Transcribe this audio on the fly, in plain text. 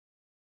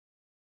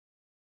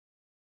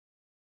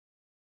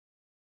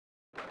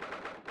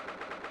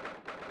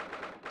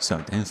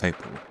17th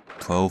April,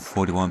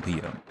 12:41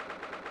 p.m.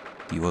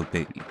 The Old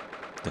Baby,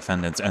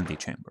 Defendant's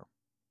Antechamber.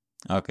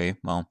 Okay,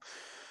 well,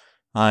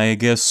 I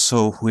guess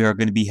so. We are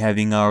going to be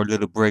having our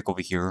little break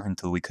over here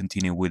until we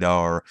continue with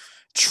our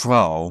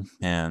trial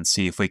and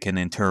see if we can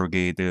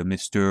interrogate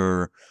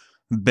Mr.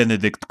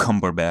 Benedict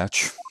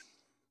Cumberbatch.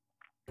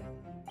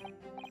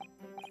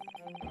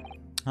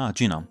 Ah,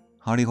 Gina,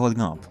 how are you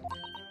holding up?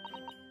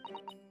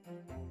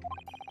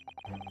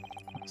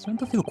 I'm starting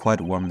to feel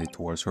quite warmly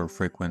towards her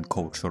frequent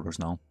cold shoulders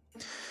now.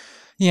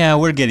 Yeah,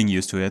 we're getting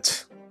used to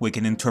it. We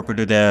can interpret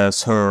it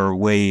as her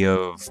way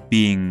of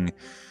being,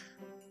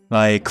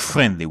 like,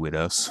 friendly with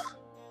us.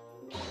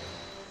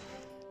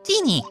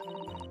 Jeannie!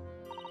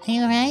 Are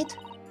you alright?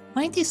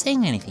 Why aren't you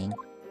saying anything?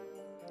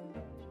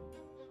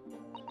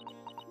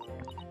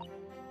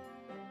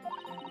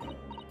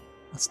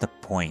 What's the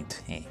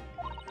point, eh?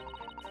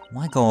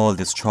 Why go all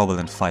this trouble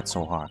and fight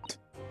so hard?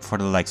 For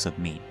the likes of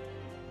me.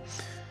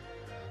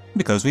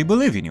 Because we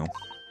believe in you.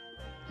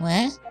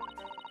 What?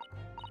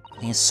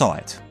 You saw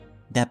it.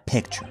 That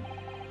picture.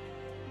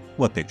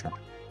 What picture?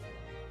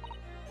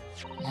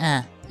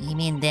 Ah, you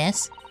mean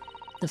this?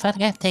 The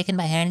photograph taken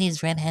by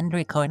Harley's red-handed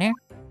recorder?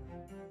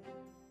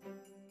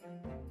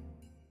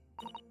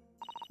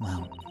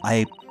 Well,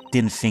 I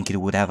didn't think it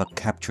would ever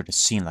capture the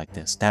scene like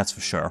this, that's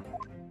for sure.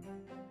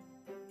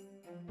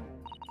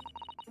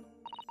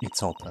 It's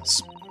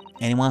hopeless.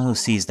 Anyone who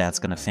sees that's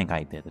gonna think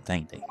I did it,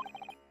 ain't they?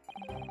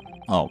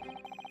 Oh.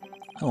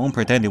 I won't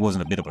pretend it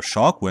wasn't a bit of a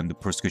shock when the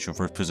prosecution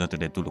first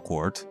presented it to the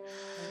court.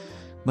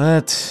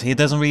 But it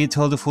doesn't really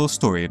tell the full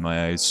story in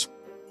my eyes.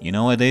 You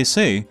know what they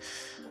say?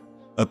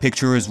 A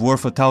picture is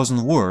worth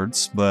 1,000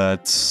 words,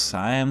 but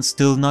I am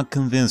still not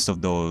convinced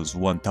of those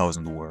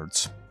 1,000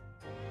 words.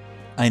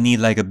 I need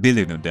like 1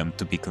 billion of them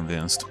to be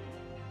convinced.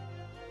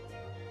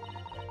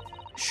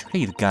 Surely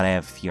you gotta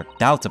have your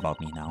doubts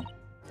about me now.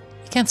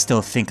 You can't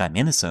still think I'm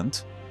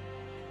innocent.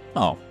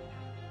 Oh.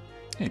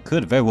 It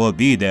could very well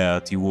be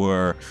that you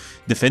were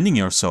defending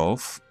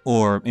yourself,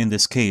 or in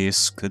this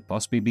case, could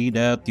possibly be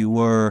that you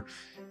were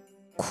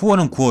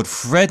quote-unquote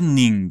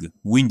threatening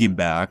Winding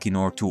back in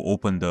order to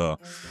open the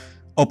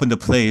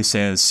place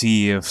and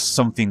see if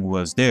something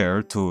was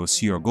there to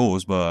see your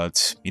goals,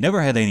 but you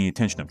never had any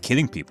intention of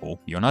killing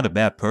people. You're not a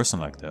bad person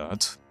like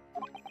that.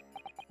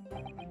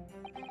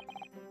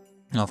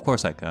 Of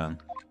course I can.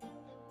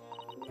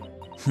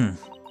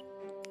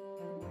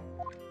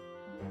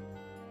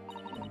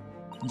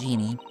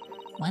 Jeannie,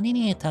 why didn't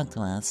you talk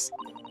to us?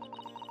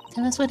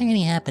 Tell us what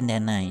really happened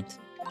that night.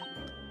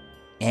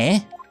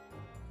 Eh?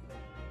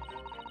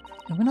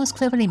 Everyone's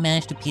cleverly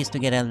managed to piece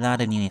together a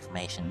lot of new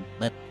information,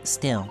 but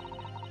still,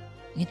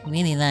 we'd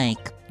really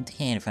like to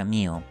hear from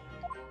you.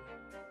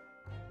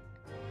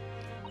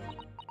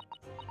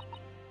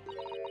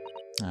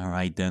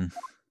 Alright then.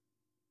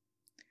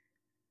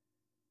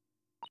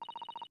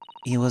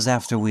 It was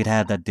after we'd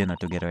had that dinner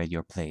together at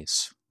your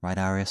place, right,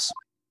 Iris?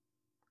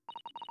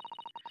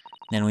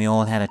 Then we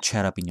all had a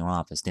chat up in your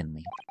office, didn't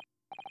we?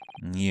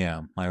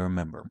 Yeah, I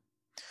remember.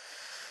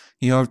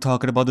 You're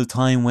talking about the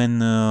time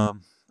when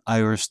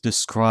Iris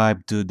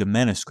described the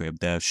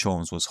manuscript that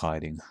Sholmes was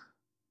hiding.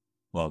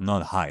 Well,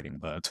 not hiding,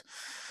 but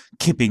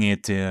keeping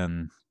it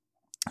in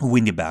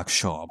Windyback's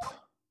shop.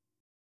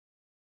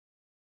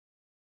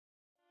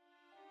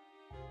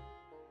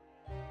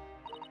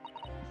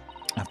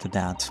 After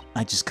that,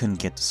 I just couldn't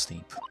get to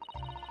sleep.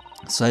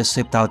 So I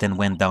slipped out and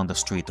went down the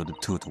street to the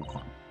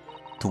 2-1,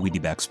 to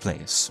Windyback's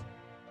place.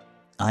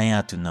 I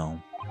had to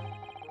know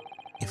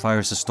if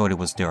Iris' story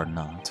was there or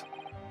not.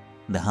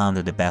 The Hound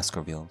of the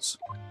Baskervilles.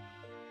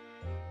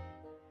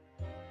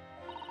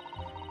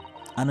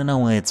 I don't know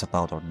what it's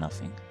about or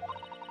nothing.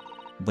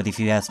 But if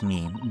you ask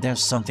me,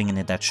 there's something in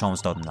it that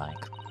Sholmes don't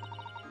like.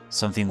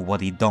 Something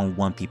what he don't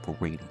want people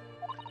reading.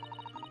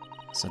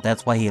 So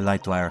that's why he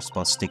lied to Iris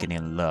about sticking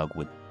in lug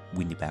with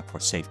Windyback for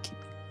safekeeping.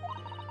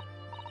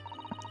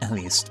 At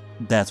least,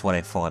 that's what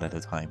I thought at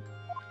the time.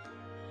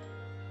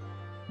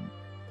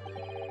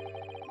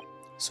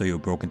 So you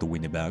broke into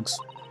Windyback's?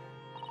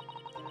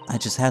 I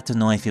just had to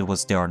know if it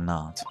was there or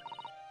not.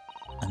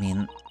 I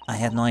mean, I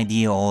had no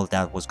idea all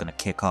that was gonna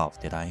kick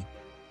off, did I?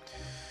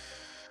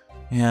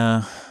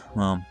 Yeah,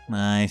 well,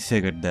 I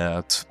figured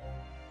that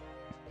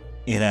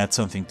it had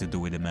something to do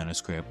with the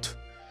manuscript.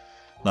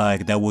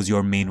 Like, that was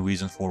your main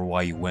reason for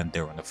why you went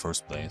there in the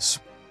first place.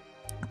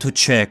 To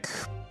check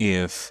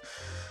if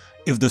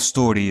the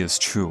story is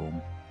true,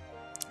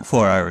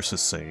 for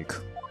Iris' sake.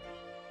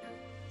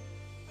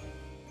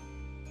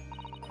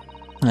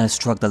 I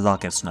struck the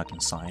lock and snuck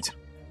inside.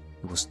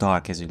 It was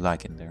dark as you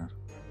like in there.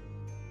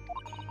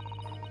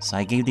 So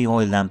I gave the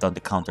oil lamp on the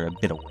counter a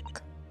bit of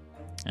wink.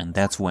 And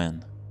that's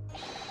when...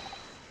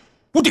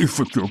 What do you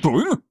think you're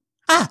doing?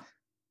 Ah!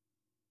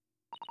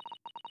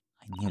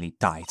 I nearly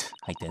died,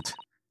 I did.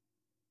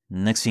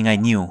 Next thing I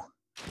knew...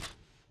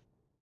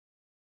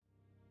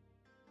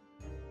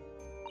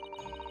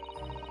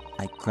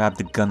 I grabbed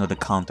the gun on the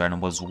counter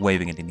and was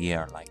waving it in the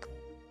air like...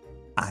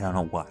 I don't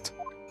know what.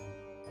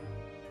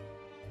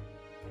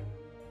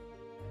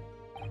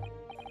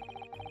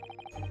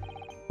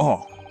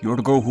 Oh, You're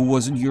the girl who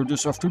wasn't here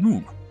this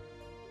afternoon.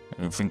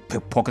 I think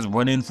pickpockets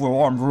went in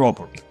for armed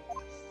robbery.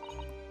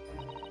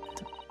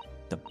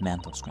 The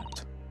mantle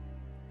script.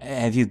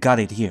 Have you got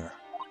it here?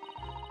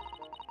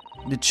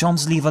 The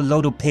chums leave a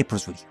load of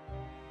papers with you.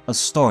 A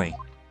story.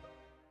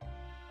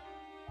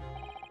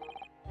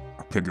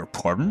 I beg your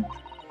pardon?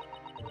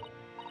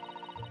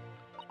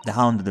 The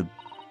hound, the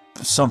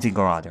something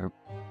or other.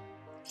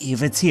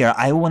 If it's here,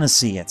 I want to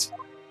see it.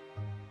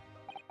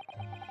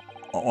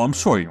 Oh, I'm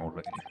sorry, young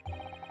lady,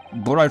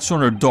 but I'd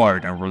sooner die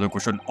than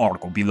relinquish an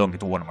article belonging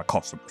to one of my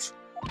customers.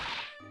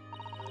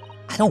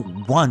 I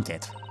don't want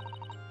it.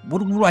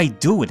 What would I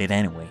do with it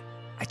anyway?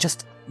 I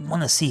just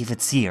want to see if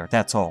it's here,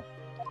 that's all.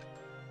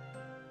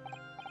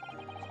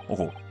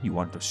 Oh, you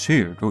want to see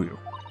it, do you?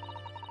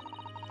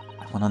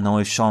 I want to know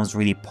if Sean's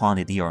really pawned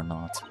it here or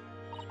not.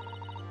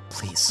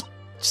 Please,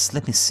 just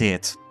let me see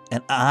it,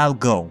 and I'll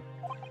go.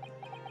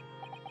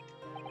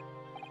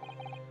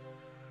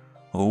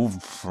 Oh,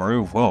 very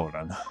well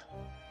then.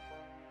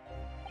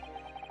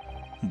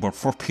 But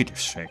for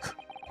Peter's sake,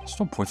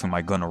 stop pointing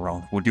my gun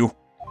around, would you?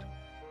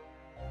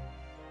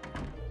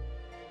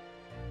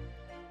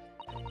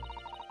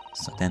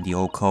 So then the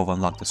old cove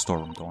unlocked the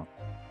storeroom door,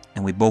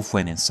 and we both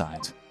went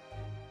inside.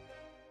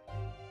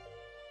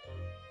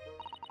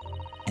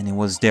 And it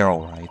was there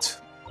alright,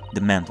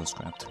 the mantle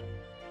script.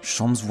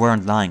 Shums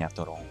weren't lying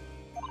after all.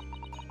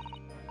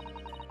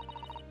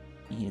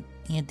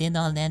 You did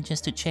all that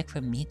just to check for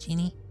me,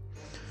 Genie?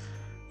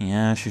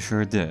 Yeah, she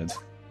sure did.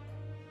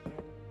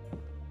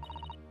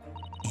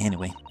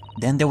 Anyway,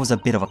 then there was a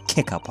bit of a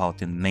kick-up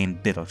out in the main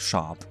bit of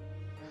shop.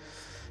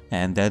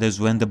 And that is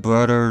when the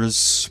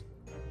brothers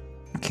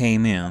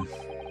came in.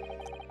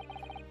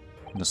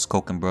 The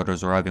Skoken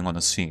brothers arriving on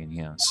the scene,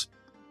 yes.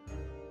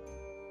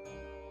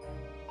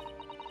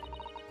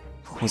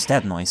 What was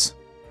that noise?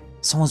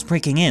 Someone's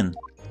breaking in.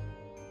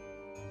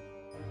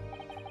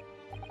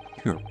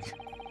 Here,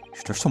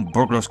 is there some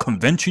burglars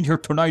convention here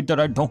tonight that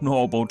I don't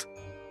know about?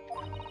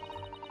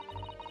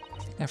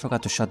 I think I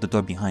forgot to shut the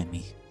door behind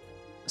me.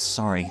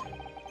 Sorry.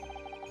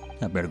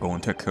 I better go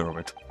and take care of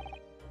it.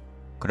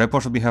 Could I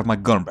possibly have my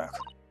gun back?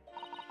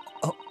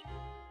 Oh,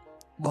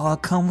 well, I'll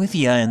come with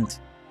you and...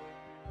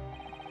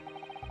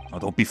 Now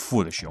don't be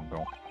foolish, young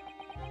girl.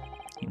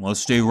 You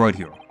must stay right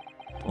here.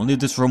 Don't leave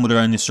this room under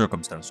any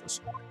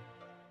circumstances.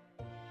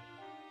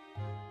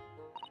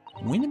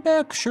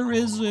 Winneback sure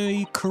is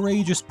a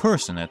courageous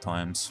person at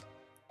times.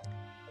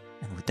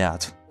 And with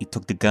that, he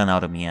took the gun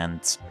out of me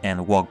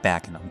and walked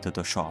back into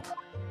the shop.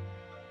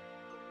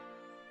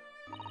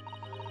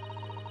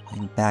 I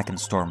went back in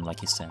the storm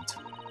like he said,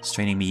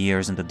 straining me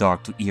ears in the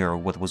dark to hear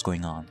what was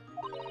going on.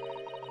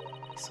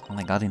 So when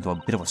I got into a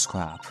bit of a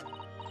scrap,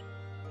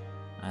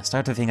 I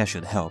started to think I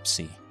should help,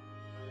 see.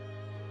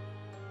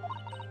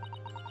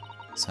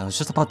 So I was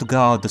just about to go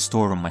out the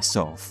storeroom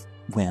myself,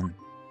 when...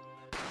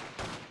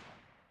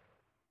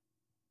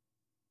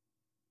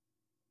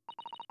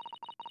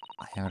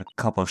 I heard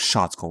a couple of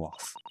shots go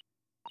off.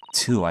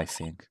 2, I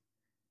think.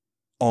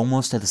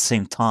 Almost at the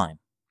same time.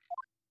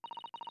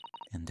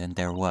 And then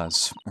there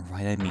was,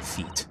 right at my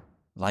feet,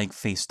 lying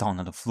face down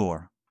on the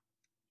floor.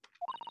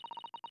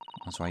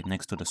 I was right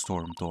next to the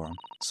storeroom door,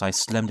 so I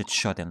slammed it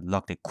shut and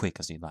locked it quick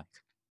as he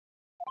liked.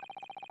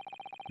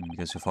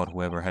 Because you thought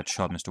whoever had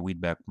shot Mr.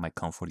 Wheatback might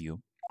come for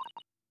you.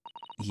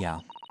 Yeah,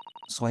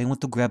 so I went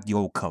to grab the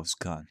old cub's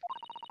gun.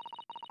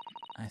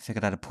 I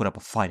figured I'd put up a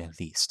fight at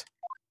least.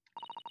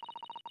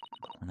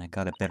 But when I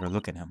got a better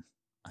look at him,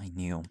 I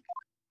knew.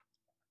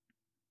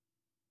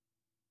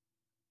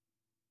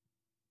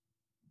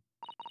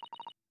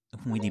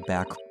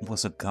 Wheatback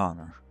was a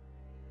goner.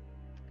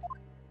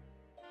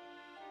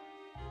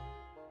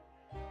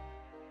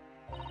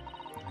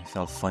 I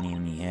felt funny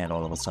in the head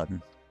all of a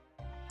sudden.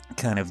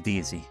 Kind of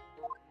dizzy.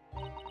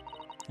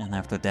 And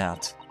after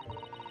that,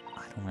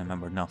 I don't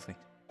remember nothing.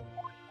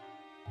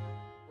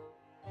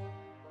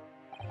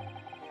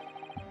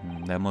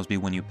 That must be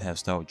when you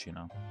passed out, you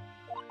know.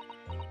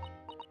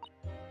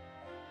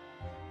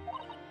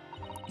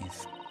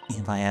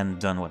 If I hadn't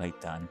done what I'd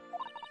done,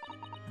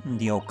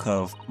 the old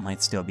cove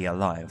might still be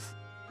alive.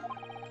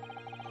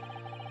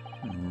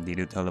 Did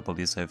you tell the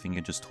police everything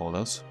you just told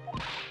us?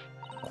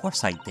 Of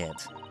course I did.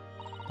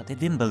 But they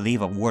didn't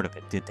believe a word of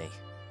it, did they?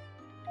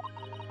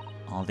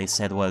 All they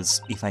said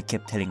was, if I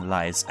kept telling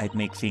lies, I'd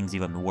make things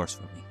even worse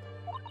for me.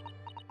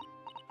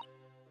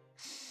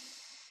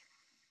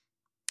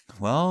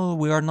 Well,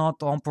 we are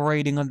not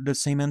operating under the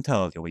same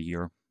mentality over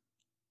here.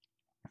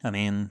 I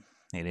mean,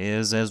 it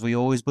is as we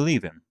always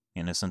believe in,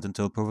 innocent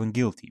until proven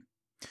guilty.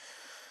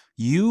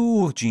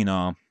 You,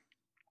 Gina,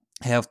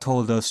 have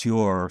told us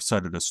your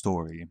side of the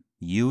story.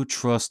 You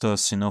trust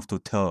us enough to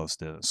tell us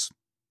this.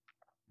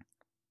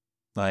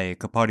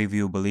 Like, a part of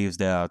you believes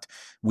that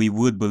we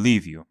would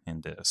believe you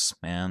in this,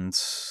 and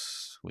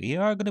we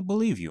are gonna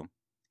believe you.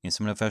 In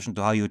similar fashion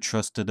to how you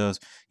trusted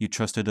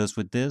us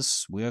with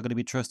this, we are gonna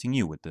be trusting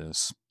you with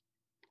this.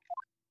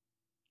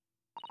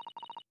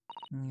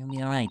 You'll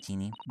be alright,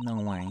 Genie.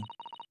 Don't worry.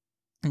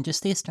 And just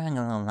stay strong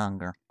a little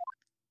longer.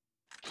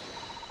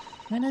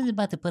 When is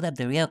about to put up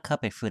the real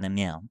culprit through the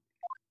mill?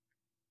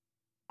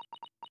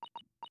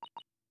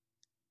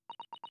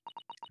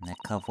 That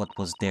of what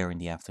was there in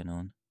the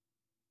afternoon.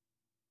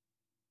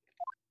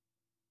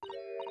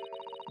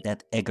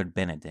 That Eggert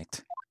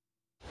Benedict.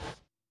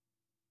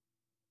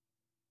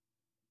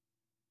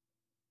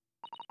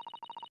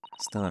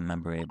 Still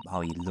remember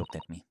how he looked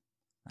at me,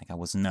 like I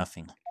was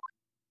nothing.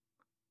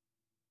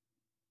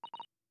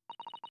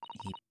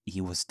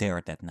 He was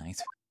there that night.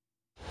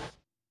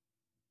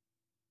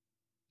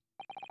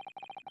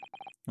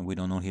 We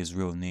don't know his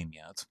real name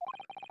yet,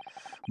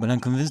 but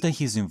I'm convinced that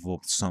he's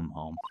involved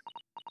somehow.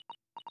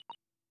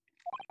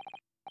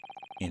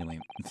 Anyway,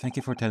 thank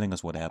you for telling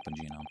us what happened,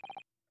 Gino.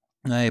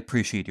 I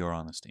appreciate your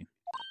honesty.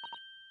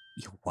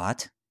 You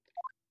what?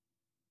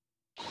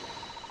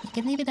 You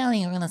can leave it all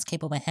in Runa's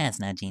capable hands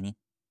now, Genie.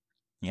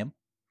 Yep.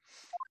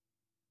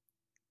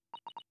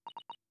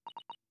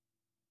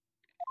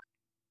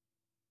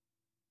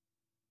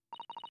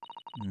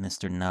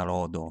 Mr.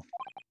 Narodo.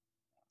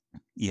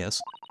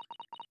 Yes?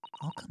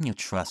 How come you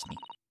trust me?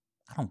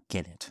 I don't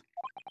get it.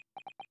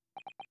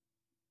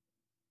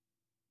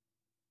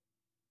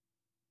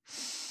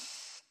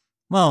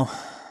 Well,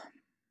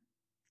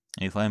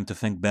 if I am to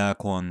think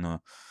back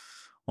on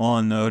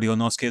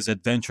Ryonosuke's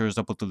adventures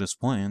up to this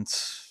point,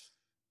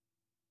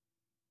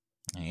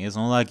 it's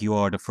not like you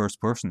are the first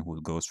person who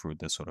goes through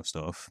this sort of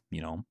stuff,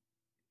 you know?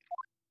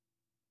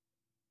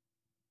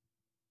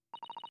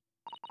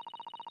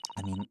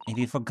 I mean, have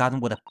you forgotten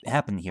what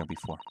happened here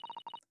before?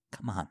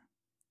 Come on.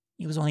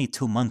 It was only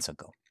 2 months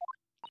ago.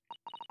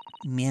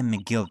 Me and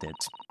McGill did.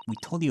 We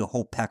told you a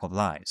whole pack of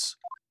lies.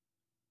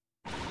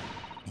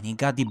 And he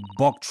got the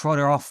bog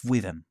trotter off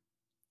with him,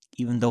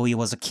 even though he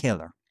was a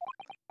killer.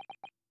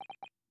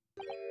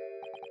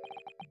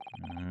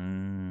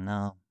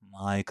 No,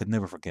 I could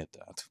never forget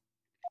that.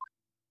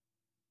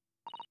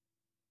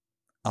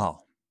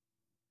 Oh.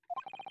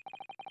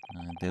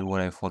 I did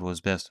what I thought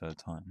was best at the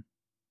time.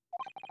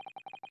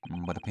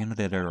 But the pain of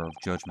that error of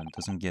judgment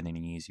doesn't get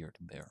any easier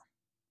to bear.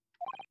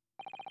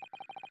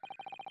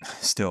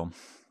 Still,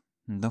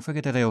 don't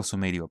forget that I also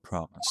made you a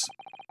promise.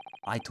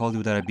 I told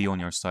you that I'd be on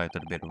your side to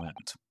the bitter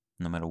end,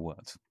 no matter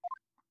what.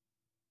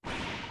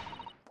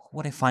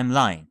 What if I'm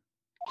lying?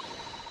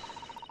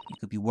 You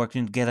could be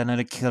working to get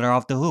another killer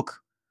off the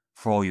hook,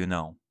 for all you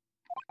know.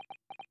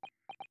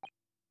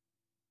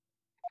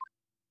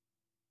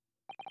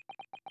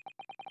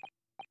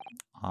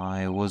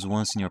 I was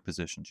once in your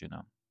position, you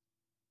know.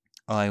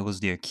 I was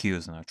the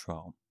accused in our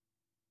trial.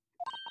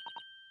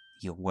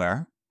 You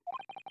were?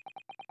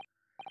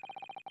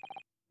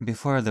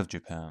 Before I left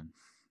Japan,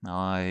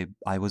 I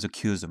was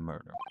accused of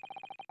murder.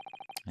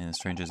 And as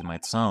strange as it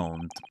might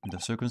sound, the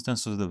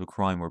circumstances of the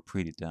crime were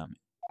pretty damning.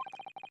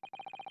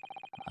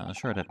 I'm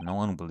sure that no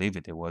one believed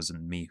it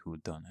wasn't me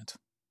who'd done it.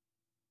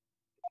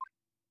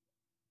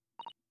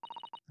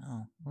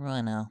 Oh,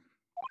 right now.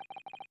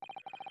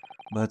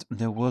 But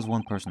there was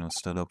one person who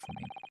stood up for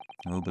me,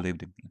 who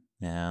believed in me,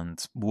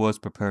 and was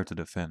prepared to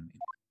defend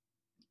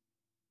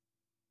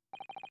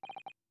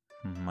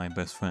me. My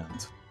best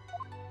friend.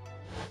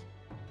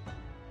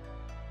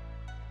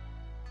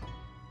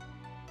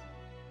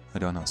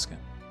 Ryonosuke,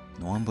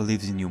 no one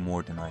believes in you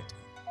more than I do.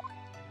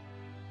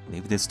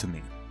 Leave this to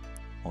me.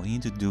 All you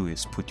need to do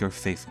is put your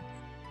faith in me,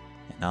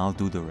 and I'll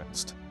do the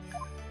rest.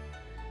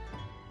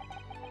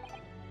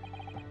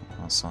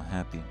 I was so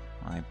happy.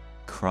 I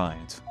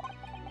cried.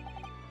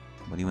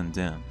 But even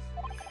then,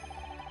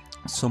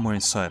 somewhere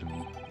inside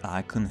me,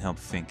 I couldn't help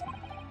thinking,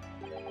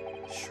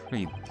 sure,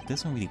 he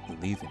doesn't really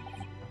believe in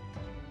me.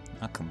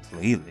 Not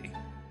completely.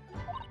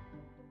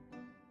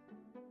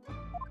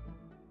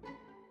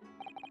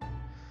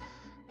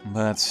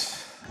 But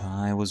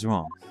I was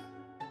wrong.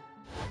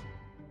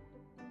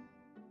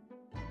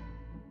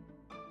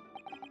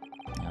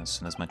 As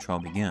soon as my trial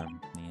began,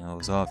 it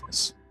was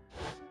obvious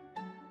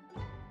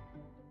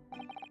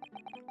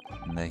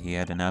that he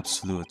had an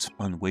absolute,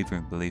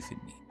 unwavering belief in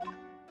me.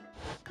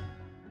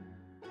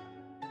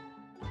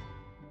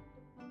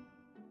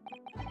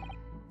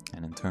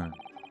 And in turn,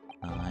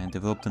 I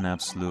developed an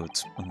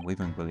absolute,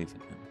 unwavering belief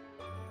in him.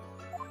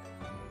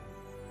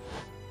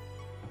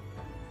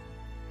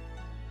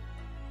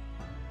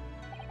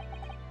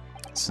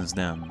 Since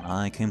then,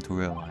 I came to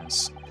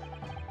realize,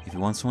 if you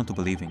want someone to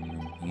believe in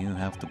you, you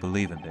have to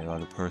believe in the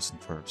other person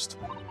first.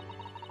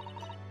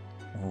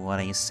 What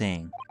are you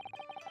saying?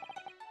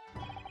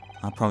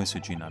 I promise you,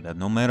 Gina, that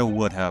no matter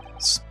what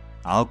happens,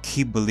 I'll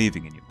keep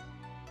believing in you.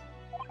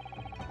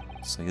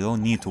 So you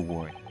don't need to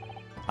worry.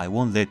 I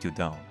won't let you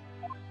down.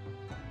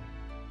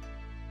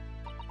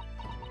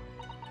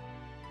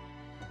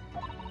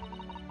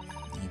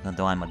 Even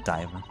though I'm a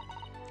diver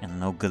and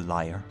no good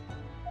liar.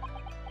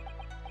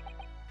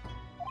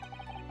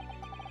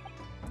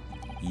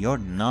 You're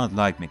not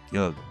like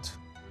McGill.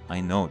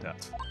 I know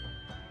that.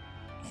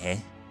 Eh?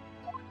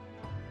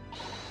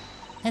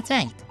 That's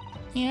right.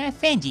 You're a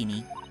fan,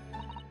 Genie.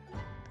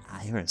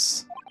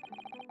 Iris,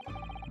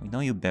 we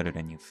know you better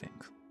than you think.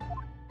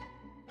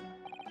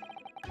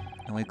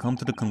 And we come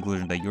to the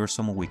conclusion that you're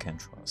someone we can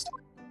trust.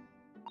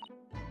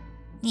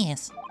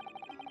 Yes.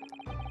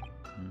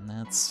 And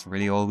that's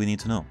really all we need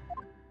to know.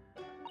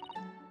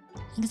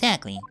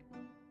 Exactly.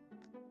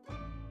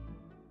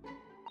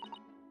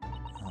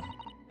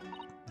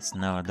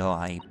 Listen, now, though,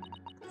 I...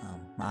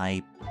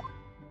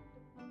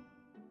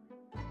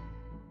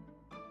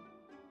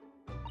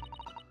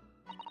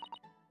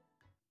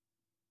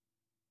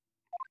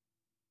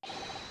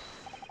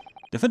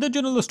 Defendant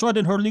General Lestrade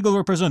and her legal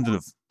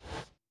representative.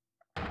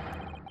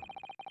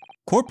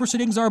 Court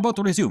proceedings are about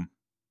to resume.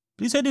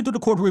 Please head into the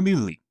courtroom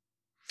immediately.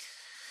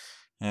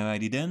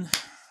 Alrighty then.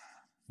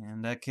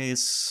 In that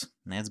case,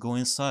 let's go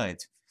inside.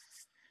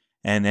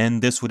 And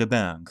end this with a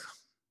bang.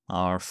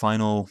 Our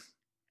final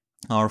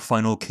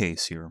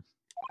case here.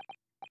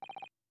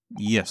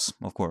 Yes,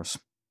 of course.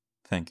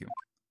 Thank you.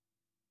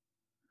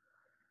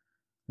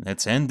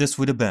 Let's end this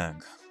with a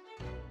bang.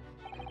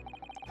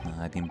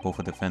 I've been both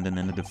a defendant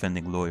and a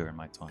defending lawyer in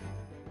my time.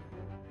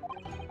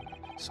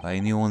 So I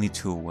knew only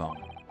too well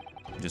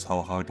just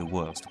how hard it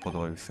was to put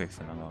all your faith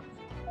in another.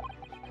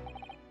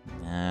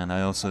 And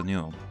I also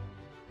knew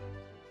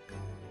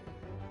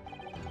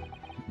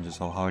just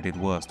how hard it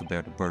was to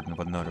bear the burden of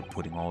another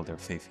putting all their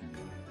faith in you.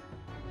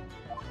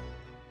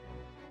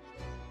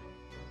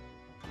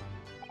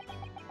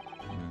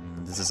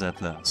 And this is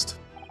at last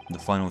the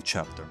final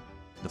chapter,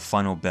 the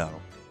final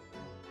battle.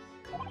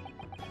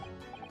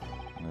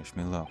 Wish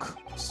me luck,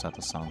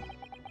 Sato-san.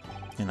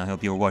 And I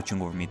hope you're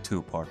watching over me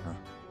too, partner.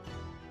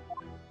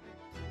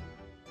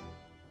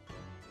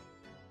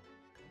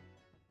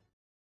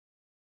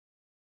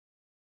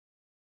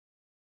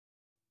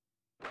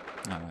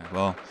 Alright,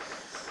 well,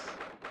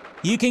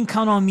 you can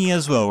count on me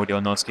as well,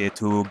 Ryonosuke,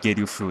 to get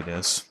you through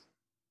this.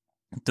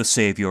 To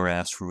save your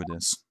ass through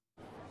this.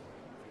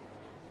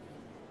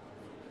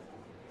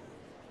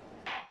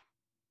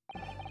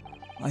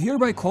 I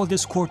hereby call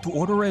this court to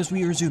order as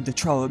we resume the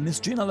trial of Miss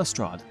Gina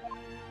Lestrade.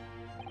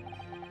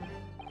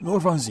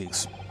 Lord Von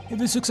Zieks,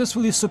 have you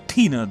successfully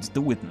subpoenaed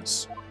the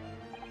witness?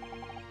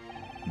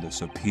 The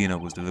subpoena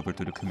was delivered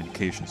to the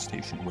communication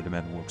station where the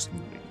man works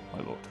newly,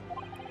 my lord.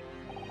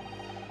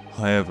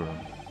 However,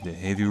 the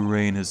heavy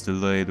rain has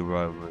delayed the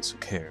arrival of his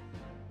carriage.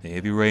 The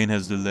heavy rain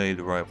has delayed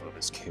the arrival of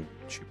his carriage,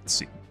 you can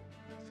see.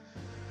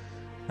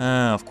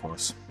 Of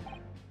course.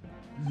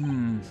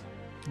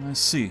 I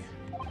see.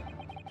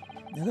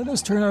 Now let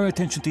us turn our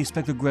attention to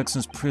Inspector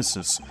Gregson's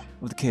process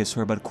of the case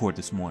heard by the court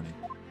this morning.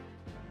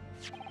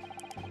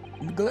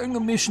 The glaring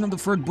omission of the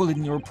third bullet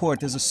in your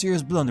report is a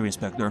serious blunder,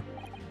 Inspector.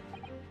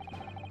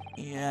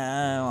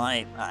 Yeah,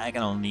 I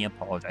can only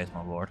apologize,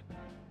 my lord.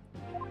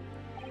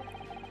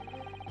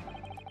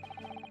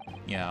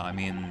 Yeah, I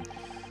mean,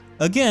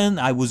 again,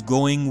 I was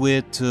going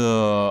with,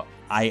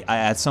 I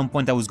at some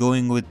point I was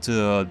going with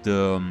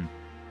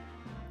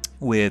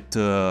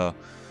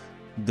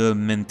the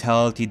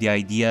mentality, the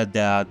idea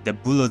that the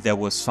bullet that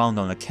was found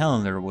on the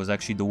calendar was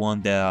actually the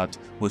one that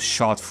was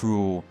shot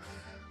through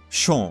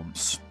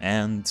Sholmes,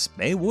 and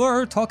they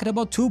were talking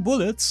about two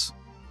bullets,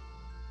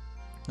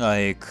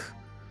 like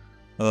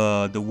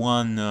the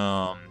one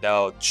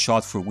that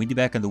shot through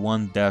Windyback and the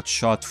one that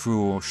shot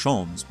through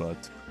Sholmes.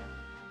 But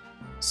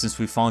since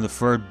we found the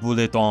third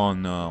bullet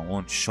on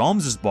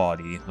Sholmes'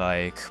 body,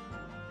 like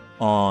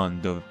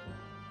on the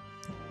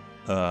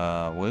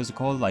what is it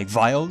called, like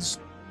vials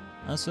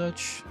as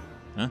such,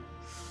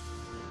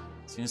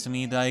 seems to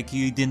me like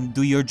you didn't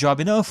do your job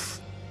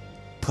enough,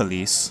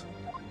 police.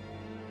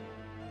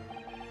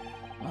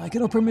 I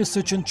cannot permit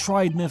such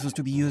untried methods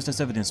to be used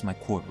as evidence in my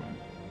courtroom.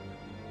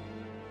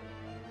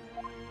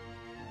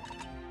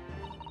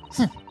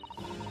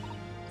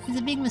 It's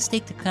a big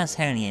mistake to cross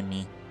Harley and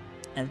me.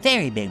 A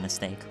very big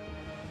mistake.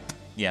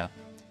 Yeah.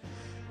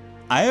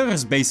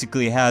 Iris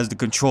basically has the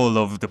control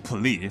of the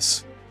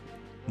police,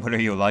 whether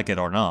you like it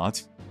or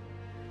not.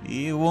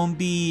 It won't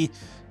be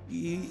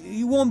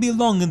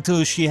long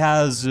until she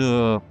has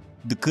the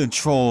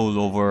control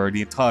over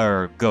the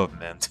entire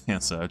government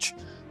and such,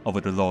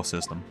 over the law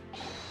system.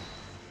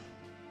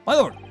 My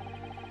lord,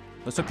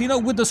 the subpoena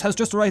witness has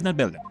just arrived in that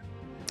building.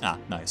 Ah,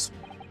 nice.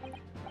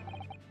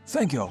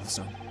 Thank you,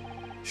 officer.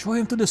 Show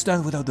him to the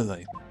stand without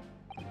delay.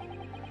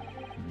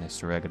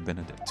 Mr. Agate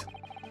Benedict.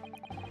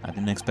 I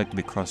didn't expect to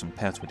be crossing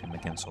paths with him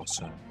again so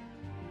soon.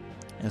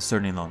 And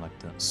certainly not like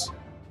this.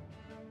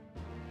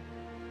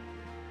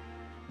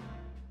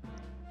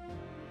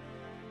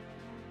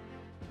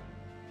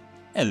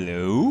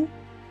 Hello?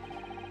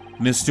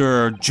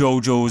 Mr.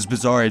 JoJo's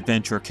Bizarre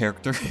Adventure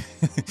character.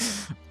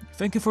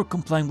 Thank you for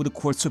complying with the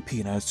court's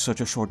subpoena at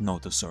such a short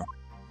notice, sir.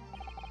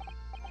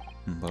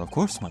 But of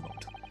course, my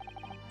lord.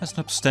 As an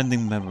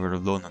upstanding member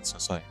of the Lonan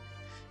Society,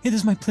 it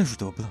is my pleasure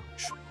to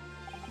oblige.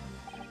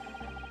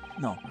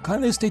 Now,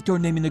 kindly state your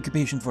name and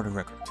occupation for the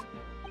record.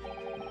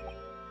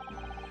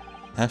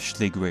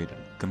 Ashley Graydon,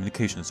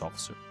 Communications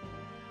Officer.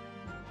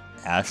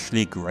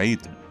 Ashley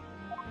Graydon?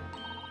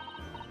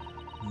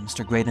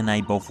 Mr. Graydon and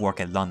I both work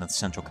at London's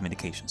Central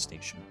Communication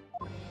Station.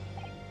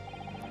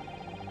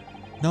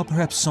 Now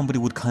perhaps somebody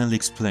would kindly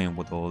explain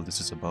what all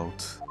this is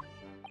about.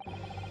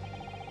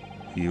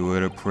 You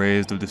were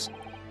appraised of this...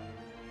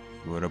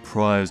 You were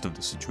apprised of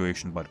the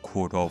situation by the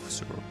court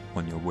officer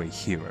on your way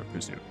here, I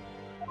presume.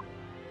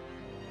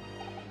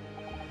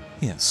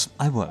 Yes,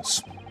 I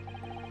was.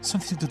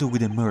 Something to do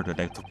with a murder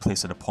that took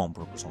place at the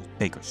pawnbrokers on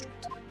Baker Street.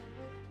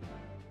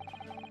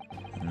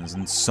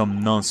 And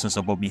some nonsense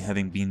about me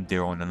having been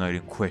there on the night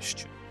in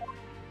question.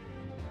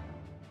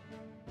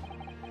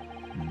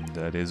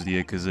 That is the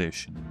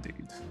accusation,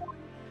 indeed.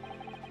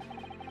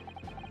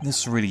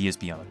 This really is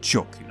beyond a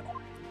joke, you know.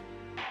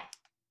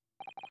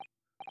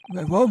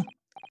 Very well.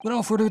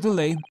 Without further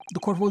delay, the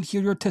court will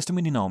hear your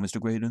testimony now,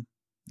 Mr. Graydon.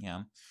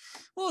 Yeah.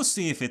 We'll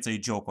see if it's a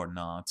joke or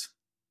not.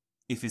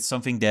 If it's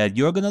something that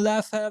you're gonna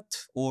laugh at,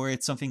 or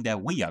it's something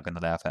that we are gonna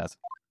laugh at.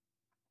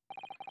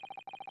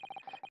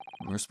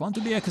 Respond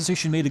to the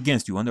accusation made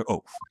against you under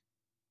oath.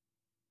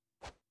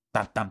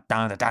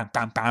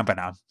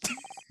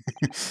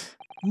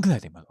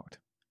 Gladly, my lord.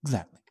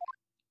 Gladly.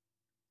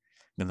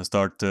 Gonna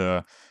start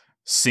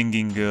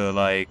singing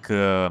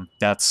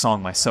that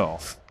song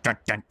myself. I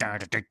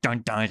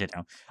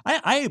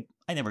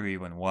never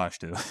even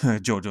watched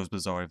JoJo's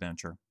Bizarre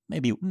Adventure.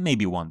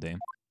 Maybe one day.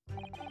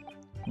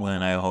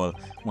 When I will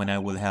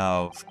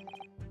have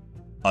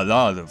a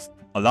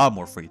lot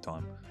more free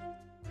time.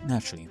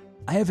 Naturally,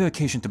 I have the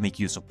occasion to make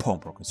use of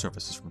pawnbroking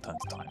services from time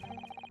to time.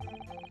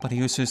 But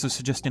here's a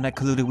suggestion I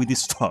colluded with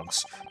these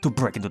thugs to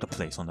break into the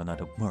place on the night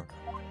of murder.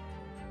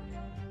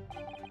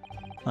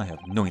 I have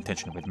no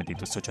intention of admitting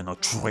to such an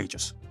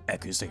outrageous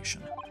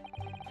accusation.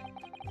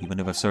 Even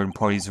if certain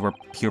parties were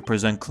here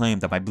present claim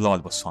that my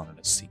blood was found in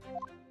the sea.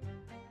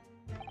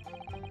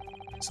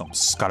 Some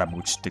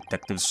Scaramouche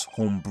detective's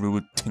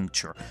homebrewed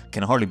tincture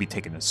can hardly be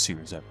taken as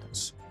serious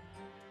evidence.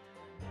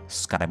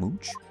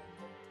 Scaramouche?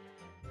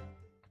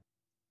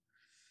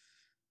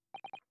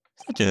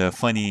 Such a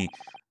funny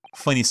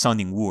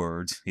sounding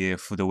word,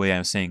 if the way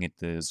I'm saying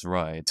it is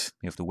right,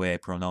 if the way I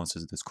pronounce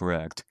it is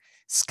correct.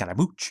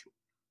 Scaramouche.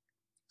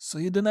 So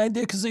you denied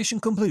the accusation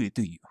completely,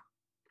 do you?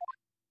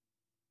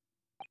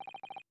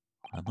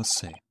 I must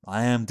say,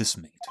 I am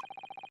dismayed.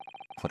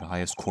 For the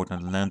highest court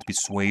in the land to be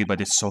swayed by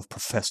this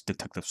self-professed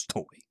detective's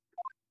toy.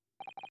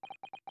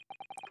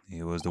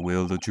 It was the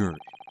will of the jury,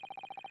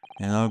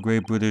 and our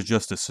great British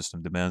justice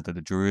system demands that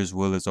the jury's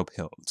will is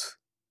upheld.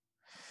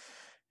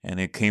 And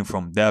it came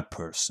from that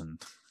person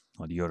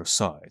on the other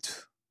side.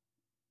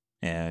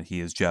 And he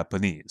is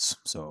Japanese,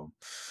 so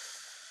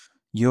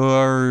you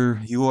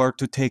are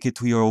to take it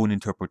to your own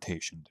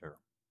interpretation there.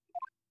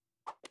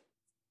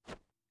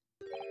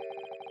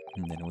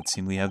 And then it would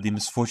seem we have the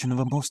misfortune of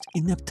a most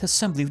inept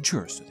assembly of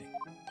jurors today.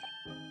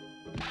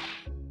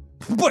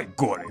 By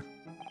golly!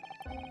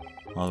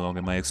 How long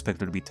am I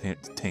expected to be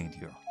detained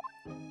here?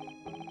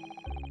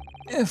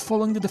 If,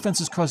 following the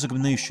defense's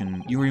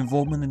cross-examination, your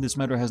involvement in this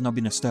matter has not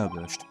been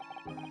established,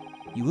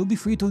 you will be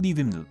free to leave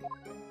immediately.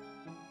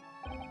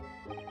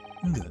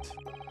 Good.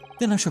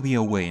 Then I shall be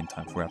away in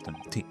time for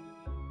afternoon tea.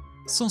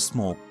 Some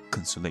small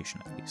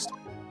consolation, at least.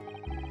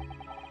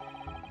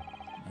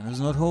 That does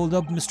not hold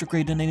up Mr.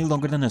 Graydon any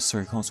longer than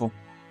necessary, Counsel.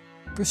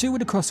 Proceed with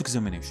the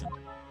cross-examination.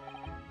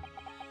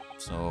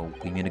 So,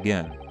 we meet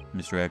again,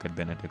 Mr. Eggert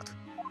Benedict.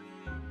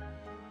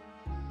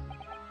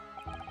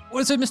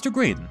 What is it, Mr.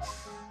 Graydon?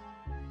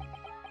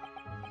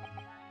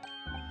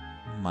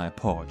 My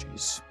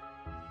apologies.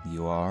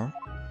 You are?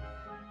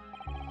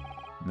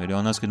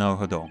 Mariana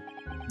Skinauhado,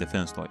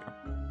 defense lawyer.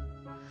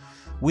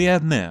 We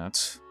have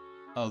met,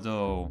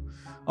 although,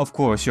 of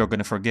course, you're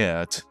gonna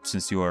forget,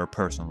 since you are a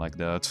person like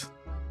that.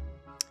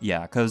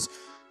 Yeah, because,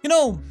 you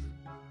know,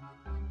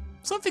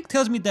 something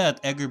tells me that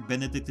Eggert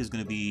Benedict is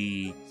gonna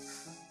be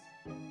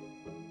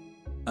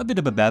a bit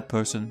of a bad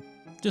person.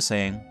 Just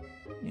saying.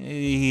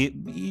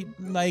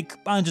 Like,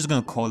 I'm just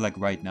gonna call it like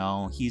right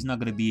now, he's not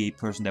gonna be a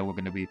person that we're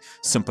gonna be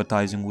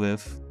sympathizing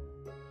with.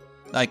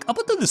 Like, up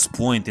until this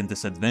point in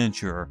this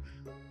adventure,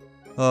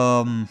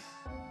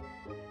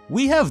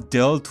 we have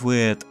dealt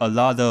with a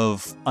lot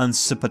of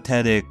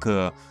unsympathetic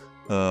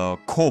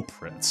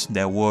culprits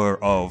that were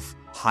of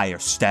higher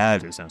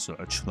status and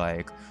such,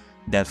 like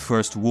that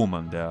first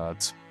woman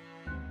that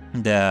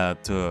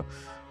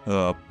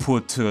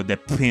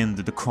pinned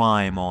the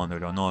crime on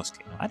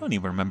Ronoski. I don't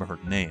even remember her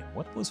name.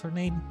 What was her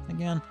name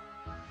again?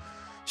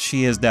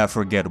 She is that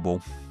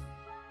forgettable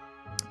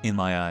in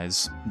my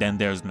eyes. Then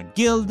there's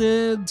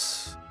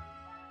McGilded,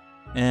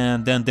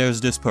 and then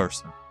there's this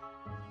person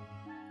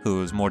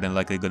who's more than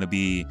likely going to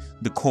be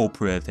the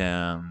culprit,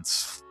 and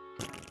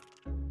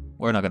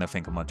we're not going to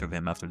think much of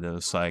him after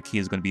this. Like,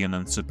 he's going to be an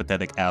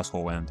unsympathetic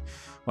asshole, and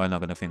we're not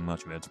going to think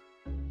much of it.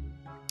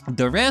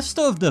 The rest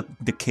of the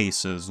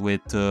cases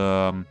with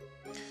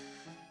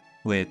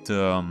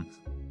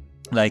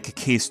like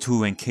case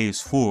 2 and case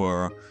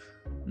 4,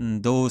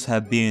 those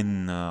have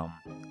been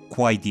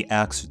quite the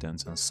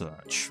accidents and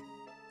such.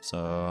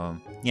 So,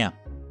 yeah.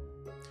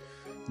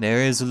 There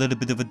is a little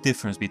bit of a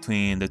difference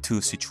between the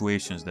two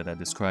situations that I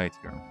described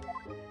here.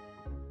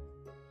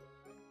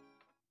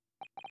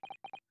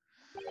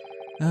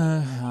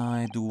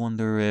 I do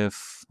wonder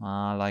if,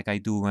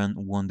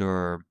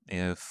 wonder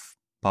if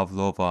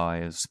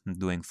Pavlova is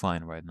doing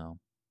fine right now.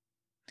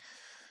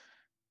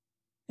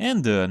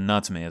 And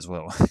Natsume as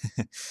well.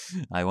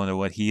 I wonder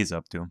what he is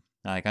up to.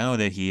 Like, I know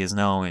that he is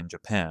now in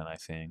Japan, I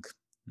think.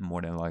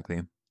 More than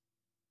likely.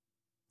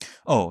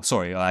 Oh,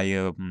 sorry,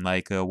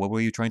 what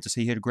were you trying to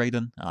say here,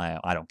 Graydon?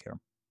 I don't care.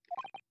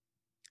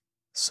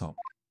 So.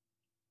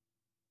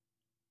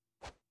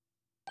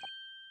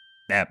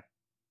 Yeah.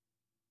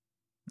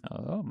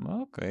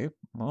 Okay.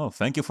 Oh,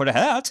 thank you for the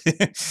hat.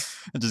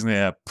 I'm just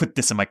gonna put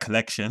this in my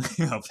collection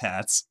of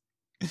hats.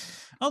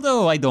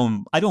 Although I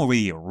don't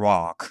really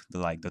rock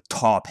the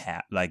top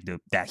hat, like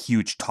that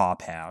huge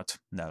top hat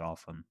that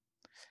often.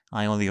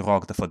 I only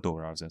rock the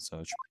fedoras and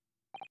such.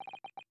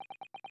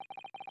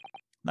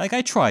 Like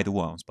I tried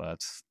once, but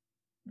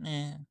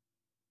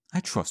I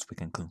trust we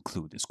can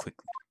conclude this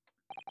quickly.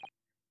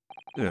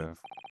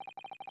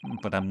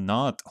 But I'm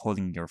not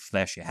holding your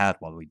flashy hat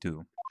while we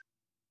do.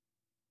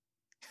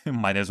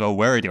 Might as well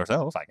wear it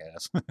yourself, I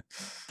guess.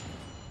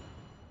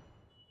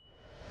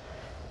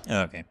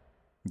 Okay.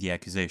 The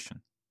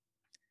accusation.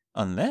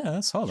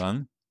 Unless, hold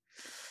on.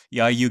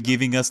 Yeah, are you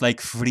giving us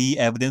like free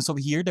evidence over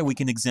here that we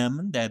can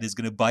examine that is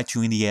gonna bite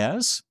you in the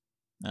ass?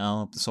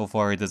 Well, so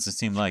far it doesn't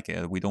seem like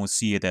it. We don't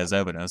see it as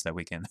evidence that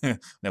we can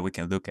that we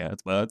can look at,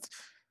 but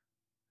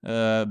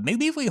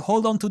maybe if we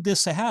hold on to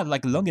this hat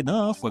like long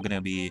enough, we're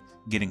gonna be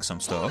getting some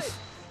stuff.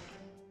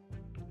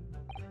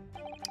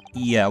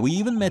 Yeah, we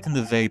even met in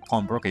the very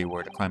pawnbroker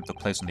where the crime took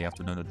place on the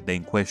afternoon of the day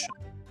in question.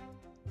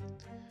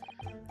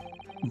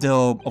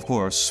 Though, of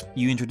course,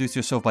 you introduced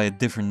yourself by a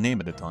different name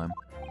at the time.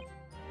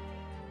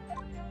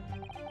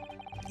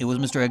 It was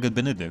Mr. Edgar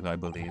Benedict, I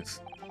believe.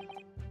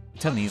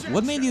 Tell me,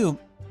 what made you...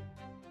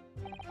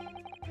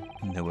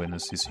 No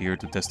witness is here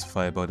to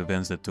testify about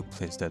events that took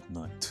place that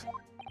night.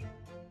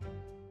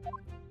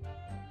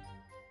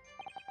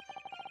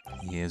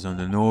 He is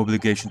under no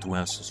obligation to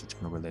answer such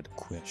unrelated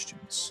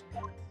questions.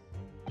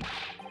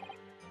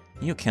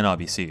 You cannot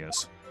be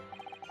serious.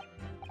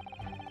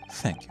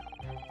 Thank you.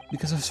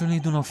 Because I certainly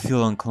do not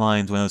feel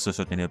inclined to answer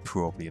such an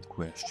inappropriate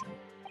question.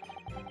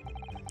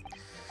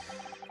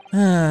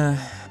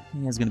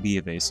 It's gonna be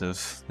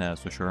evasive,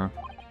 that's for sure.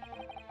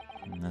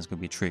 That's gonna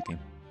be tricky.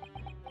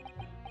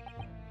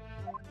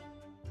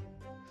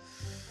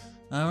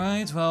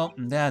 Alright, well,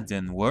 that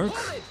didn't work.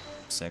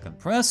 Second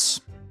press.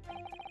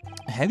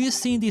 Have you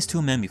seen these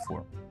two men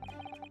before?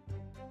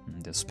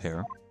 This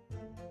pair?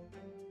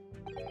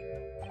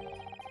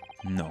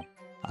 No,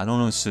 I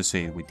don't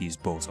associate with these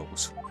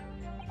bozos.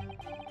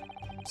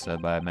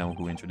 Said by a man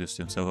who introduced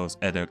himself as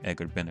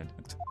Edgar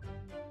Benedict.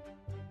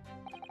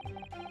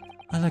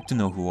 I like to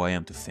know who I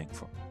am to thank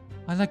for.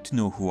 I like to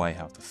know who I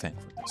have to thank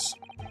for this.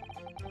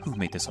 Who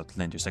made this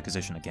outlandish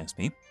accusation against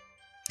me?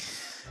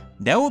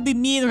 That would be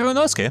me and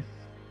Ronosuke.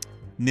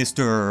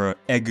 Mr.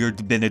 Edgar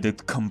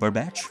Benedict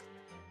Cumberbatch.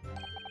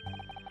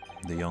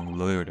 The young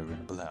lawyer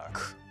in black.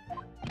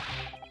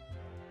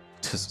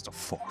 This is a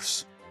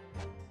farce.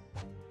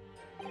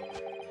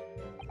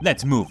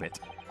 Let's move it.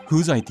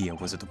 Whose idea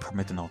was it to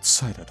permit an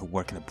outsider to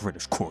work in a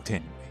British court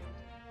anyway?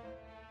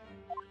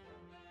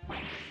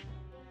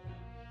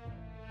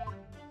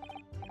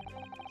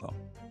 Well,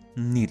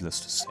 needless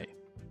to say.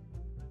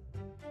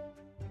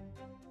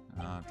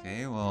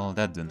 Okay, well,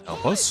 that didn't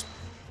help us.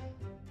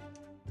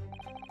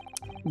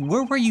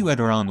 Where were you at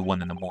around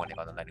 1 in the morning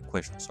on the night in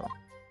question, sir?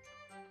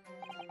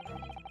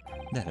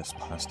 That is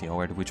past the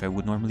hour at which I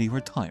would normally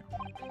retire.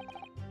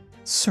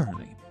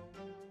 Certainly.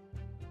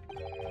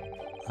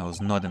 I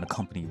was not in the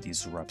company of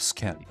these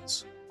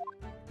rapscallions.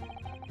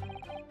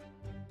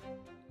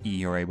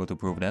 You're able to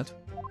prove that?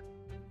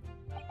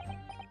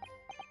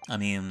 I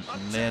mean,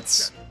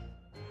 let's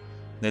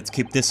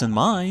keep this in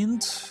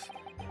mind.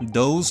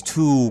 Those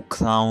two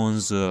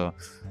clowns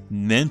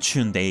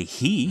mentioned a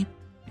he.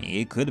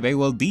 It could very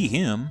well be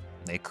him.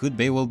 They could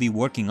very well be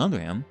working under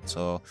him.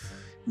 So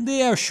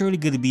they are surely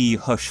going to be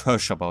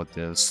hush-hush about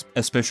this,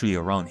 especially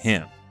around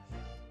him.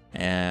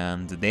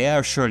 And they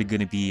are surely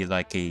going to be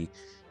like a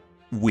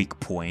weak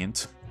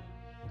point.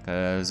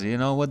 Because you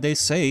know what they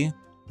say.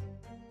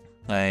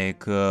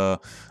 Like, a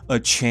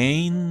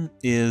chain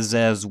is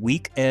as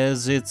weak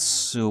as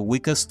its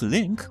weakest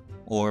link.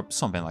 Or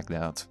something like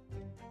that.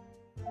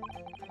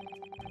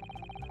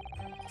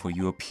 For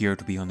you appear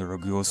to be under a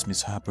gross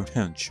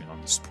misapprehension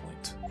on this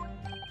point.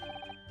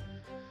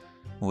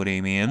 What do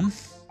you mean?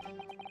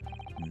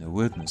 The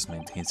witness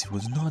maintains he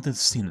was not at the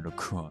scene of the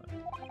crime.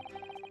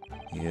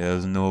 He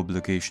has no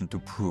obligation to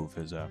prove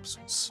his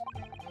absence.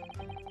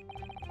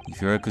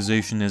 If your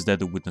accusation is that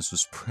the witness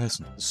was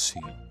present at the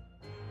scene,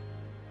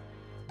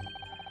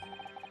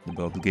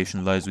 the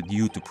obligation lies with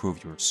you to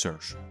prove your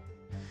assertion.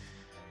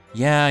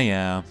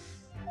 Yeah.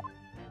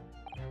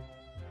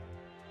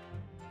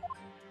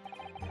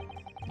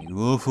 You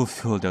will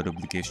fulfill that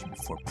obligation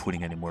before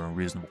putting any more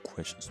unreasonable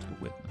questions to the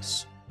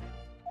witness.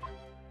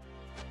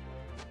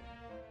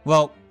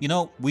 Well, you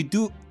know, we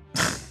do...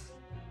 Oh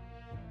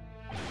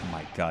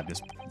my god,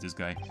 this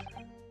guy.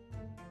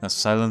 A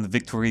silent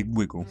victory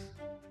wiggle.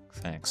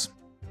 Thanks.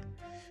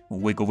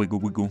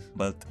 Wiggle.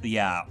 But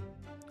yeah,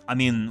 I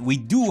mean, we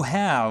do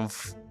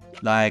have,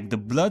 like, the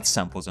blood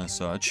samples and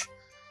such.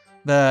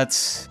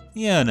 But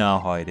You know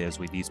how it is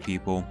with these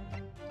people.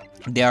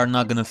 They are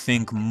not gonna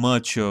think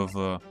much of,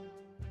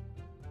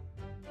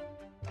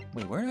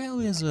 Wait, where the hell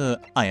is, Ah,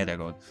 yeah, there you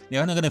go. They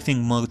are not gonna think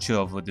much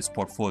of this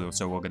portfolio,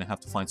 so we're gonna have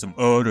to find some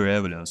other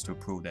evidence to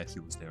prove that he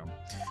was there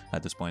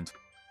at this point.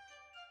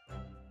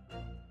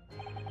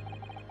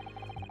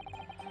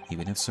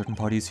 Even if certain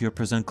parties here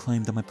present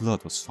claim that my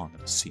blood was found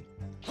at the scene.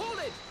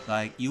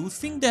 Like, you would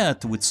think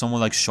that with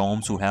someone like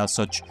Sholmes, who has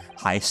such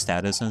high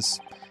status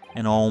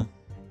and all,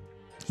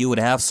 he would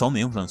have some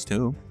influence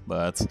too,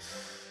 but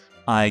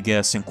I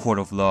guess in court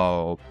of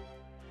law,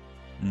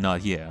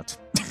 not yet.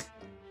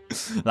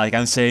 Like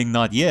I'm saying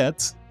not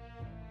yet.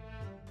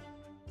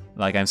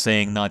 Like I'm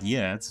saying not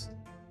yet.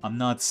 I'm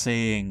not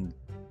saying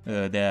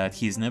that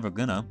he's never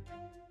gonna.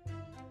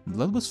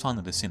 Blood was found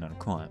at the scene of the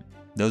crime.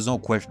 There's no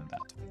question of that.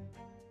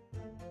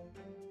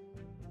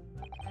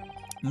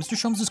 Mr.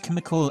 Sholmes'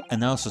 chemical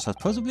analysis has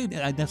possibly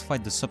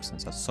identified the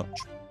substance as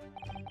such.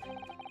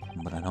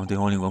 But I'm not the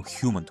only one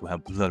human to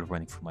have blood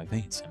running through my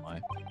veins, am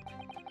I?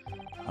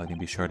 How can you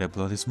be sure that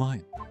blood is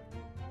mine?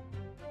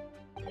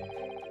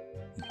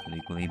 It could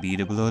equally be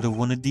the blood of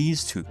one of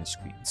these two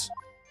miscreants.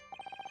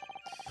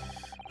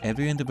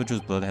 Every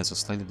individual's blood has a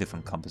slightly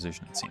different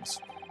composition, it seems.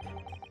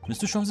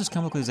 Mr. Sholmes'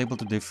 chemical is able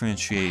to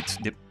differentiate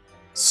the...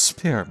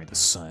 Spare me the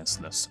science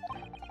lesson.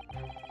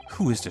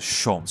 Who is this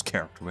Sholmes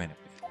character anyway?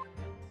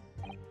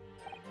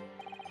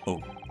 Oh,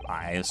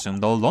 I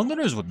assumed all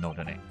Londoners would know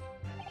the name.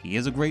 He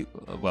is a great,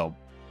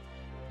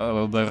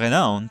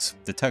 renowned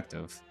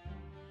detective.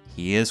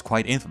 He is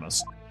quite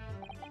infamous.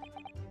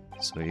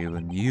 So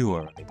even you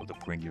are able to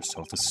bring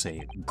yourself to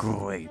say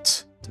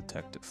great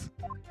detective.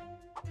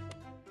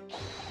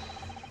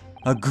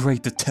 A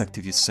great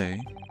detective, you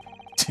say?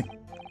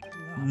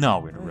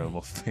 Now we're in the realm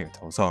of fairy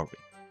tales, are we?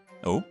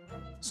 Oh,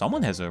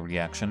 someone has a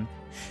reaction.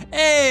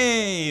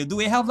 Hey, do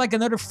we have like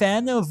another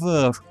fan of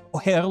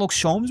Sherlock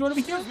Sholmes right over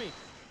here?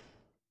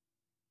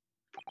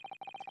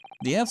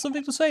 Do you have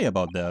something to say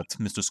about that,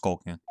 Mr.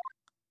 Skulking?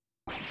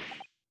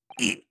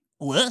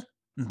 What?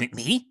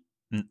 Me?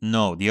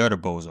 No, the other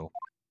bozo.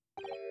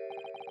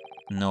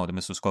 No, the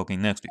Mr.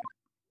 Skulking next to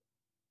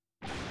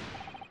you.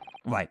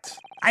 Right.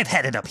 I've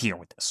had it up here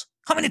with this.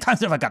 How many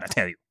times have I gotta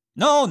tell you?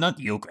 No, not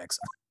you,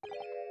 Gregson.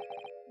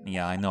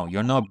 Yeah, I know.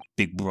 You're not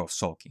big bro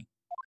sulky.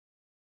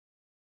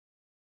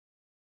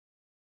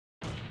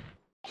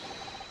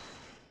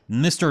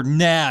 Mr.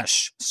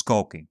 Nash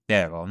Skulking.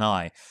 There you go. Now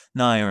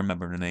I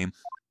remember the name.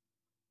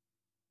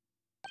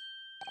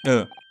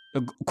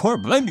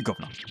 Court, blame me,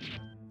 Governor.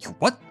 You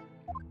what?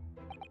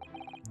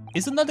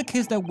 Is it not the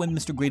case that when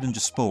Mr. Graydon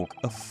just spoke,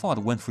 a thought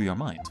went through your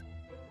mind?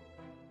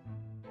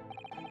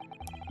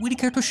 Would you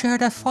care to share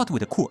that thought with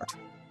the court?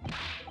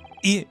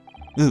 Me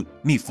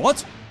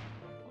thoughts?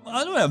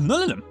 I don't have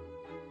none of them.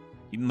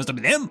 It must have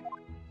been him.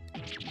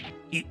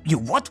 You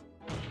what?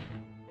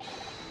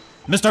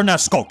 Mr.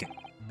 Nash Skulking,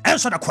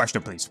 answer the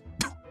question, please.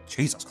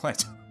 Jesus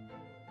Christ.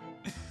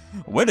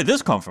 Where did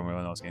this come from,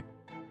 Iwanowski?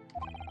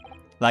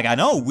 Like, I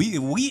know,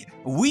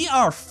 we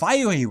are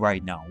fiery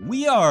right now.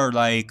 We are,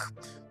 like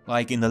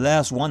in the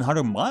last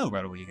 100 mile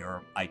right over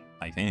here, I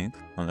think.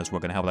 Unless we're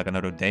gonna have, like,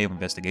 another day of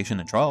investigation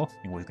and trial,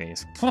 in which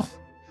case,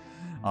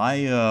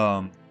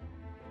 I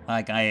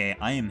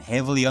am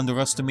heavily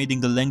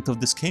underestimating the length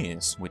of this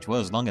case, which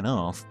was long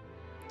enough.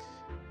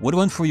 What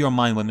went through your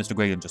mind when Mr.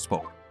 Graydon just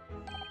spoke?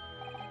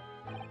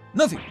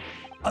 Nothing.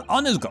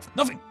 Honest, Guff,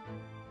 nothing.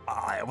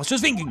 I was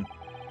just thinking.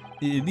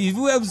 If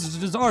you have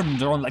his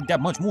arms on like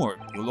that much more,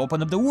 you'll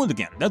open up the wound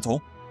again, that's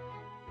all.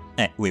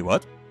 Wait,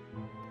 what?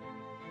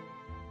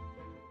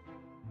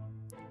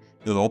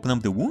 You'll open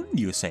up the wound,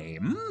 you say?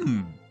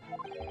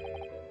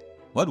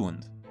 What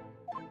wound?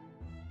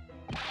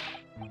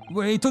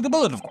 Where he took the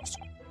bullet, of course.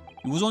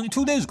 It was only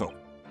 2 days ago.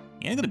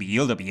 He ain't gonna be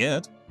healed up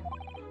yet.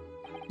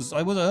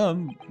 I was,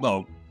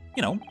 well,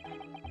 you know,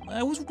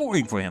 I was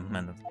worried for him,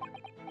 and...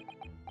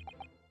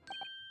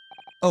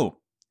 Oh,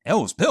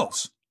 hell's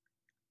pills!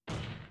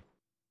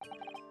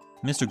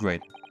 Mr.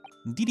 Great,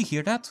 did you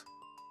hear that?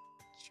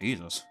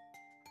 Jesus.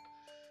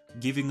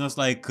 Giving us,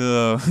 like,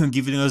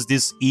 giving us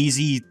this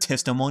easy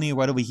testimony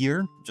right over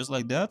here, just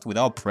like that,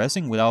 without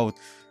pressing, without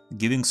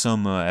giving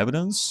some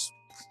evidence.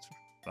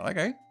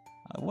 Okay,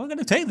 we're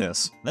gonna take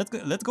this.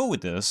 Let's go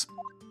with this.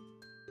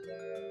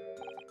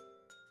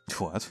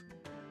 What?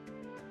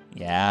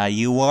 Yeah,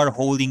 you are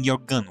holding your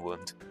gun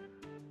wound.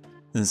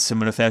 In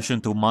similar fashion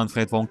to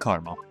Manfred von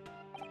Karma.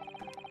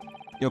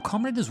 Your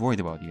comrade is worried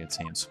about you, it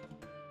seems.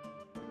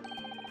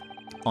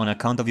 On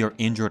account of your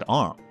injured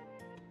arm.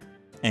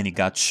 And he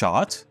got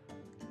shot?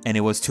 And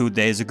it was 2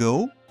 days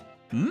ago?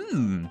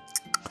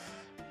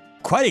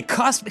 Quite a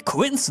cosmic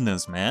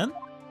coincidence, man.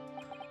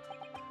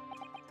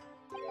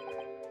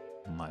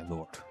 My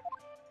lord.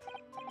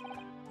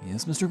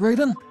 Yes, Mr.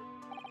 Graydon?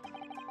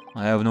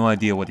 I have no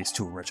idea what these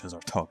two wretches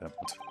are talking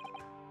about.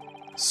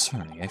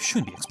 Certainly, I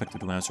shouldn't be expected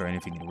to answer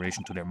anything in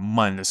relation to their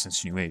mindless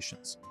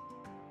insinuations.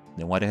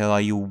 Then why the hell are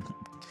you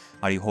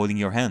holding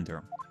your hand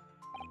there?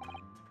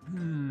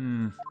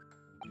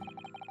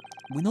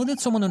 We know that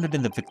someone other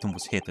than the victim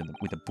was hit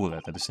with a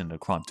bullet at the scene of the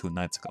crime 2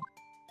 nights ago.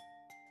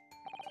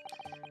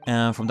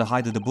 And from the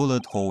height of the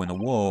bullet hole in the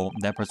wall,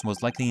 that person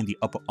was likely in the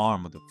upper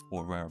arm of the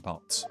or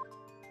whereabouts.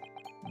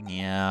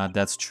 Yeah,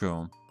 that's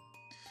true.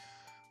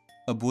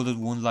 A bullet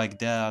wound like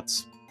that,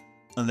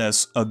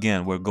 unless,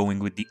 again, we're going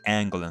with the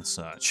angle and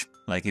such.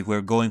 Like, if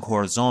we're going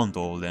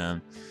horizontal,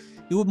 then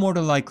it would more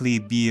than likely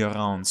be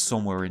around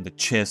somewhere in the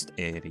chest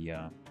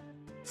area.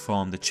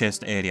 From the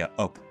chest area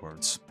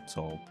upwards.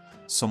 So,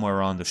 somewhere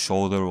around the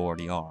shoulder or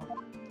the arm.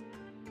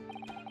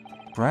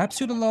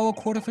 Perhaps you'd allow a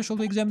court official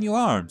to examine your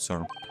arm,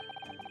 sir.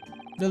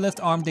 The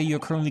left arm that you're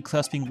currently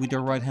clasping with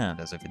your right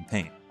hand as if in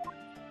pain.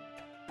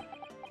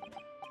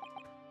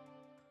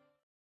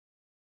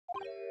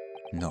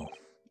 No,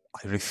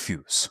 I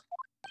refuse.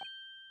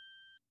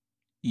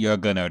 You're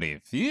gonna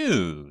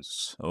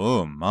refuse?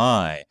 Oh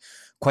my,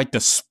 quite the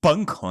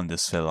spunk on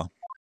this fella.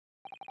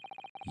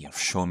 You have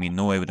shown me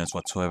no evidence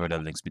whatsoever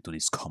that links me to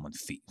these common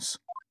thieves.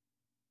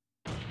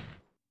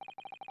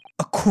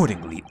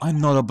 Accordingly, I'm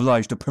not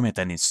obliged to permit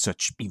any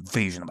such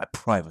invasion of my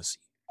privacy.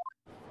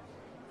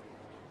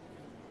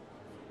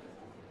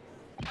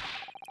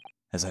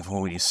 As I've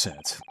already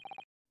said,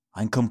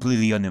 I'm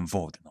completely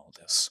uninvolved in all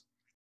this.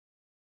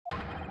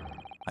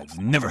 I've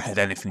never had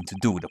anything to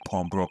do with the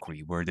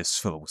pawnbrokery where this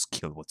fellow was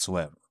killed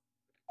whatsoever.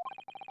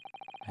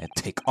 I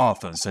take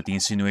offense at the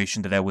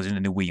insinuation that I was in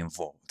any way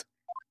involved.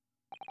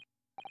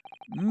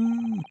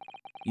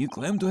 You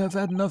claim to have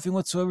had nothing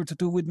whatsoever to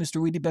do with Mr.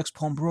 Weedybeck's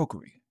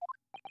pawnbrokery.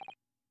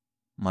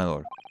 My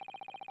lord,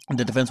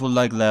 the defense would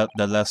like that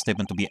last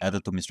statement to be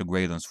added to Mr.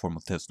 Graydon's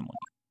formal testimony.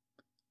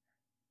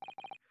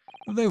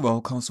 Very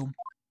well, counsel.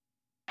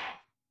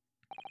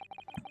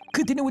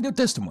 Continue with your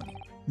testimony,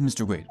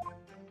 Mr. Graydon.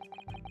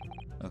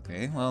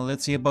 Okay, well,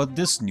 let's see about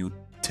this new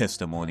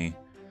testimony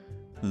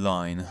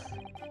line.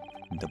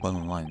 The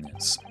bottom line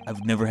is,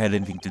 I've never had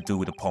anything to do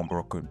with a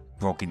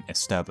pawnbroking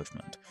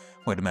establishment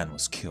where the man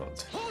was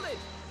killed. Hold it!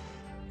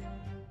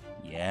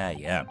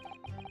 Yeah.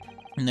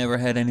 Never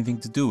had anything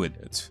to do with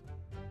it.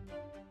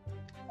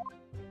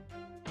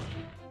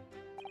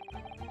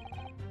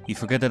 You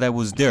forget that I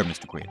was there,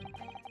 Mr. Graydon,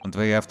 on the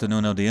very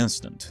afternoon of the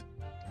incident.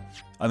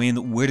 I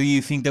mean, where do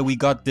you think that we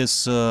got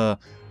this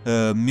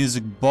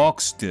music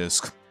box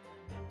disc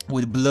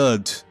with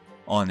blood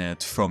on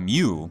it from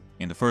you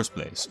in the first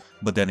place?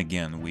 But then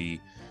again, we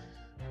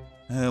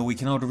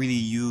cannot really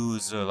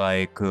use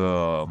like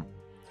the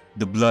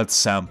blood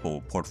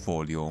sample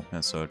portfolio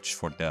and such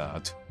for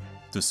that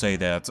to say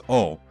that,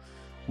 oh,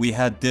 we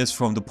had this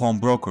from the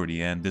pawnbrokery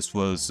and this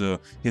was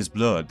his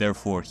blood,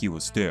 therefore he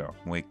was there.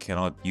 We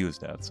cannot use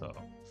that, so.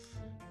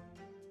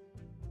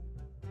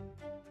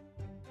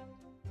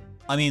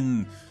 I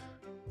mean,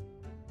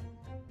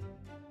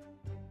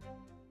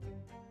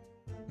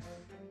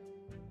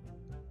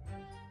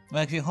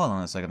 actually, hold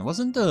on a second.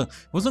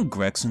 Wasn't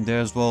Gregson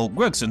there as well?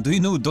 Gregson, do you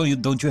know?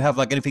 Don't you have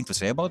like anything to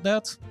say about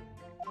that?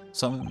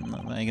 Some,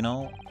 you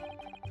know,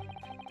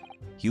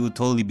 he would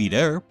totally be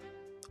there.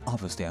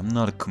 Obviously, I'm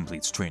not a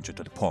complete stranger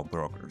to the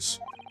pawnbrokers.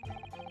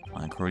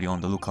 I'm currently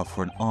on the lookout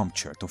for an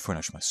armchair to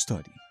furnish my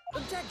study.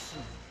 Objection.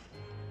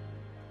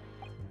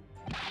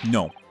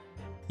 No,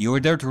 you were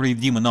there to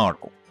redeem an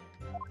article.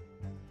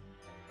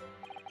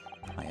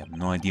 I have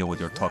no idea what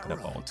you're talking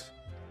about.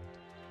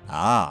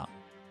 Ah,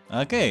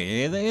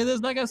 okay, it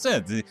is like I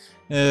said,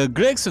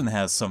 Gregson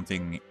has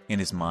something in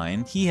his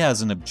mind. He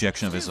has an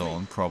objection of his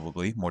own,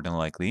 probably, more than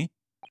likely.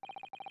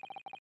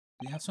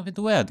 Do you have something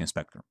to add,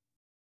 Inspector?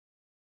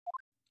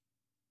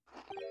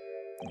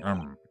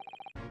 Come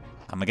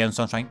again,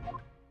 Sunshine?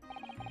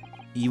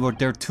 You were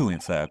there too, in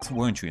fact,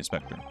 weren't you,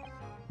 Inspector?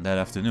 That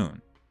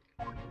afternoon.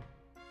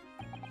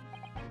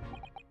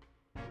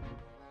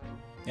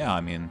 Yeah,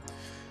 I mean,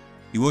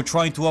 you were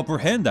trying to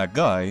apprehend that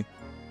guy,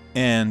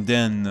 and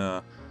then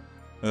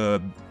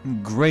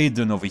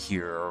Graydon over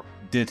here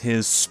did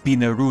his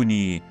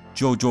Spinneroonie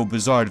JoJo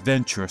Bizarre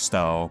Adventure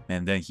style,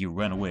 and then he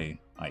ran away.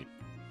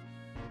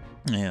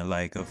 Yeah,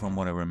 like from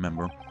what I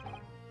remember.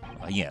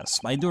 Yes,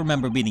 I do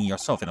remember meeting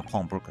yourself in a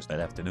pawnbroker's that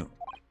afternoon.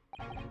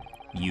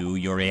 You,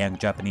 your young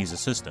Japanese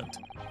assistant,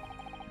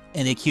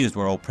 and the accused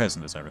were all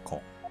present, as I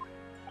recall.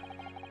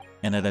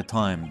 And at that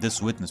time, this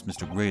witness,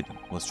 Mr. Graydon,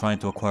 was trying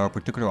to acquire a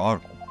particular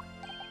article.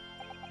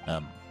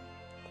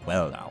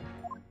 Well now.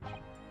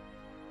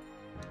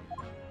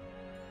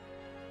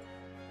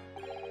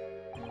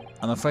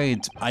 I'm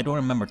afraid I don't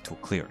remember too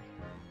clearly.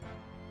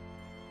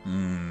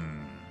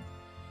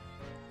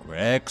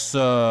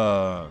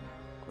 Gregson,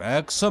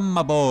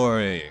 my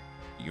boy,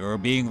 you're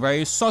being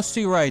very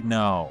sussy right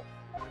now.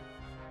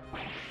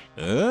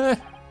 Well,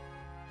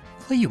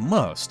 you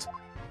must.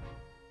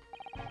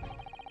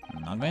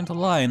 I'm not going to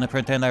lie and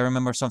pretend I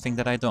remember something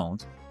that I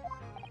don't.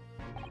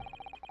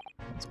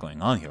 What's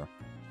going on here?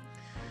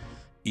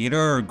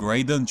 Either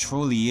Graydon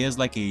truly is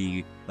like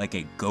a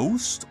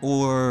ghost,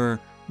 or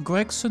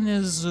Gregson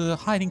is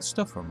hiding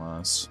stuff from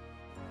us.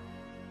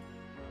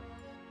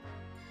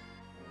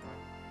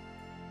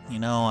 You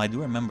know, I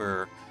do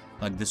remember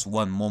like this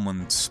one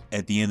moment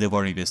at the end of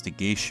our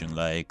investigation,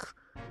 like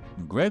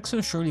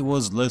Gregson surely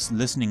was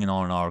listening in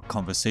on our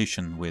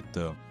conversation with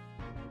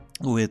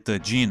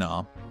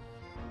Gina,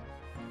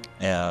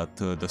 at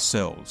the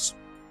cells.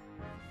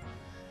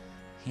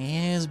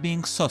 He is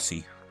being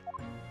sussy.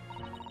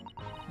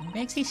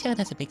 Rexy showed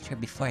us a picture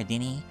before,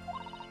 didn't he?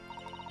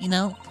 You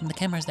know, from the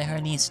cameras that are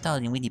already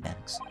installed in Wheatie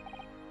bags.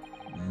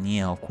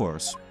 Yeah, of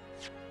course.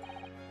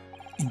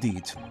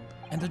 Indeed.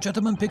 And the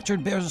gentleman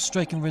pictured bears a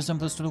striking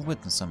resemblance to the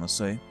witness, I must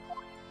say.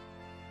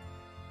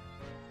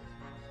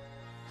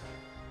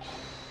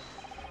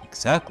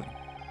 Exactly.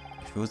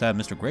 Shows that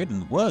Mr.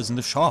 Graydon was in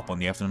the shop on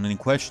the afternoon in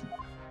question.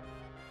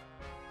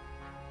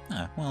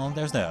 Ah, well,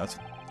 there's that.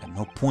 At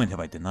no point have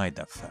I denied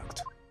that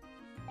fact.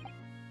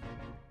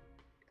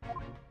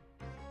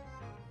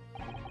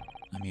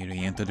 I merely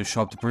entered the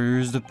shop to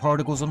peruse the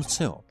particles on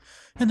sale,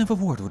 and have a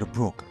word with a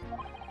broker.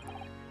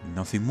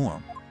 Nothing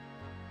more.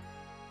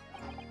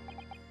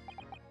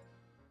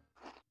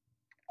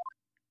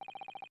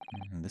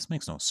 This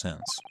makes no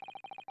sense.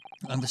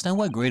 I understand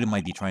why Graydon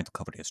might be trying to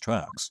cover his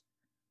tracks.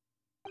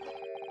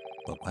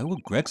 But why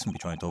would Gregson be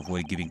trying to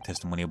avoid giving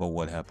testimony about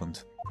what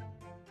happened?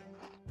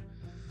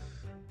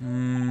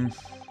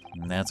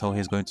 That's all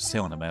he's going to say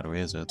on the matter,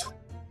 is it?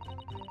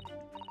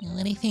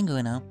 What do you think,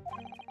 Uno?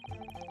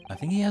 I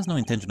think he has no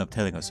intention of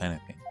telling us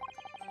anything.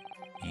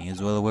 He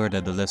is well aware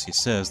that the less he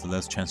says, the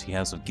less chance he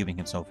has of giving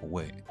himself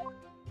away.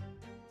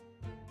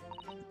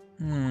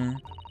 The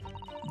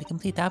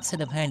complete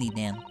opposite of Harley,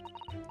 then.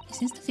 He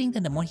seems to think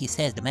that the more he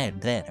says, the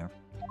better.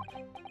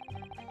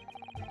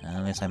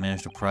 Unless I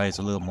manage to prise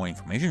a little more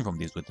information from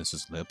these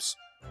witnesses' lips.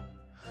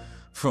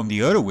 From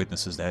the other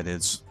witnesses, that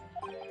is.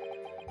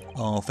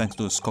 Oh, thanks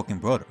to the skulking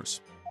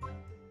brothers.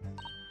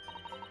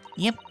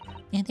 Yep,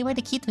 and they were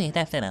the key to it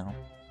after all.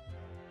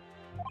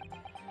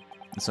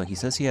 So he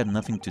says he had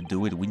nothing to do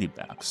with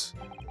Winniebacks.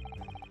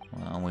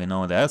 Well, we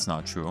know that's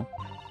not true.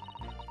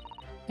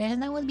 Perhaps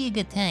now would be a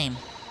good time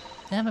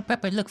to have a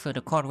proper look for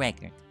the court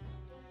record.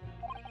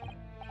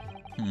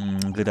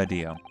 Good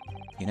idea.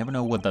 You never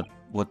know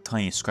what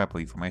tiny scrap of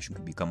information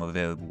could become a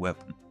valuable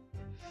weapon.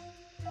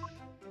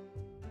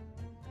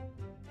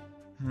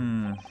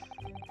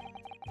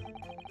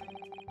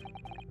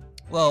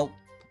 Well,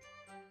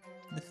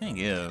 the thing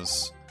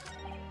is...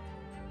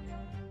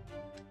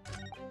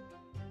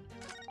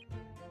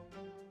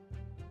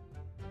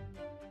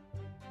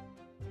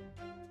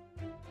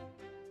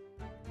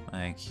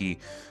 like, he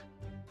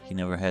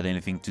never had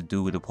anything to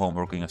do with the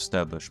pawnbroking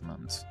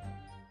establishment.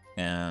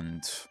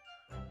 And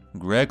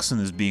Gregson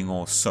is being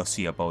all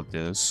sussy about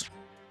this.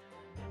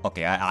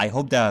 Okay, I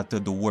hope that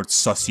the word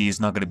sussy is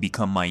not gonna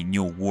become my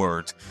new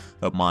word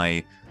of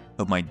my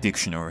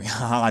dictionary.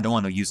 I don't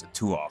want to use it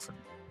too often.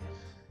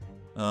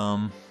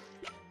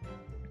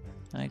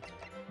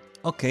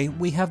 Okay,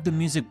 we have the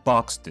music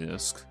box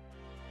disc.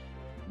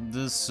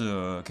 This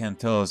can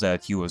tell us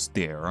that he was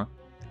there,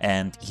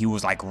 and he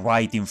was like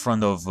right in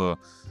front of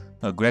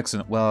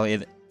Gregson. Well,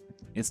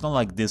 it's not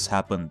like this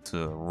happened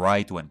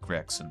right when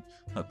Gregson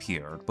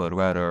appeared, but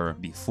rather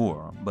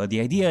before. But the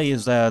idea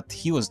is that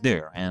he was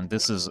there, and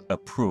this is a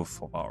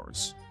proof of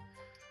ours.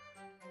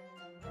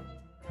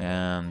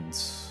 And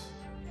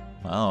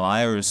well,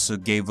 Iris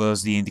gave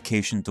us the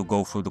indication to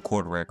go through the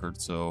court record,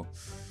 so...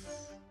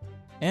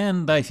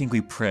 And I think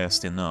we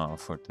pressed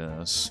enough for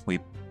this. We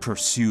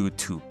pursued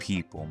two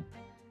people.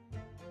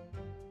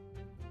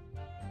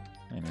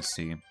 Let me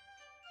see.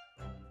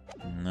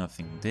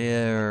 Nothing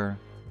there.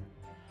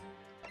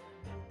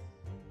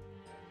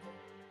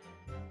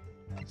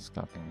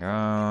 Stopping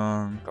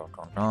down.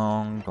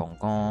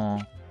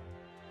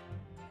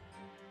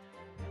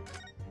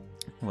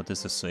 What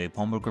does this say?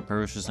 Pawnbroker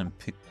perishes and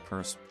pick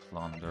purse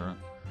plunder.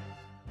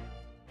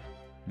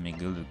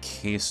 Make little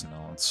case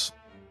notes.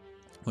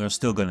 We're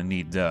still gonna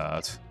need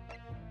that.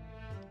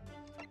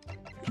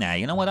 Nah,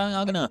 you know what?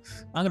 I'm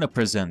gonna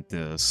present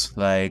this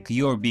like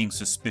you're being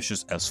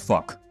suspicious as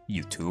fuck,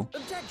 you two.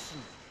 Objection.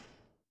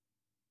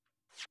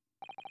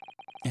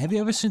 Have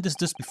you ever seen this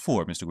disc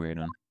before, Mr.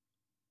 Graydon?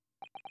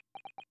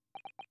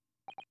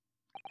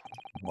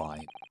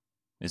 Why?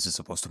 Is it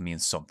supposed to mean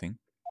something?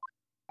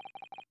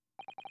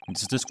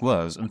 This disc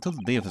was, until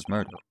the day of his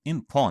murder,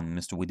 in pawn in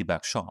Mr.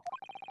 Whittyback's shop.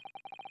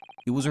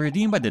 It was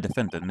redeemed by the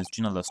defendant, Miss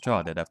Gina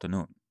Lestrade, that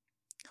afternoon.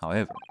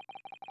 However,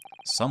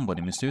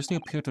 somebody mysteriously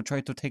appeared to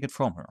try to take it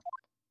from her.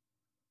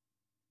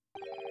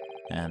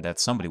 And that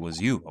somebody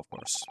was you, of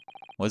course,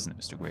 wasn't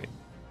it, Mr. Graydon?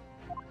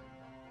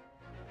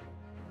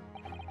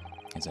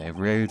 As I have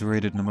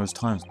reiterated numerous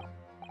times now,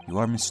 you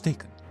are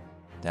mistaken.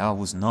 That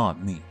was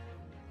not me.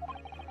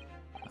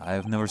 I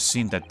have never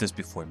seen that disc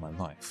before in my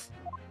life.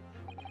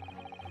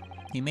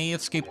 He may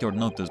have escaped your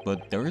notice,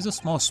 but there is a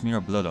small smear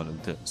of blood on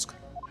the disc.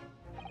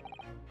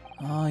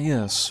 Ah,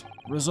 yes.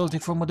 Resulting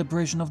from an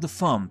abrasion of the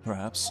thumb,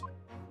 perhaps.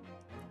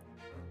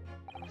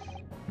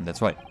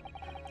 That's right.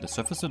 The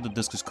surface of the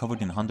disc is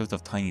covered in hundreds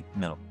of tiny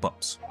metal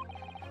bumps.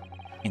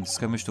 In the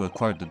skirmish to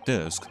acquire the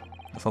disc,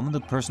 the thumb of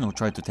the person who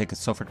tried to take it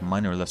suffered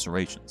minor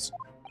lacerations.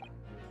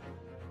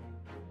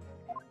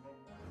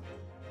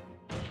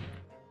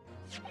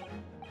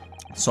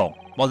 So,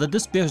 while the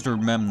disc bears the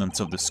remnants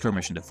of the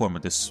skirmish in the form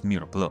of this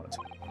smear of blood,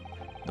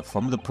 the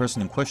thumb of the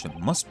person in question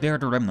must bear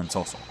the remnants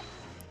also,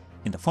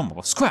 in the form of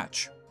a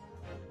scratch!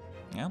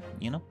 Yeah,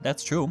 you know,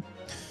 that's true.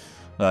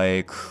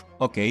 Like,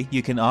 okay,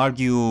 you can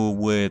argue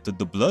with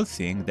the blood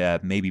thing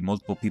that maybe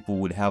multiple people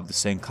would have the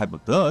same type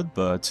of blood,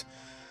 but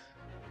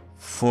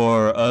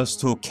for us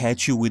to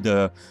catch you with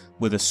a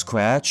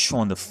scratch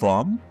on the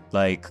thumb,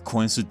 like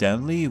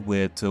coincidentally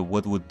with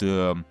what would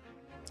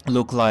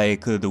look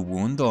like the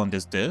wound on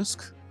this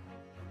disc,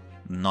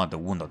 not the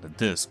wound on the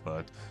disc,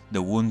 but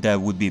the wound that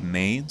would be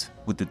made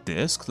with the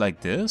disc like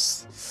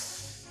this,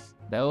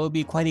 that would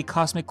be quite a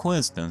cosmic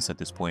coincidence at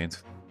this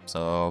point.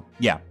 So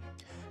yeah,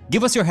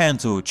 give us your hand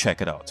to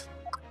check it out.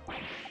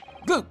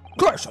 Good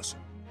gracious!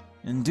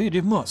 Indeed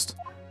it must.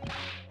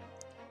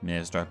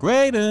 Mr.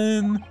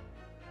 Graydon!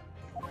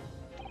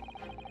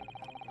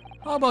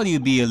 How about you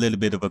be a little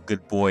bit of a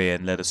good boy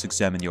and let us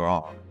examine your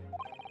arm?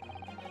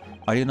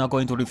 Are you not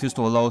going to refuse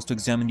to allow us to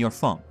examine your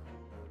thumb?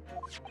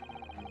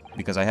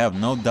 Because I have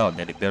no doubt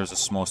that it bears a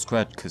small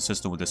scratch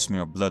consistent with a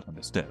smear of blood on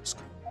this disc.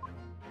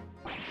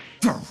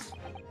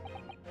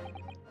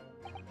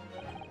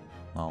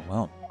 Oh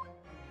well.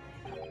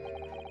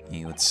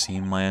 It would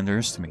seem I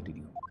underestimated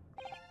you.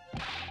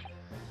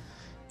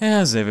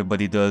 As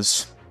everybody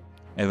does.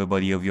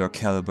 Everybody of your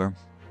caliber.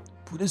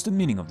 What is the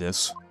meaning of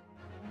this?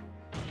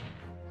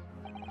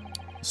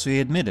 So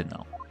you admit it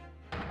now.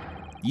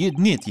 You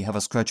admit you have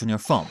a scratch on your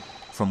thumb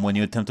from when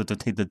you attempted to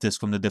take the disc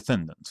from the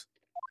defendant.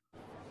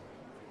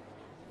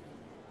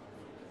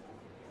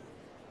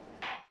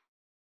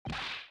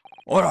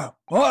 Ora!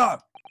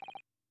 Ora!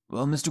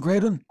 Well, Mr.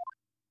 Graydon?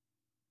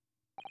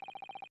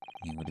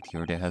 It would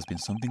appear there has been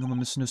something of a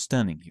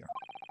misunderstanding here.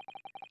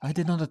 I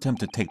did not attempt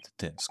to take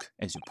the disc,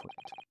 as you put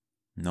it.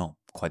 No,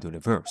 quite the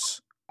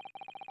reverse.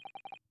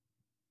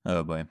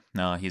 Oh boy,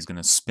 now he's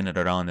gonna spin it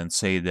around and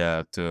say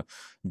that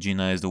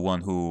Gina is the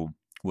one who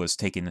was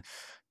taking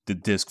the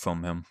disc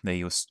from him,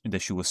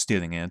 that she was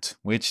stealing it.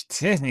 Which,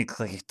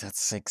 technically,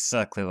 that's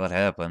exactly what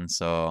happened,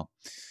 so...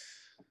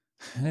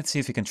 Let's see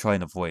if we can try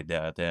and avoid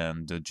that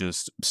and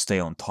just stay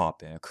on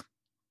topic.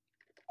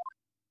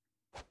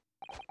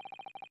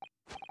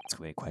 It's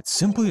quite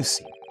simple, you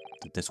see.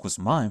 The disc was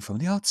mine from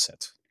the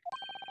outset.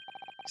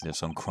 Is there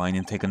some crime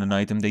in taking an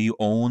item that you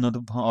own out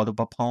of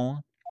a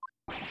pawn?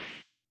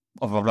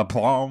 It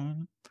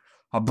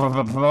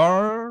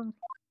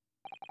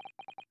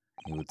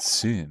would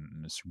seem,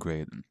 Mr.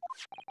 Graydon.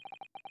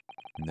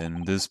 And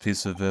then this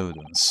piece of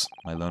evidence,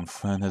 my learned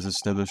friend has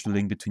established a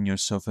link between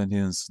yourself and the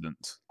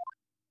incident.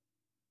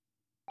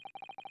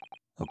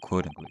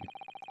 Accordingly,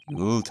 you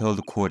will tell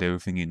the court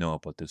everything you know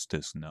about this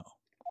disc now.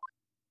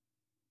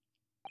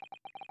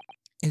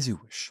 As you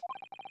wish.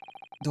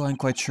 Though I'm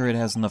quite sure it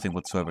has nothing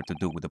whatsoever to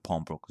do with the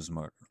pawnbroker's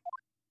murder.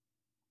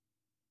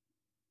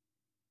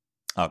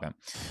 Okay.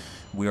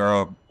 We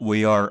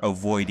are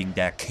avoiding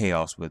that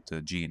chaos with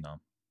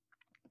Gina.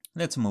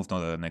 Let's move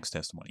on to the next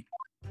testimony.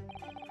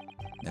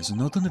 There's a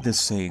note on the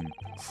disc saying,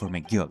 "For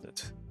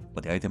McGilded,"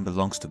 but the item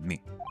belongs to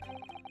me.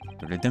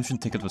 The redemption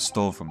ticket was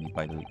stolen from me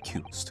by the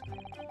accused,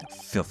 the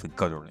filthy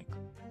gutterling,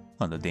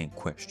 on the day in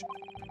question.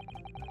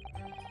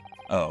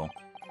 Oh.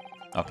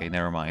 Okay,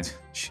 never mind.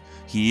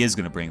 He is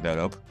gonna bring that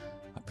up.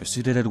 I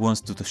proceeded at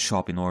once to the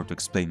shop in order to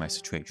explain my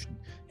situation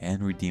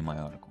and redeem my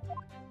article.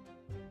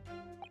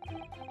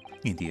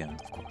 In the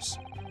end, of course,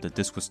 the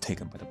disc was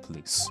taken by the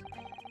police.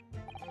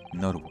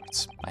 In other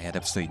words, I had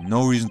absolutely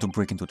no reason to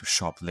break into the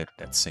shop later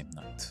that same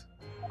night.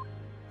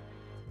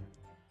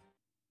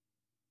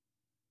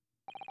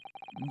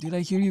 Did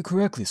I hear you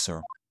correctly,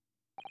 sir?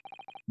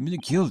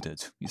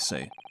 McGilded, you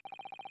say?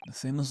 The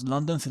famous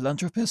London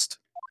philanthropist?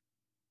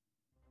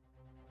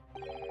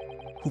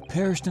 Who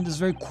perished in this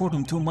very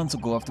courtroom 2 months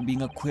ago after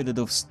being acquitted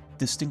of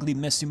distinctly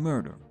messy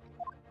murder.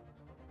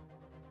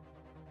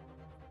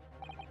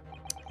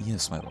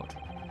 Yes, my lord.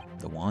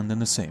 The one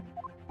and the same.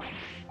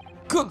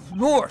 Good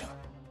lord!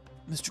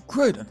 Mr.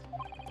 Graydon,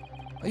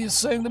 are you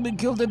saying that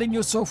McGilded and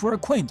yourself were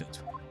acquainted?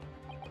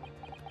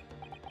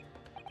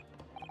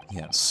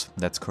 Yes,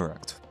 that's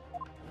correct.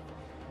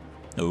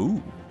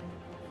 Oh.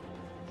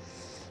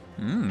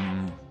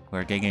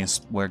 We're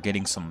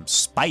getting some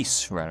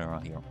spice right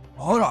around here.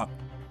 Hold on.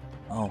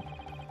 Oh,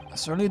 I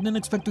certainly didn't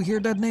expect to hear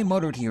that name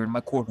uttered here in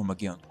my courtroom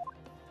again.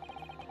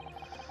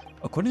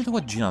 According to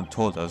what Jinan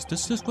told us,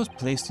 this disc was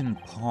placed in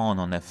pawn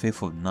on that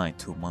fateful night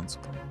 2 months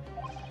ago.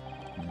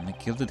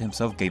 McGilded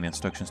himself gave me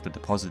instructions to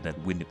deposit that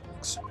Windy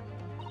box.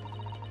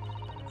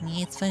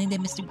 It's funny that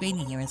Mr.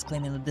 Graydon here is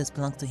claiming that this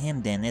belongs to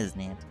him then, isn't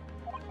it?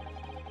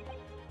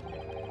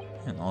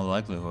 In all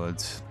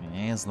likelihood,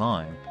 he is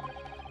lying.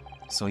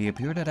 So he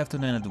appeared that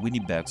afternoon at the Windy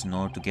Bags in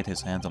order to get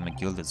his hands on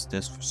McGilded's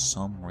disc for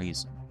some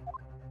reason.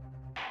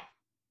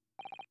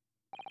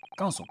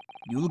 Counsel,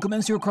 you will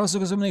commence your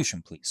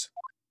cross-examination, please.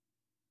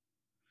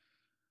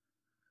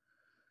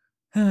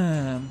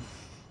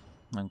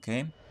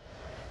 Okay.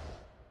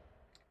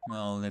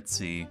 Well, let's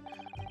see.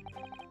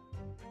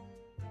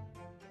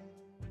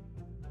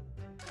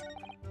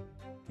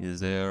 Is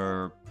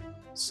there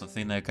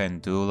something I can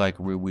do like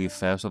really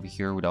fast over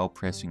here without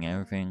pressing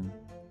everything?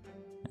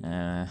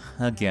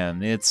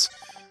 Again, it's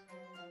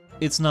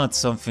not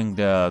something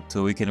that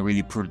we can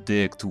really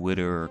predict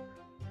whether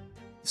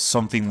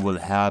something will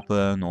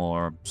happen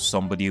or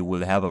somebody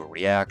will have a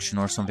reaction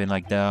or something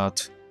like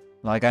that.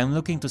 Like, I'm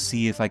looking to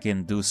see if I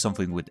can do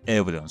something with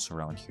evidence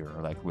around here,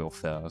 like, real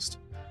fast.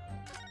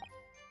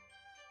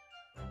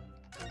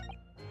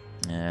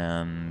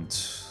 And...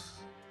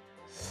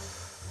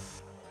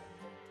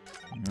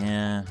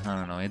 yeah, I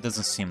don't know, it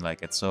doesn't seem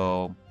like it,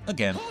 so...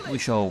 again, we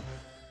shall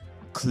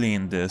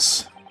clean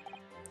this.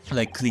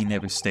 Like, clean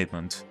every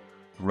statement.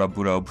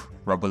 Rub-rub,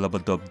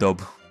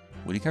 rub-a-lub-a-dub-dub.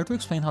 Would you care to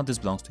explain how this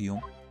belongs to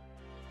you?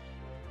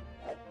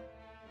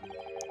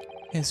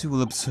 As you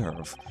will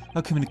observe,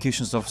 a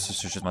communications officer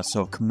such as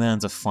myself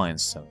commands a fine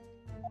cell.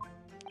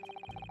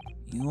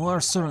 You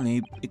are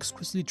certainly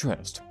exquisitely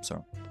dressed,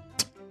 sir.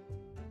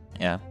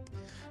 Yeah,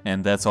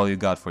 and that's all you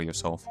got for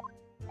yourself.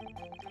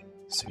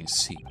 So you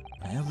see,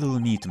 I have little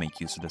need to make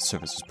use of the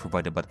services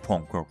provided by the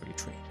pawnbrokery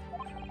trade.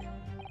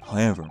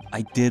 However,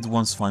 I did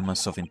once find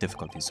myself in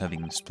difficulties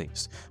having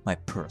misplaced my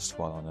purse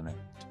while on an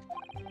errand.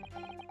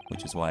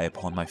 Which is why I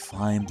pawned my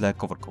fine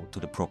black overcoat to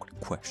the broker in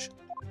question.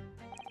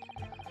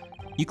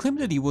 You claim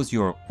that he was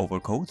your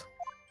overcoat?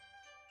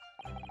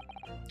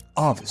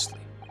 Obviously.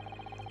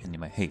 And in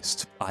my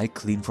haste, I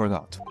clean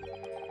forgot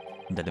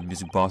that the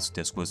music box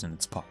disc was in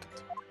its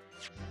pocket.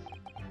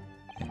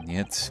 And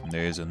yet,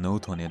 there is a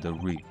note on it that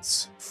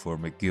reads, "For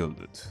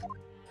McGilded."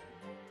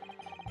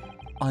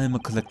 I am a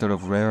collector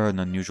of rare and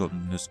unusual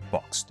music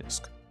box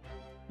disc.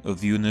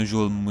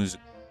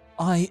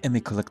 I am a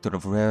collector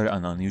of rare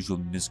and unusual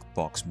music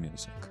box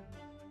music.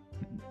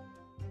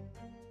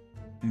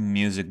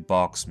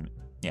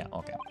 Yeah,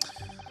 okay.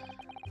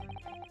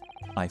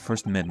 I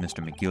first met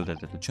Mr.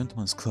 McGilded at the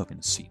Gentleman's Club in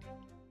the city,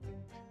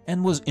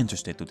 and was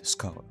interested to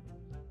discover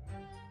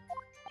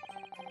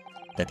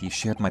that he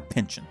shared my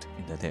penchant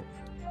in that area.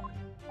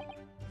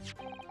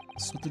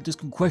 So the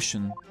disc in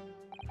question,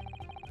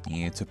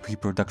 it's a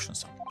pre-production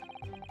song.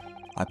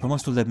 I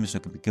promised to let Mr.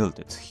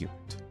 McGilded hear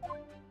it.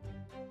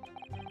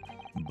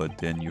 But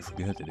then you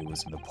forget that it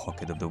was in the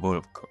pocket of the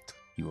overcoat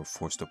you were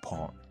forced to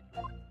pawn.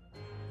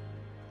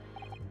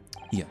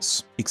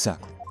 Yes,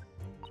 exactly.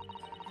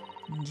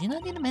 Gina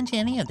didn't mention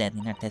any of that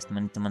in her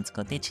testimony 2 months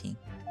ago, did she?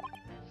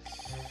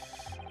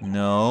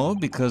 No,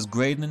 because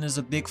Graydon is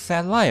a big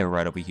fat liar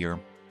right over here.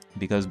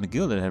 Because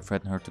McGilded had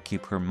threatened her to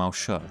keep her mouth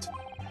shut.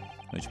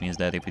 Which means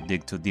that if we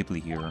dig too deeply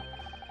here,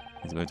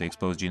 it's going to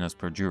expose Gina's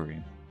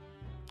perjury.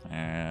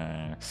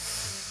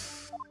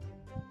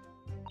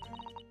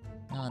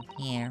 Oh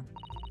dear.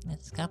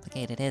 It's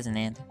complicated, isn't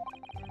it?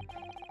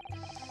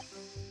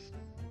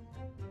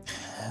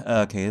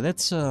 Okay,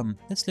 let's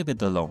leave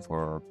it alone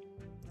for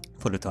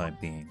the time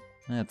being.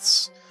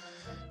 Let's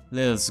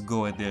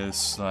go at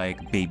this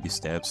like baby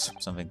steps.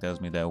 Something tells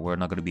me that we're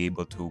not going to be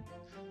able to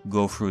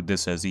go through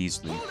this as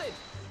easily.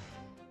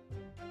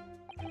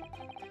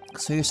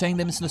 So you're saying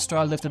that Miss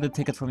Lestrade lifted the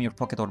ticket from your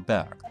pocket or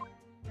bag?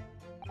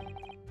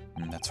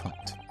 That's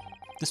right.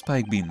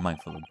 Despite being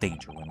mindful of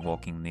danger when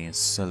walking in these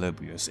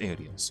salubrious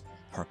areas,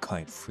 her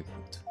kind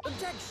frequent.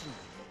 Objection!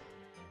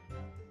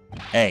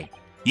 Hey,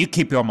 you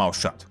keep your mouth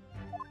shut.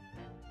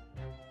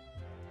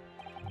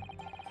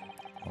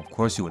 Of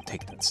course you would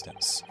take that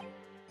steps,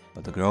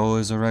 but the girl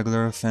is a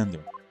regular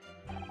offender.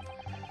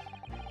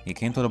 He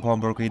came to the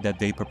pawnbrokery that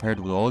day prepared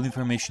with all the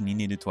information he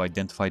needed to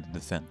identify the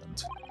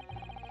defendant.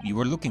 You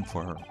were looking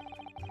for her.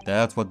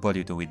 That's what brought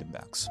you to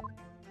Wiedenbach's.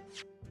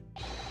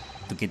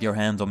 To get your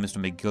hands on Mr.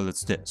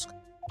 McGillet's disc.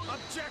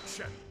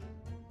 Objection!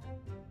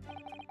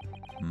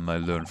 My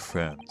learned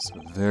friends,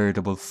 a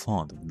veritable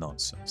fond of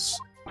nonsense.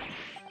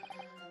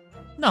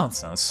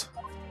 Nonsense?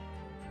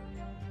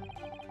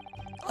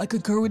 I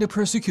concur with the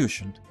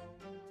prosecution.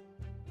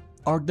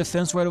 Our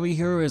defense right over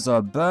here is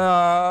a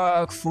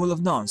bag full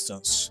of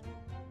nonsense.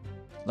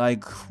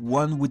 Like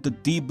one with the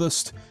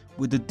deepest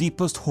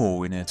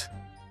hole in it.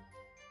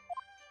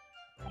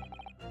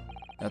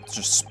 That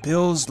just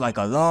spills like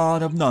a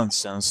lot of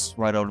nonsense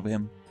right out of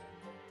him.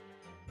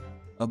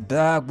 A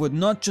bag with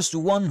not just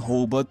one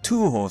hole, but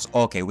 2 holes.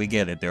 Okay, we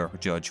get it there,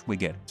 Judge, we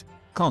get it.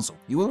 Counsel,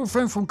 you will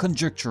refrain from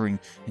conjecturing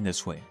in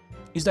this way.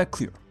 Is that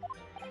clear?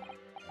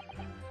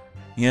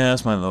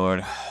 Yes, my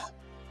lord.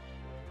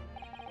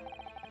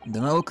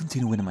 Then I will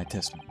continue with my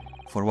testimony,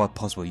 for what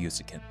possible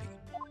use it can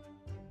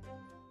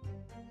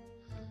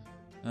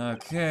be.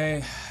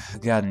 Okay,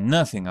 got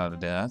nothing out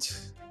of that.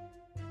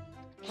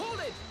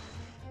 Hold it!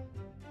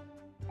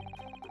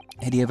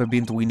 Had he ever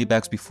been to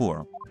Windybags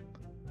before?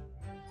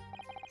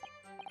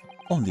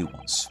 Only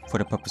once, for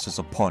the purposes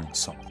of pawning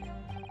something.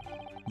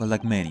 But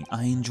like many,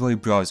 I enjoy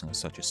browsing at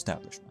such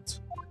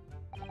establishments.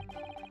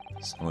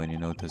 So when you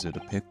notice that a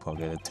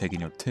pickpocket had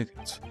taken your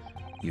tickets,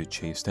 you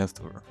chased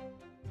after her.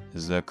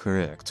 Is that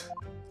correct?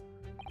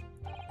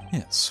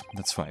 Yes,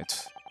 that's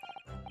right.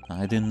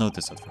 I didn't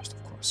notice at first,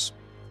 of course.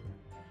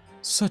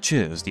 Such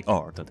is the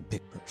art of the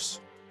big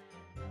purse.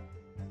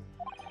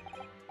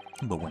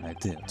 But when I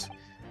did,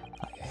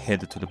 I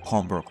headed to the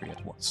pawnbrokery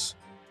at once,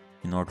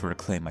 in order to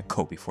reclaim my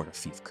coat before the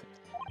thief could.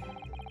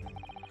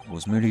 I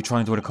was merely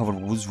trying to recover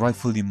what was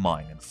rightfully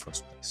mine in the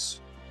first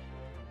place.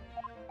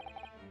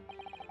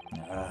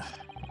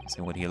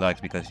 Say what he likes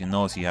because he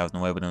knows he has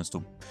no evidence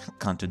to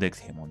contradict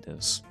him on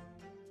this.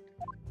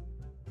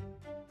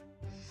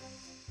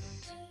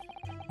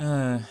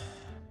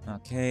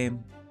 Okay.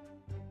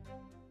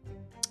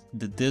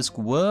 The disc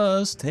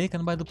was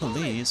taken by the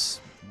police.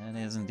 That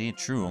is indeed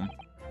true.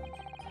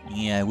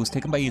 Yeah, it was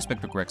taken by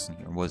Inspector Gregson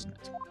here, wasn't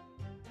it?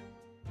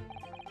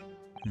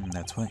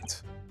 That's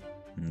right.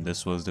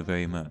 This was the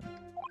very man.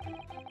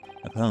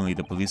 Apparently,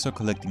 the police are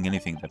collecting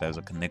anything that has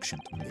a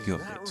connection to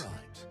McGilvert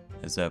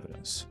as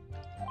evidence.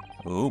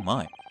 Oh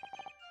my.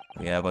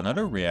 We have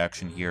another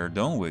reaction here,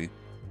 don't we?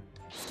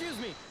 Excuse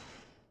me.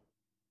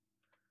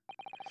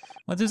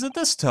 What is it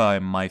this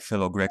time, my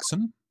fellow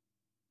Gregson?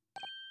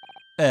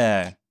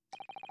 Well,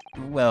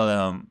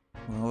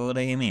 what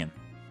do you mean?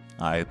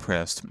 I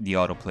pressed the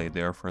autoplay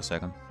there for a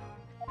second.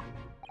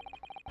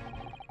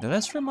 The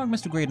last remark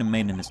Mr. Graydon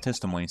made in his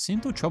testimony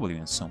seemed to trouble you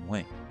in some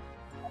way.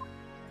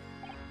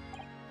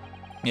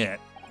 Yeah.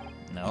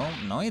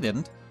 No, he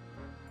didn't.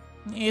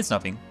 It's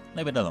nothing.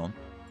 Leave it alone.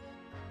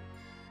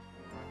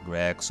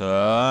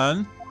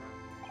 Gregson!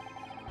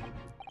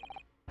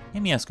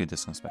 Let me ask you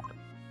this, Inspector.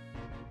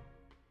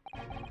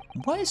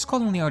 Why is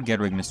Scotland Yard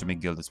gathering Mr.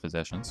 McGilder's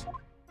possessions?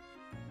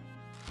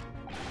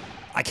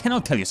 I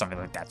cannot tell you something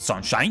like that,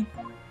 Sunshine!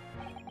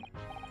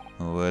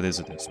 What is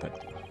it,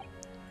 Inspector?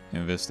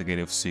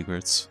 Investigative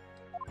secrets?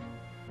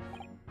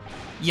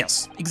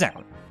 Yes,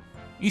 exactly.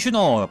 You should know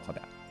all about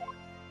that.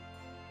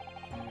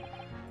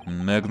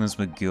 Magnus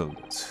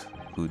McGildet,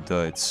 who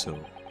died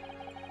so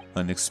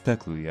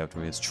unexpectedly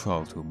after his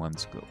trial 2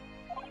 months ago.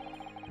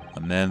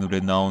 A man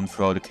renowned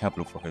throughout the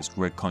capital for his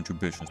great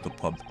contributions to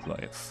public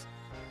life.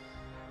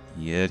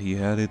 Yet he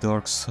had a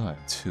dark side,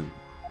 too.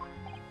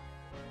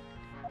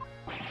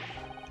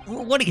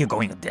 What are you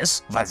going with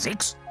this,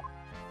 Vazix?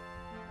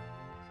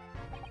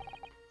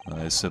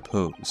 I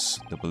suppose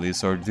the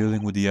police are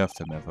dealing with the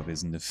aftermath of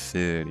his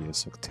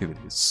nefarious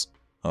activities,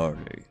 are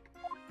they?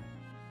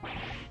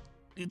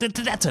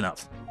 That's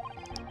enough.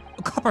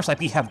 Coppers like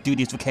we have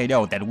duties to carry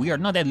out that we are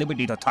not at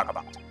liberty to talk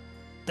about.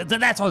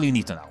 That's all you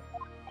need to know.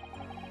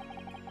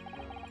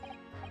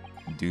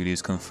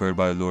 Duties conferred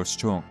by Lord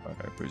Strongheart,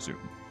 I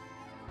presume.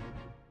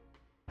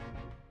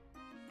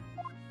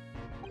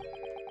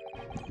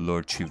 The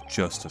Lord Chief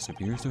Justice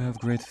appears to have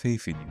great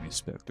faith in you,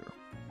 Inspector.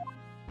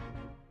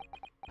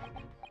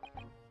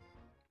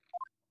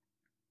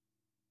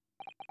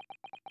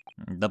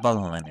 The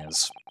bottom line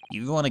is,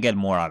 if you want to get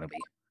more out of me,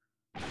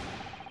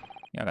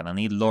 you're gonna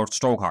need Lord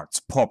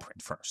Strongheart's paw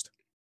print first.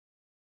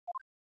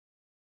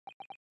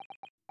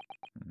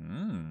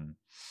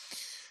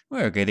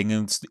 We're getting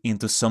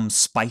into some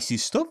spicy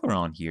stuff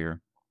around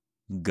here.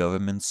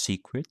 Government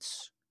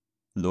secrets?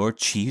 Lord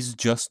Chief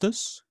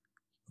Justice?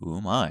 Oh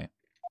my.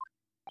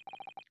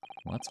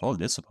 What's all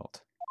this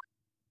about?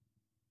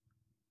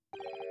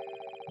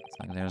 It's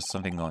like there's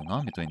something going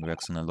on between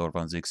Gregson and Lord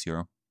Van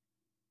Zixio.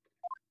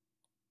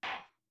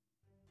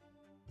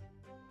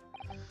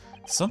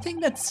 Something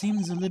that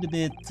seems a little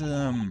bit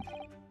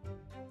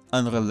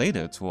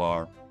unrelated to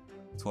our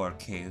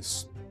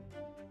case.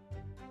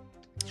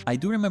 I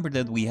do remember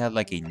that we had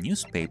like a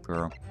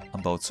newspaper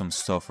about some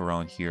stuff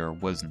around here,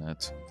 wasn't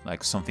it?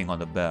 Like something on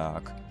the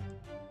back.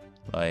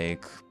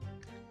 Like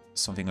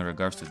something in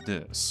regards to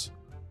this.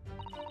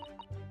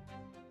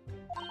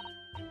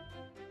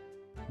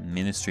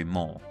 Ministry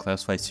Mall.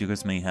 Classified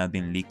secrets may have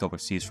been leaked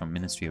overseas from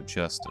Ministry of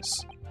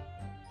Justice.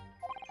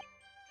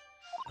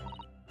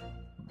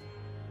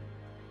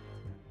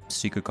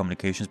 Secret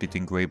communications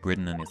between Great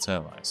Britain and its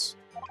allies.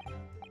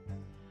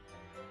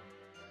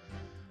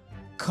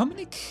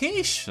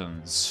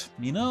 Communications!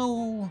 You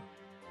know,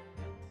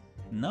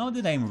 now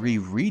that I'm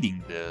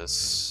rereading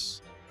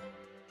this,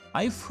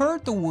 I've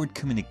heard the word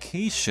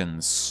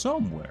communications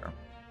somewhere.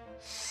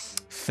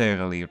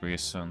 Fairly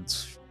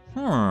recent.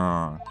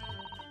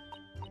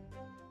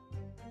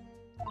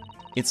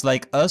 It's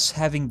like us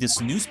having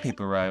this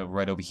newspaper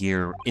right over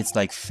here, it's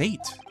like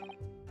fate.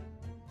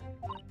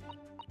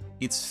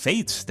 It's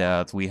fate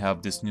that we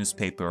have this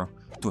newspaper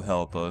to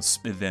help us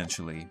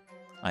eventually,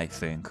 I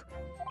think.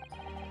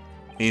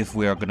 If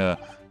we're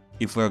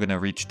gonna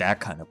reach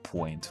that kind of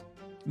point.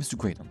 Mr.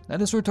 Graydon,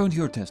 let us return to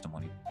your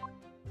testimony.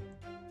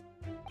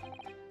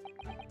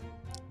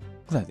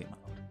 Gladly, my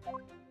lord.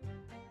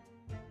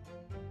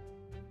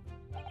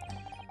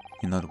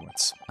 In other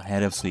words, I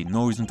had absolutely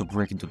no reason to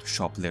break into the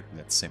shop later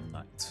that same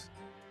night.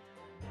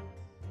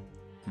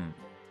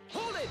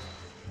 Hold it!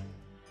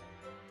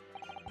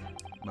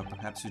 But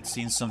perhaps you'd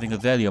seen something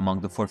of value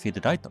among the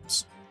forfeited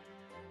items.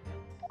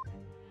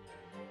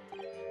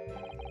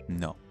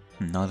 No,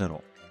 not at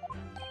all.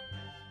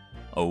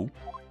 Oh?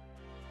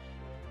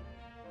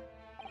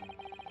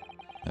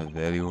 A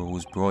valuer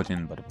was brought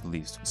in by the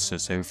police to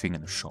assess everything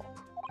in the shop.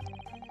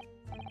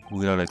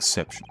 Without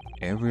exception,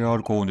 every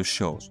article on the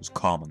shelves was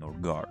common or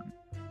garden,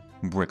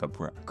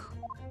 bric-a-brac.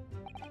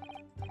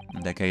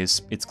 In that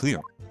case, it's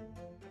clear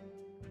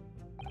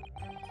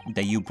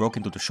that you broke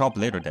into the shop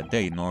later that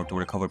day in order to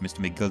recover Mr.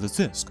 McGilder's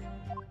disc.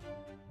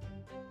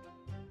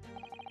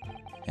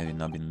 Have you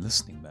not been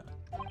listening, man?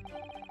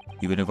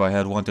 even if I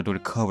had wanted to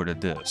recover the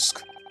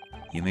disc.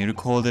 You may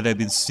recall that I'd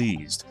been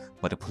seized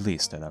by the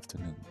police that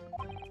afternoon.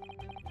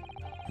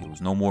 He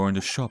was no more in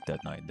the shop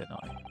that night than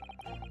I.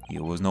 He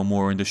was no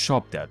more in the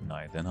shop that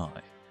night than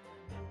I.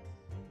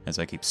 As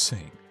I keep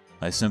saying,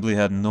 I simply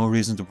had no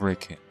reason to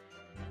break in.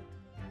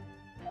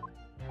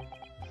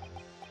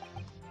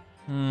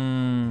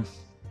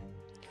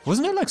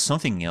 Wasn't there like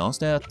something else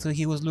that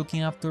he was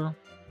looking after?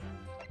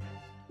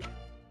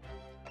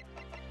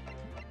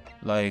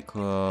 Like,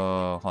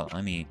 hold on,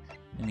 let me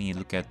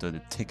look at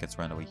the tickets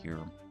right over here.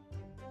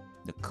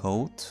 The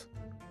coat,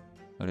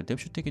 a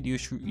redemption ticket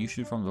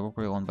issued from the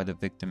robbery owned by the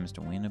victim, Mr.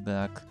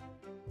 Winneback.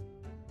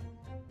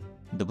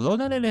 The below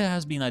that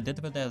has been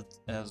identified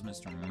as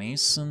Mr.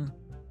 Mason.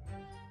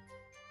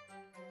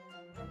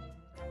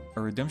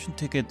 A redemption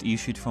ticket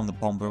issued from the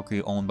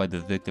pawnbroker owned by the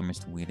victim,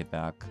 Mr.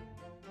 Winneback.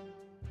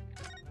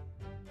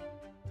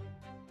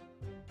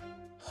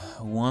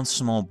 One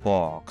small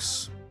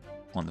box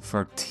on the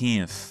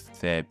 13th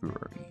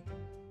February.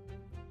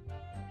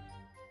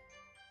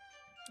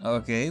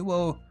 Okay,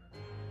 well,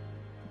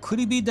 could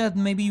it be that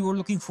maybe you were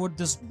looking for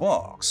this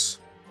box?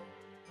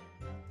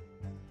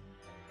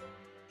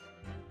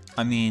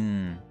 I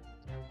mean,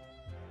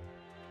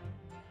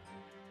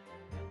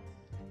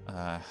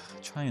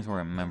 trying to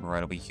remember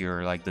right over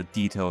here, like the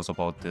details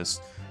about this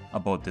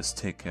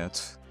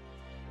ticket.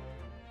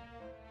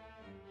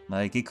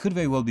 Like, it could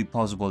very well be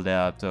possible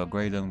that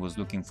Graydon was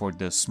looking for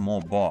this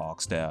small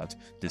box that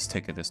this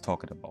ticket is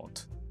talking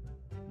about.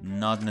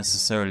 Not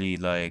necessarily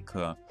like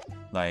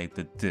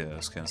the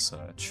disc and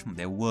such.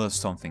 There was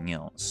something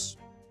else.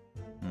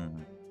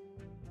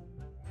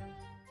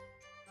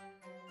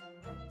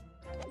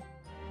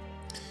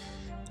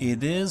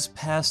 It is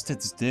past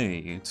its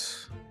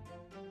date.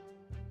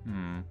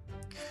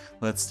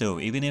 But still,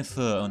 even if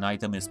an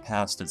item is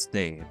past its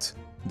date,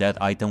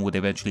 that item would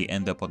eventually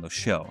end up on the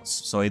shelves.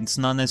 So it's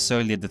not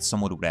necessarily that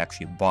someone would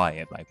actually buy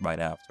it, like, right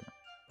after.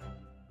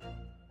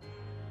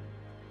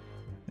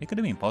 It could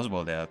have been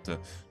possible that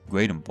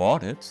Graydon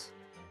bought it,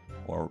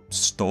 or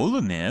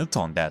stolen it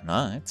on that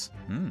night.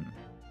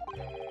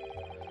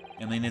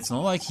 I mean, it's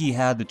not like he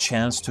had the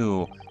chance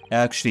to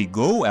actually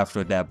go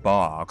after that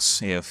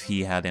box if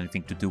he had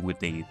anything to do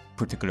with a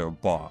particular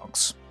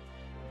box.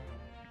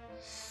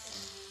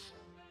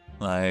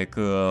 Like,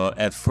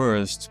 at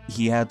first,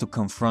 he had to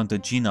confront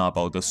Gina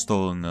about the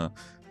stolen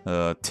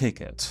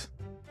ticket.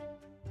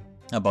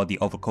 About the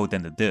overcoat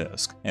and the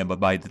disc. But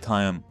by the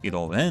time it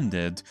all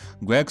ended,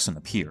 Gregson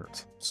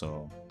appeared.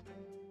 So,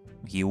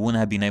 he wouldn't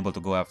have been able to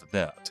go after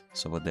that.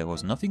 So there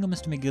was nothing of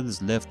Mr.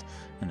 McGillis left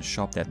in the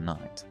shop that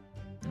night.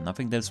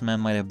 Nothing this man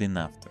might have been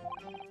after.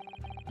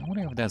 I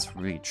wonder if that's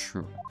really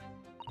true.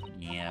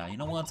 Yeah, you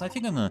know what? I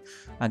think I'm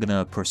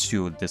gonna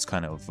pursue this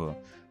kind of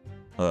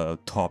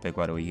topic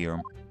right over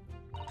here.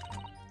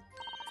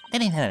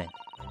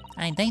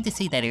 I'm dying to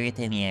see that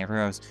irritating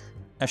Rose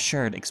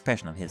assured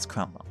expression of his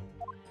crumble.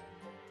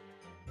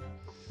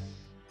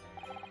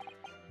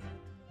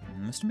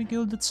 Mr.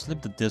 McGill did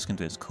slip the disc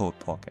into his coat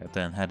pocket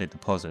and had it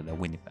deposited at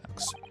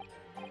Winnieback's.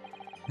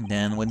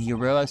 Then, when he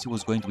realized he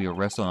was going to be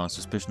arrested on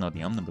suspicion of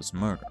the omnibus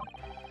murder,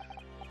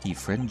 he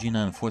threatened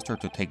Gina and forced her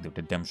to take the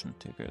redemption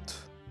ticket.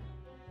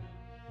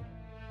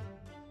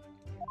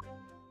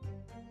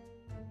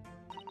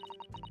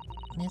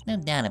 There's no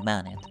doubt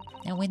about it.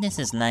 The witness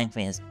is lying for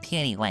his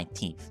pearly white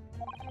teeth.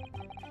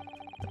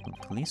 The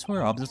police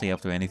were obviously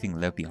after anything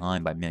left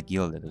behind by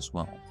McGill as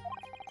well.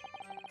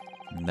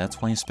 And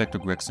that's why Inspector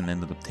Gregson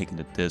ended up taking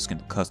the disc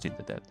into custody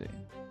that day.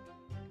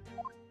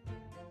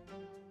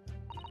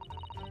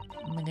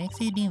 But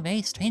Gregson being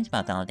very strange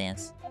about all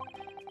this.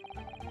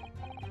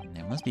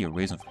 There must be a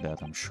reason for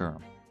that, I'm sure.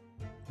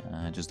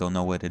 I just don't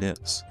know what it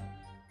is.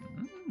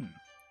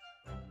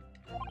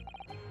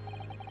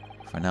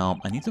 For now,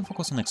 I need to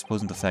focus on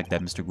exposing the fact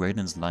that Mr.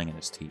 Graydon is lying in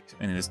his teeth.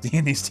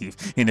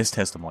 In his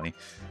testimony.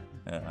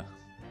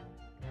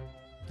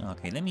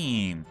 Okay, let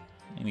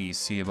me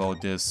see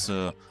about this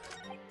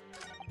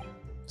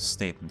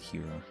statement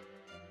here.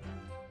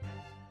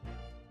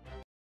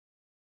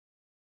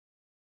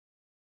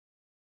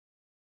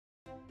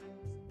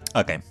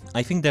 Okay,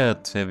 I think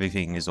that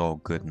everything is all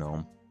good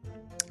now.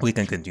 We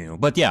can continue.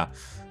 But yeah,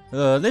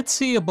 let's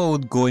see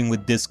about going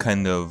with this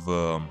kind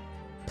of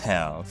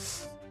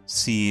path.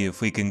 See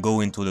if we can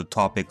go into the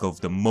topic of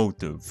the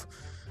motive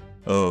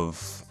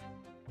of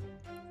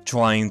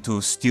trying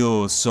to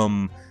steal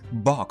some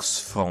box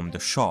from the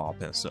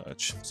shop and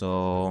such.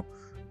 So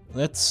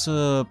let's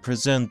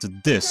present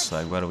this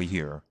like right over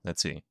here.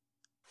 Let's see.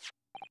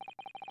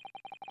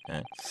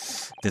 Okay.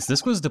 This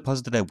disc was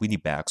deposited at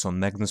Winnieback's on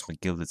Magnus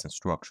McGillicuddy's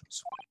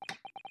instructions.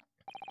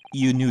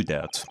 You knew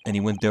that, and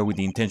you went there with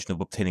the intention of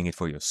obtaining it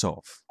for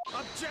yourself.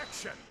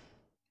 Objection!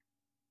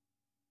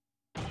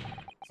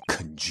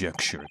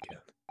 Conjecture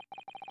again.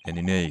 And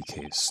in any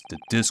case, the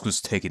disc was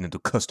taken into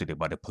custody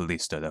by the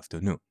police that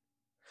afternoon.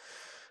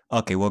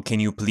 Okay, well, can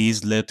you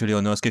please let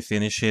Leonoski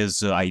finish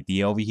his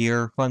idea over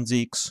here,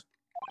 Funzeeks?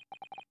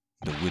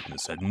 The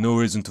witness had no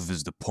reason to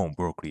visit the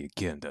pawnbroker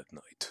again that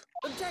night.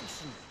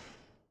 Objection!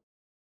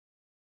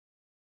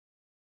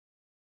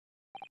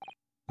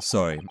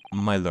 Sorry,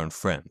 my learned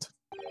friend.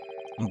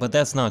 But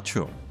that's not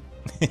true.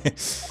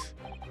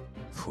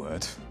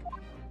 What?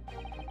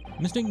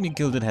 Mr.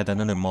 McGilded had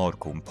another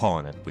molecule in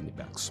pawn at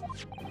Winnieback's.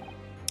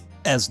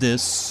 As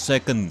this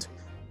second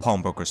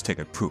pawnbroker's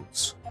ticket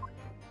proves.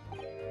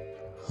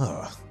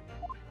 Huh.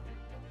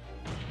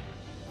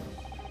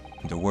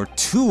 There were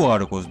 2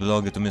 articles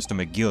belonging to Mr.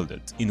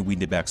 McGilded in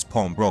Winnieback's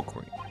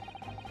pawnbrokery.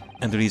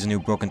 And the reason you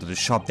broke into the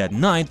shop that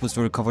night was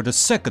to recover the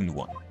second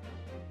one.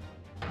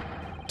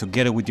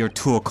 Together with your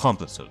 2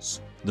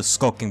 accomplices, the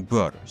skulking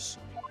brothers.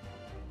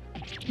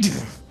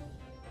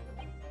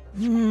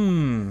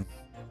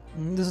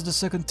 This is the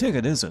second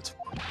ticket, is it?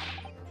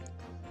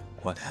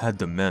 What had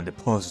the man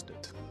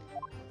deposited?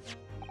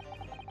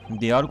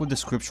 The article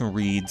description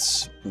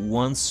reads,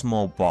 1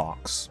 small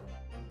box.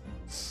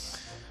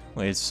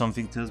 Wait,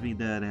 something tells me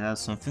that it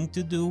has something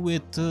to do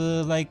with,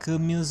 like,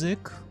 music?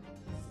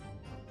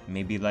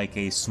 Maybe like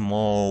a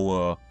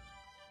small,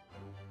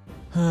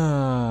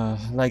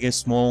 like a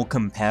small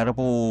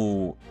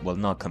compatible, well,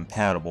 not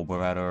compatible, but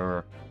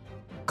rather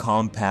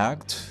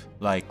compact,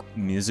 like,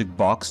 music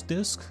box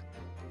disc?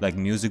 Like,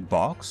 music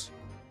box?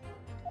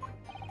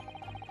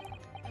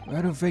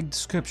 Rather vague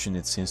description,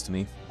 it seems to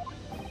me.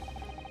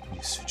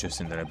 You're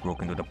suggesting that I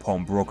broke into the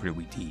pawnbrokery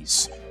with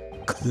these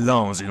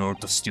clowns in order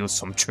to steal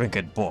some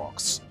trinket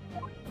box.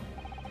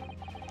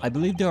 I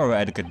believe there are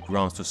adequate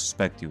grounds to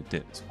suspect you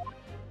did.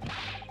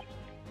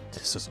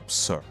 This is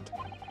absurd.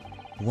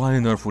 Why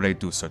on earth would I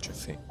do such a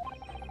thing?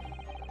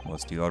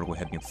 Once the article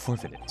had been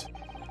forfeited,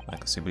 I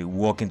could simply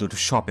walk into the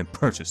shop and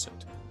purchase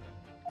it.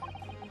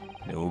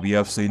 There will be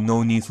absolutely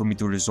no need for me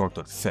to resort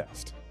to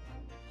theft.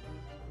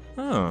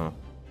 Huh.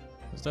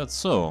 Is that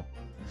so?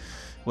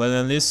 Well,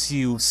 unless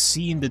you've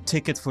seen the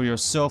ticket for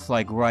yourself,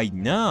 like, right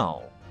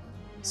now.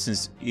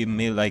 Since it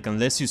may, like,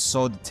 unless you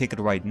saw the ticket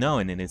right now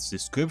and in its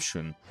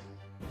description,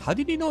 how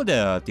did you know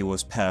that it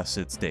was past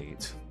its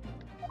date?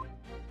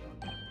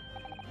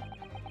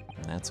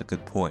 That's a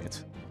good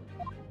point.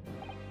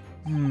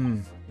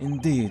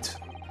 Indeed.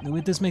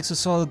 This makes a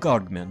solid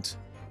argument.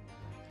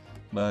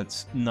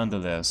 But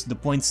nonetheless, the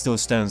point still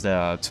stands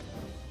that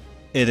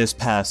it is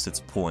past its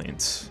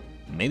point.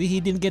 Maybe he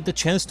didn't get the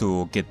chance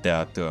to get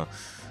that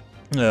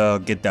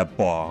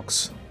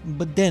box.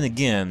 But then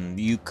again,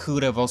 you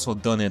could have also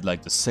done it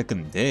like the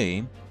second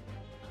day.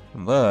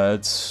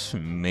 But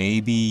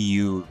maybe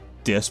you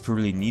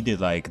desperately needed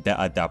like that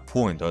at that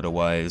point,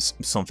 otherwise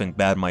something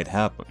bad might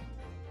happen.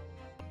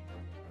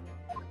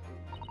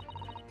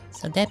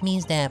 So that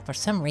means that for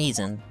some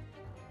reason,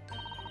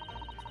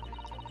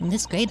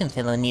 this Graydon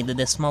fellow needed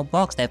a small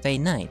box that very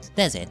night,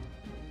 does it?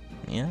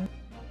 Yeah,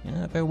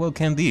 very well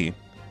can be.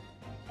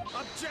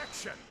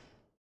 Objection!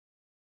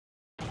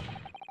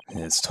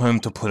 It's time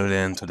to put an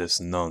end to this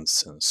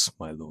nonsense,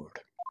 my lord.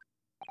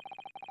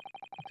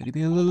 Could you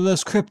be a little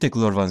less cryptic,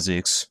 Lord Van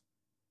Zix?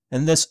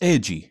 And less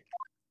edgy?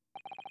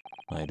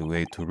 I'd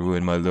wait to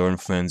ruin my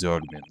learned friend's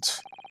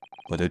argument,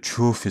 but the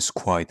truth is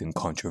quite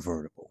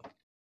incontrovertible.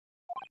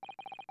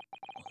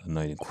 On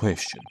the night in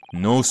question,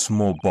 no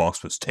small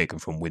box was taken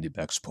from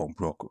Winnieback's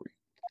pawnbrokery.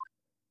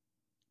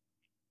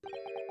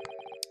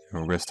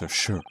 And rest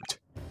assured,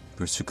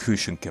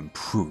 persecution can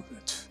prove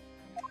it.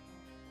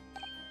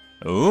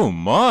 Oh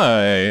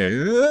my!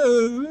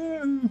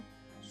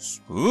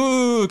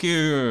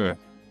 Spooky!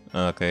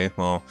 Okay,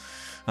 well,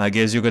 I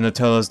guess you're gonna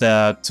tell us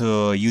that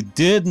you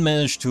did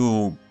manage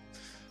to,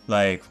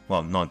 like,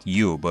 well, not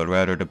you, but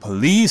rather the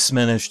police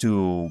managed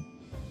to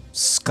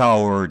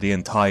scour the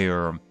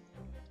entire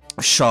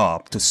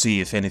shop to see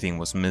if anything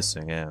was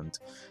missing, and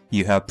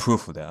you have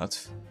proof of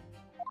that.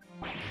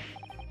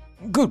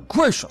 Good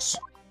gracious!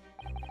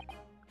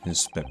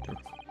 Inspector,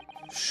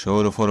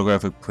 show the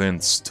photographic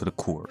prints to the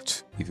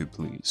court, if you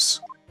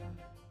please.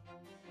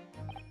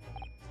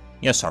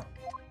 Yes, sir.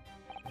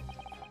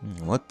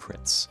 What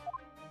prints?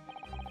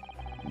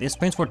 These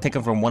prints were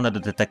taken from one of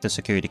the detective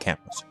security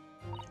cameras.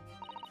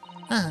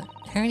 Ah,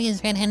 heard he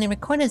is red-handed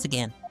recorders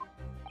again.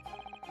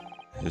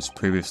 As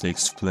previously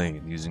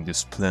explained, using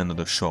this plan of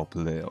the shop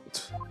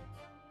layout.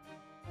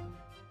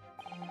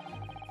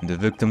 The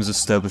victim's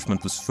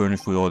establishment was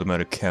furnished with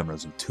automatic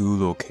cameras in 2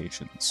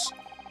 locations.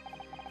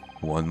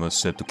 One was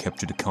set to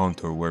capture the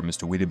counter where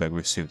Mr. Winnieback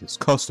received his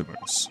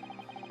customers,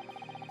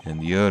 and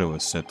the other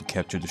was set to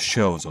capture the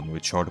shelves on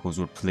which articles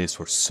were placed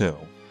for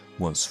sale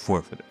once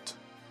forfeited.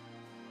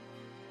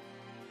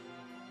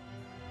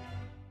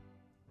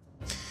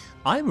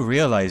 I'm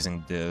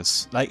realizing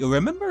this. Like,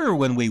 remember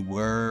when we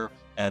were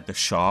at the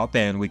shop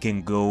and we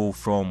can go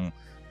from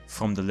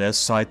the left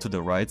side to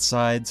the right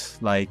side?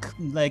 Like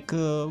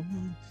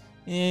in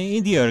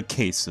the other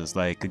cases,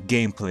 like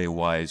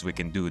gameplay-wise, we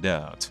can do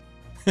that.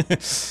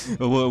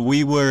 Well,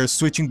 we were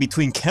switching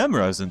between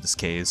cameras in this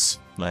case.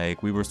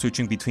 Like, we were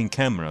switching between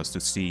cameras to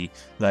see,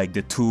 like,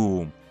 the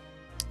 2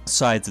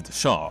 sides of the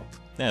shop.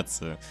 That's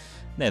a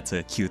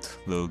cute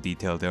little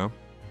detail there.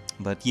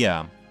 But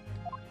yeah.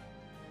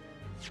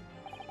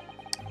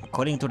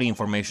 According to the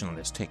information on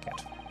this ticket,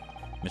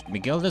 Mr.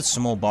 McGilded's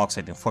small box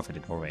had been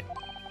forfeited already,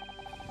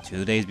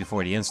 2 days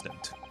before the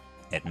incident.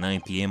 at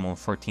 9 p.m. on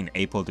 14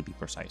 April to be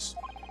precise.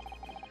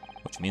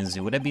 Which means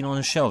it would have been on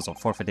the shelves of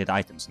forfeited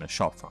items in the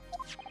shop front.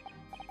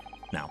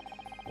 Now,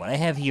 what I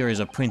have here is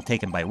a print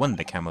taken by one of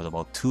the cameras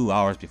about 2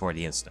 hours before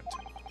the incident.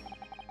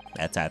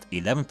 That's at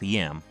 11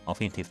 p.m. of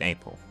 15th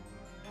April.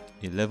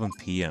 11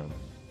 p.m.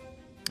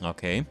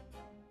 Okay.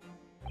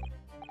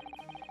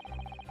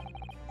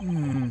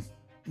 The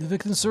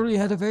victim certainly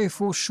had a very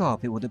full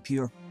shop, it would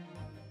appear.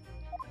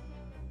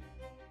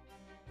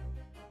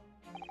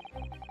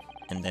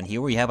 And then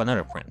here we have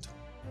another print.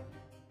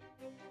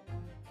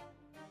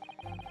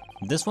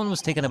 This one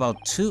was taken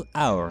about 2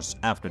 hours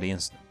after the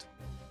incident.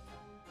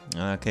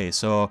 Okay,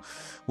 so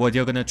what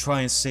you're gonna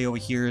try and say over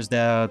here is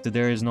that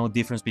there is no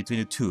difference between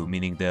the two,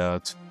 meaning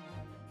that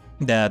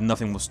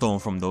nothing was stolen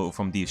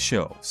from these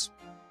shelves.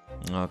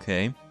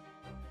 Okay.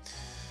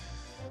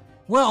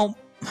 Well,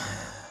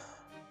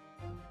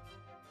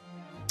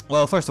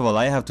 first of all,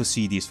 I have to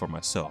see these for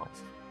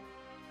myself.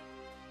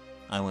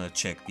 I want to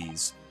check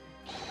these.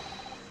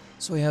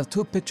 So we have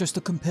two pictures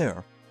to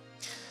compare.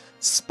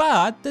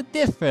 Spot the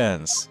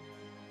difference!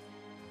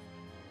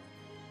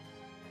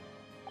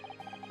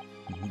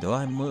 Though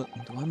I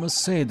must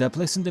say that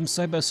placing them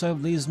side by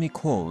side leaves me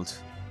cold.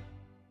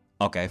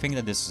 Okay, I think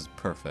that this is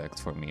perfect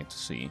for me to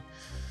see.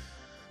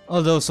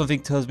 Although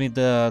something tells me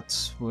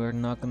that we're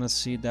not gonna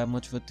see that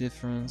much of a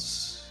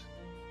difference.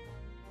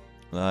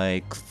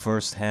 Like,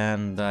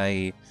 firsthand,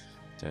 like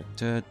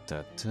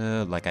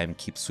I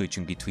keep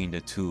switching between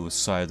the two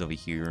sides over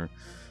here.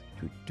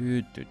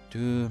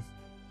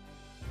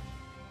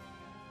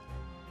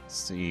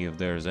 See if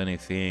there's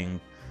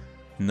anything.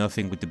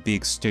 Nothing with the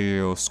big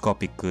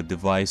stereoscopic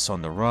device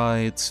on the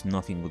right.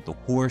 Nothing with the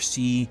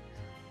horsey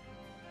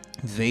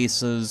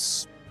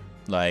vases,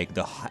 like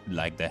the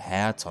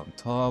hat on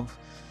top.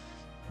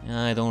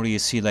 I don't really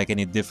see like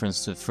any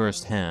difference to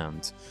first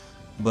hand.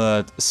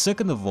 But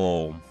second of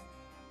all,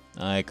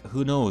 like,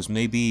 who knows,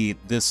 maybe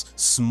this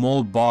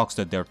small box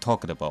that they're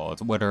talking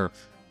about, whether,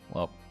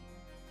 well,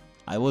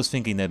 I was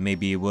thinking that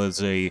maybe it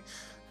was a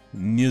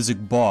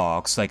music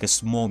box, like a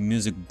small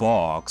music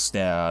box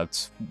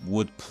that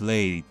would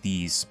play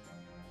these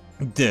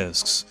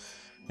discs.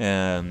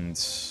 And,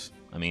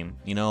 I mean,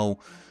 you know,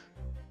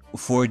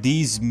 for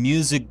these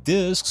music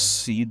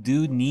discs, you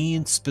do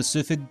need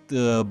specific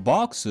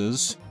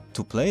boxes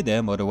to play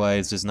them,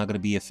 otherwise it's not going to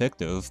be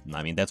effective.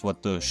 I mean, that's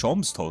what the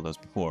Shoms told us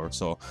before,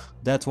 so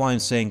that's why I'm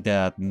saying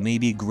that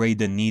maybe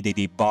Graydon needed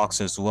a box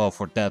as well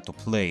for that to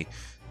play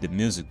the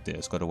music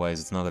disc,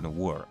 otherwise it's not going to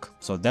work.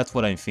 So that's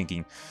what I'm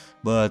thinking,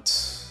 but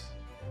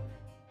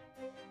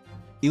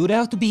it would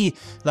have to be,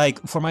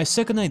 like, for my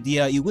second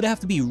idea, it would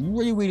have to be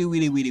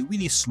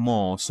really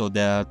small, so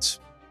that,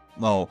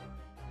 well,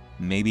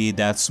 maybe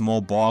that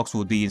small box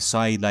would be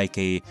inside like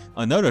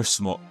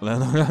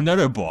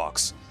another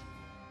box.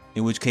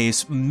 In which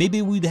case,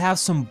 maybe we'd have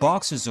some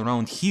boxes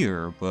around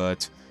here,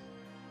 but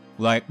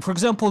like, for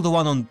example, the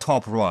one on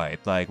top right,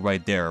 like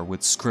right there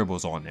with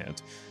scribbles on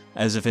it,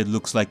 as if it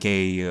looks like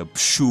a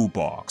shoe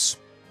box,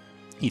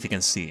 if you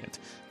can see it.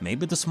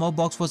 Maybe the small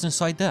box was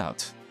inside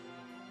that.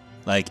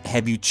 Like,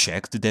 have you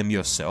checked them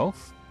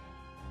yourself?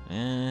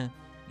 You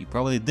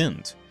probably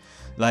didn't.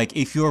 Like,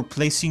 if you're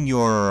placing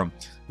your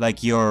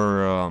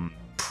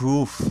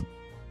proof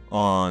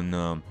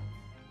on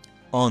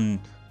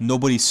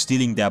nobody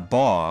stealing that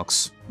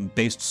box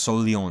based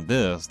solely on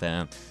this,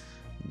 then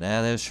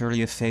that is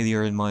surely a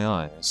failure in my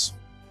eyes.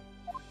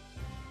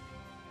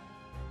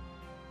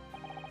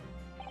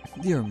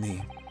 Dear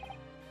me,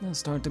 that's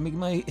starting to make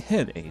my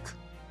head ache.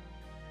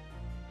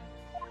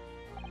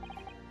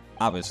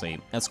 Obviously,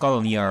 at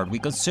Scotland Yard, we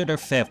consider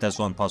theft as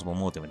one possible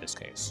motive in this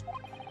case.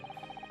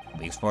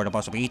 We explore the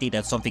possibility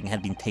that something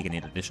had been taken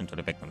in addition to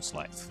the victim's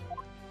life.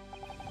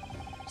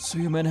 So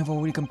you men have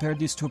already compared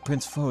these two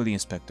prints thoroughly,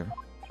 Inspector?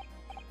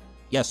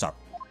 Yes, sir.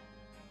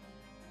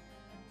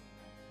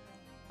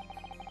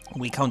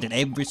 We counted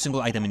every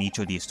single item in each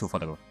of these two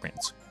photograph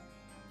prints.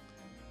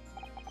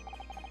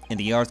 And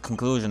the yard's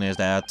conclusion is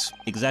that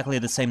exactly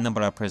the same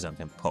number are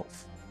present in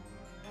both.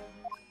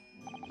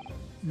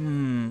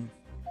 In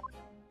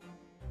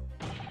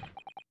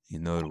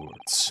other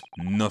words,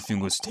 nothing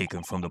was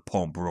taken from the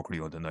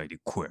pawnbrokery on the night in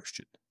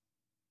question.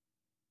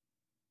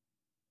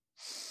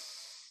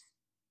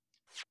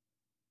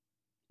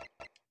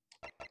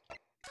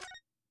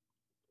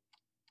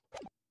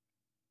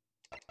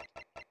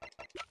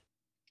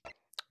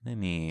 Let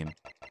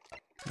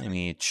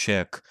me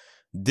check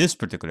this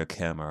particular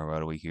camera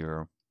right over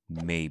here,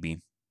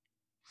 maybe.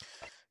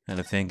 And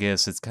the thing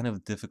is, it's kind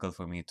of difficult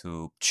for me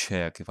to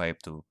check if I have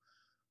to.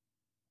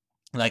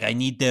 Like, I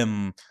need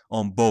them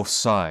on both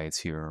sides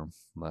here,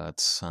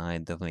 but I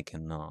definitely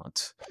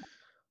cannot.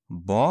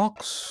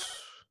 Box.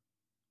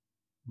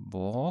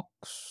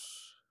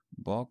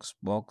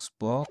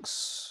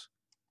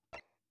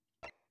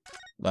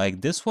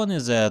 Like, this one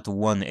is at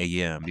 1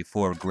 a.m.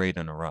 before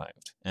Graydon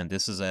arrived, and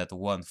this is at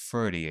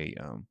 1:30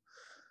 a.m.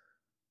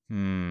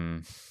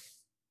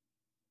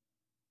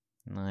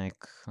 Like,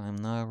 I'm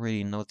not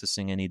really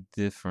noticing any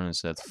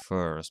difference at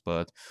first,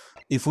 but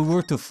if we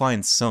were to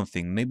find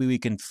something, maybe we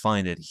can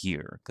find it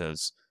here,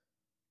 because,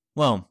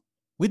 well,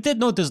 we did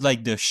notice,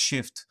 like, the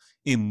shift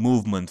in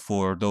movement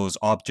for those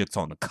objects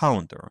on the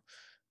counter.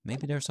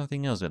 Maybe there's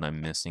something else that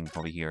I'm missing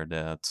over here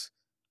that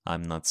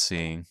I'm not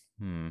seeing.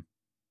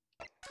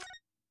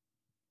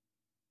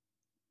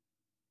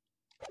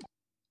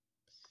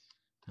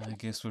 I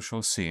guess we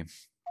shall see.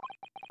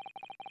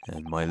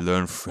 And my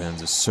learned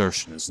friend's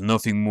assertion is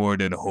nothing more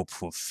than a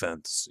hopeful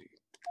fantasy.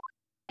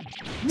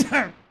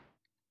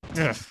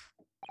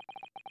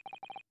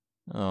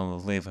 I'll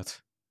believe it.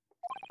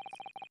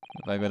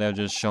 If I could have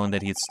just shown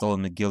that he'd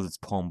stolen McGilde's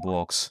pawn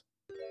blocks,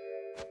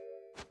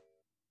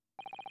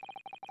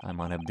 I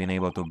might have been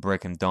able to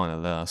break him down at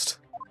last.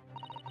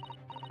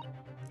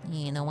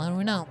 You know what,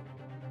 Runo?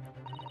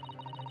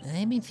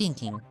 I've been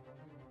thinking.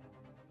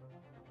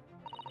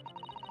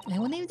 I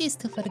wonder if these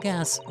two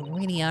photographs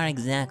really are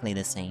exactly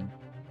the same.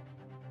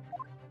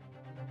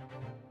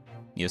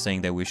 You're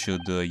saying that we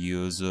should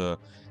use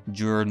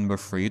juror number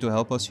 3 to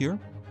help us here?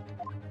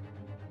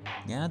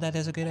 Yeah, that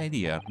is a good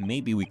idea.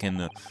 Maybe we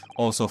can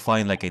also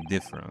find like a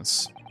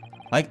difference.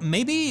 Like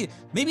maybe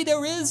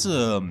there is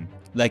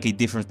like a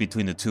difference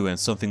between the two and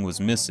something was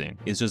missing.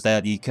 It's just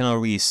that you cannot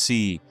really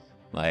see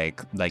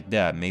like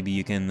that. Maybe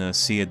you can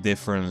see a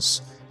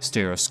difference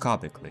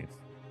stereoscopically.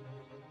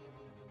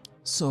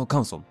 So,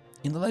 counsel,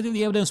 in the light of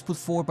the evidence put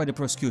forward by the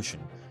prosecution,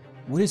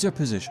 what is your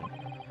position?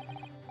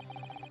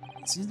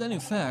 It seems that in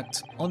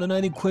fact, on the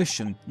night in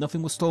question,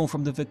 nothing was stolen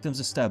from the victim's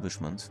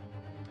establishment.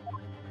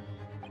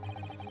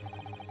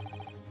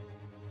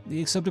 Do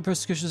you accept the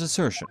prosecution's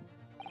assertion?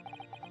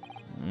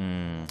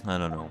 I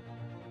don't know.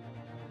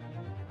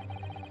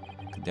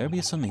 Could there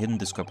be some hidden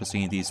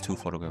discrepancy in these two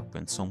photograph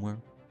prints somewhere?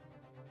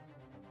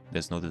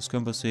 There's no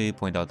discrepancy,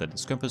 point out the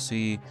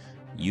discrepancy,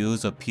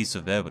 use a piece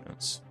of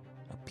evidence.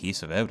 A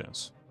piece of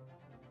evidence?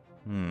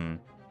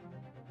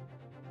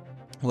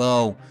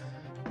 Well,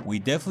 we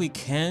definitely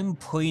can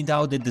point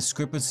out the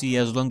discrepancy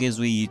as long as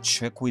we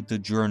check with the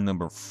juror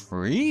number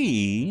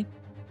 3.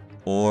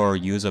 Or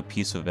use a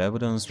piece of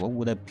evidence. What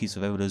would that piece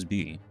of evidence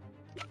be?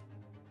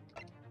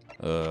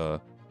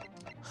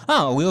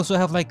 Oh, we also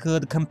have like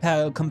the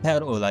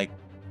compatible, like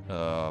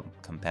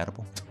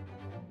compatible.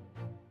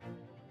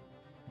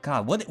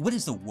 God, what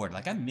is the word?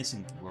 Like I'm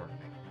missing the word.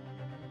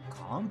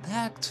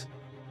 Compact?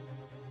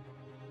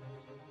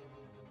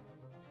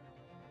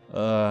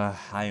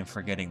 I am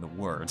forgetting the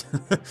word.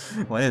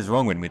 What is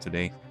wrong with me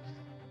today?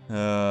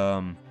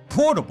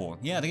 Portable.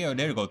 Yeah,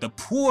 there you go. The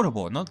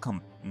portable, not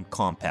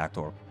compact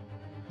or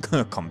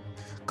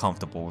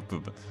comfortable.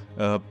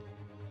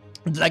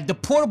 Like the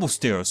portable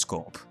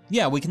stereoscope.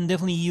 Yeah, we can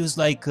definitely use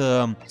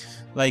the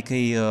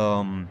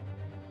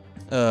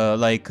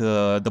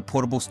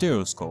portable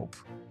stereoscope.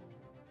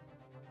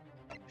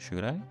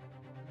 Should I?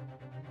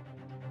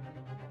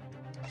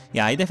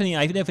 Yeah, I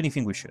definitely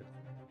think we should.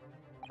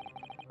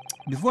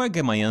 Before I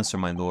get my answer,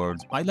 my lord,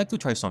 I'd like to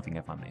try something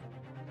if I may.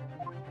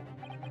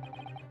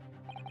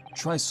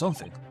 Try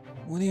something?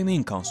 What do you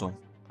mean, counsel?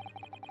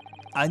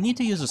 I need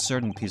to use a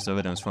certain piece of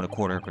evidence from the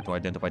court record to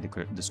identify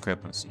the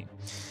discrepancy.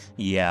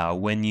 Yeah,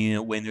 when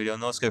you don't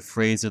know to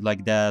phrase it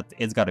like that,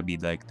 it's gotta be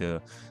like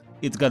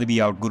it's gotta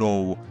be our good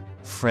old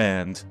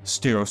friend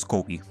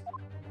Stereoscopy.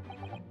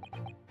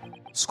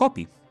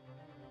 Scopy.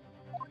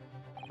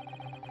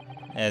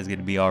 That's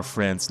gonna be our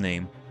friend's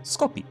name,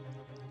 Scopy.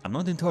 I'm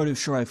not entirely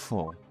sure I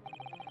fall.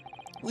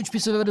 Which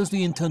piece of evidence do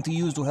you intend to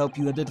use to help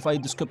you identify the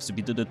discrepancy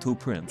between the two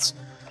prints?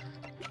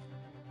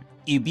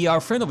 It'd be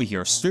our friend over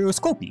here,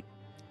 Stereoscopy.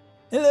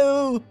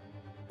 Hello!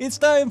 It's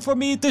time for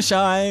me to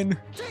shine!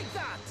 Take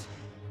that!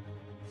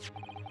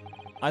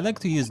 I like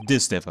to use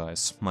this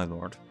device, my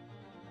lord,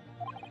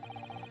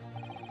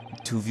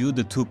 to view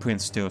the two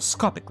prints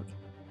stereoscopically.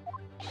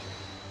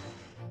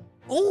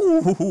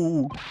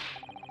 Ooh!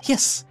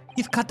 Yes!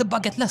 You've caught the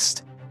bug at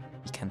last!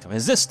 You can't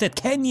resist it,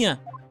 can ya?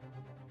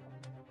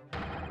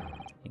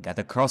 You got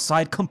the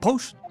cross-eyed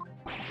composure.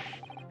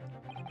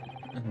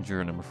 And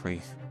juror number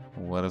 3.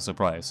 What a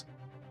surprise.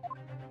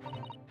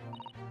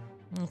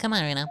 Come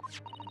on, Runo.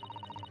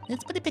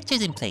 Let's put the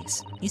pictures in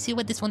place. You see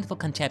what this wonderful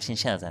contraption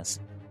shows us.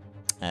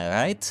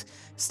 Alright.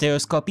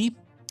 Stereoscopy.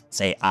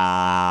 Say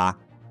ah.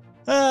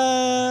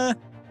 Ah.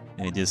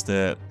 And just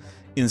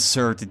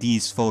insert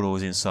these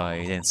photos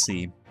inside and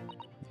see.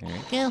 There we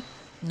go.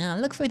 Now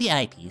look for the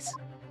eyepiece.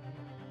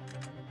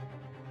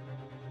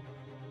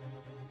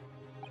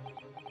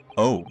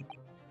 Oh.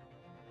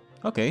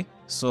 Okay.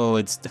 So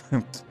it's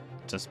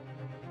just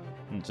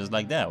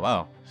like that.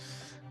 Wow.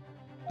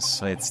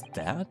 So it's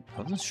that?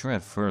 I wasn't sure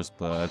at first,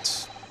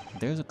 but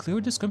there's a clear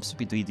discrepancy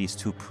between these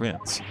two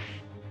prints.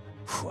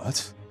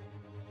 What?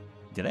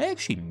 Did I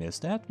actually miss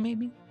that,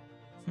 maybe?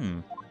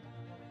 You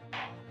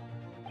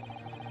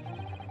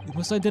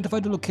must identify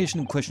the location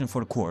in question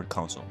for the court,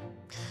 counsel.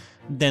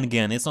 Then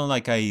again, it's not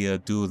like I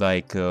do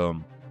like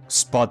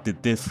spot the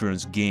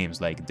difference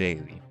games like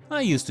daily. I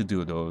used to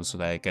do those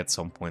like at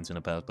some points in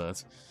the past,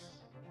 but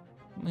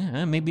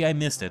Yeah, maybe I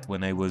missed it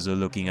when I was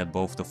looking at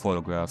both the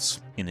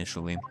photographs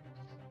initially.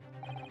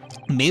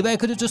 Maybe I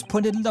could have just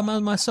pointed them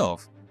out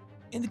myself.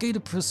 Indicate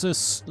the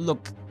precise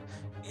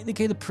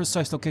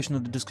location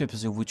of the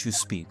discrepancy of which you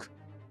speak.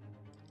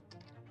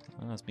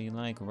 Must be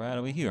like right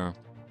over here.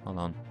 Hold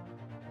on.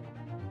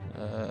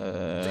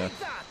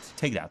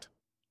 Take that.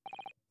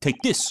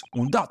 Take this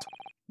and that.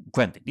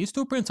 Granted, these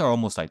two prints are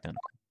almost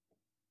identical.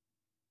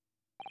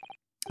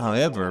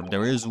 However,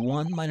 there is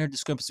one minor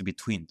discrepancy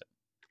between them.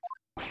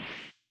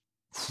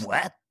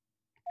 What?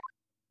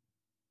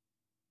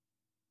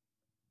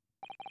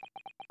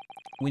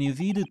 When you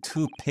view the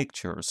two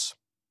pictures...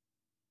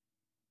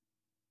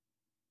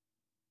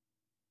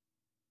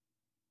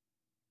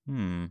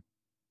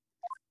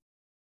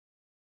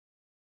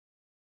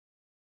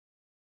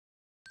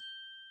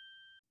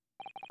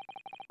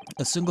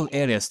 A single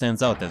area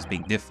stands out as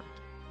being different.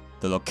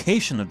 The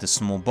location of the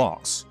small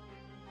box.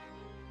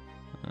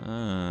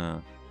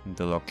 The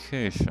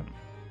location.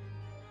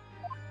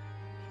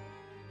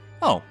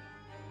 Oh.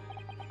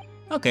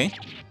 Okay.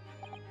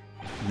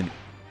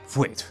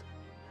 Wait.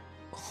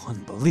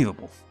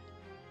 Unbelievable.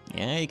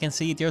 Yeah, you can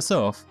see it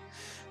yourself.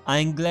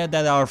 I'm glad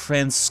that our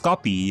friend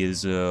Scoppy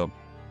is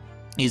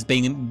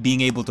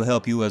being able to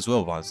help you as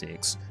well,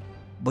 16.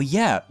 But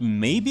yeah,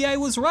 maybe I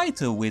was right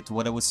with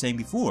what I was saying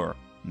before.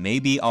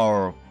 Maybe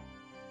the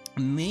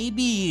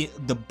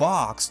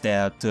box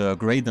that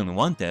Graydon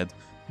wanted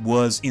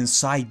was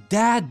inside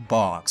that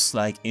box,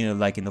 like in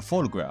the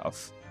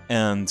photograph.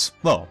 And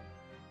well,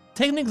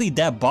 technically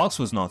that box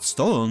was not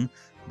stolen,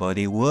 but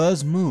it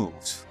was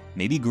moved.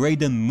 Maybe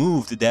Graydon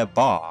moved that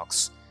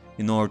box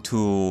in order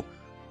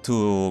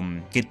to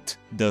get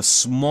the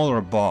smaller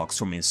box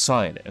from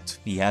inside it.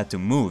 He had to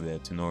move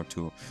it in order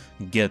to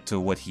get to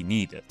what he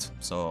needed.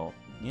 So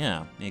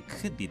yeah, it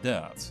could be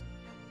that.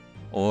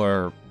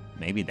 Or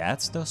maybe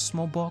that's the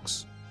small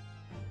box?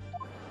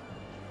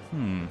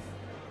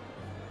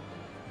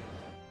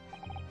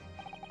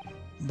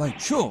 By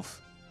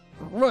Jove!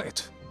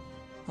 Right!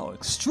 How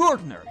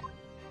extraordinary!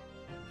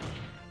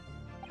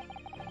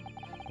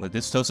 Well,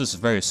 this tells us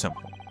very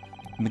simple.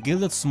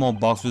 McGillet's small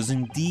box was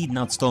indeed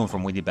not stolen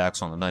from Weedy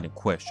Bags on the night in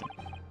question.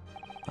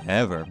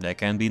 However, there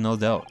can be no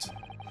doubt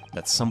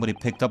that somebody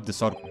picked up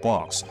this article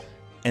box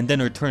and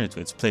then returned it to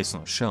its place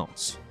on the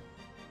shelves.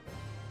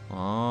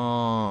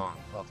 Oh,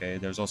 okay,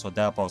 there's also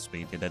that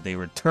possibility that they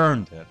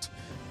returned it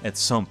at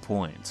some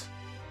point.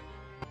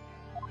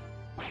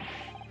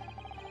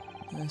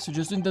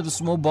 Suggesting that the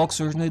small box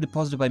originally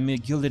deposited by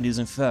McGillet is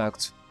in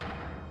fact...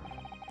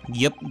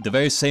 Yep, the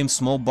very same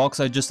small box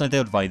I just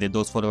identified in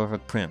those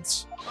photographic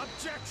prints.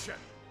 Objection!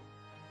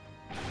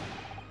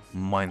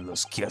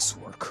 Mindless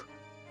guesswork.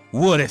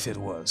 What if it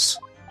was?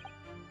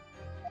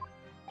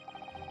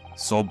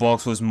 So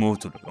box was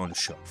moved on the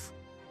shelf.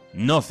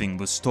 Nothing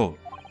was stolen.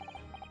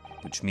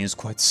 Which means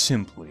quite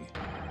simply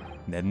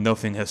that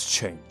nothing has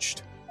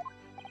changed.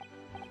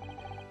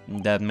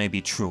 That may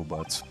be true,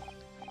 but...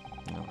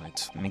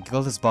 Alright,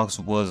 McGillet's box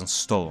wasn't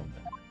stolen.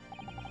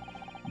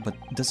 But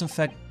does the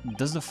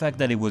fact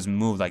that it was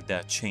moved like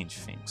that change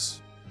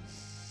things?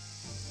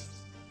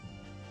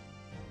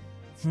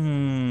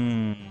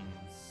 I'm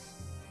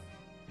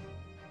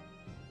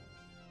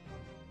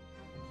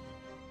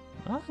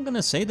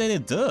gonna say that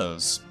it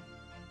does.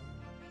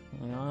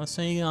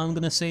 I'm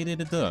gonna say that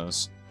it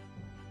does.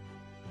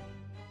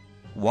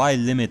 Why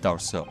limit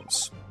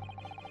ourselves?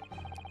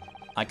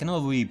 I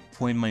cannot really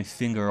point my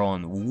finger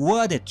on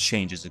what it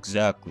changes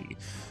exactly.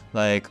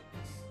 Like,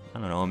 I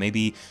don't know,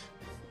 maybe...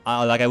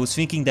 like I was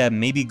thinking that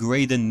maybe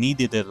Graydon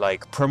needed it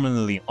like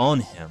permanently on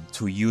him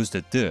to use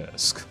the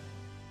disc.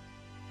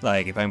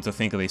 Like if I'm to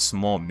think of a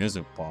small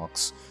music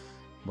box.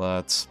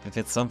 But if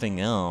it's something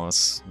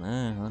else,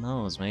 who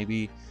knows,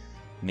 maybe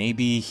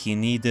he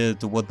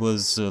needed what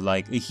was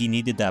he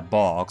needed that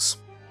box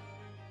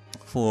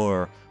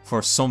for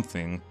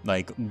something,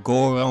 like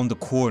go around the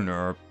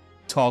corner,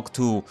 talk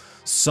to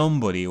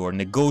somebody or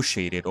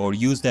negotiate it or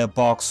use that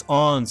box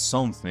on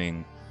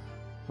something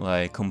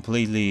like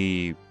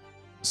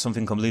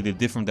something completely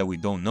different that we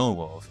don't know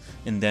of,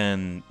 and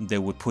then they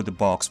would put the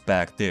box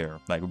back there,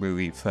 like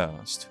really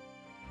fast.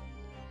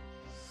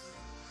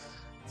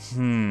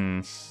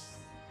 How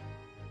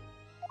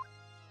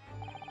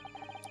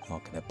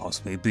can that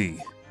possibly be?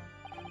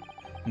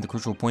 And the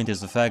crucial point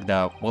is the fact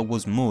that what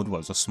was moved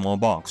was a small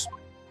box.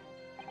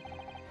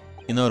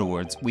 In other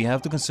words, we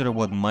have to consider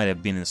what might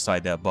have been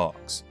inside that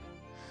box.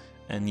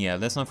 And yeah,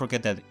 let's not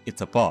forget that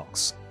it's a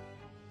box.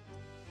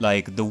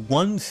 Like, the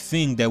one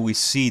thing that we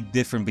see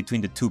different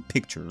between the two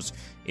pictures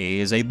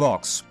is a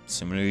box,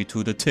 similarly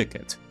to the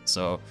ticket.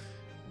 So,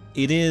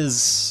 it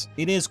is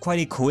quite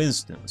a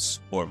coincidence,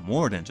 or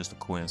more than just a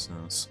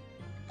coincidence.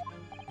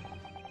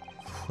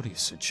 What are you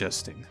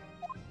suggesting?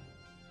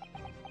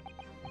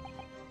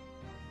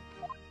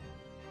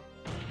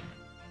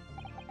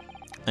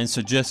 I'm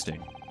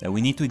suggesting that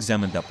we need to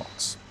examine that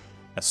box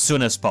as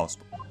soon as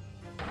possible.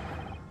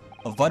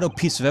 A vital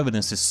piece of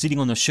evidence is sitting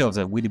on the shelves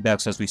at Weedy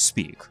Bags as we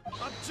speak.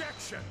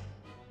 Objection!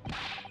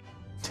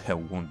 That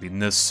won't be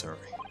necessary.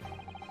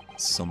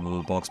 Some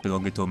little box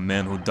belonging to a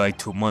man who died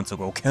 2 months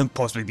ago can't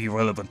possibly be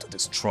relevant to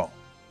this trial.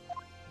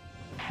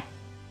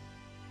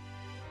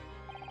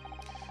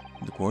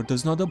 The court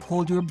does not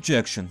uphold your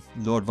objection,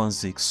 Lord Van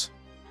Zix.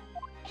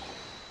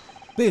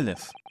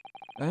 Bailiff,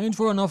 arrange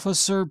for an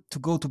officer to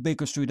go to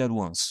Baker Street at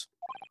once.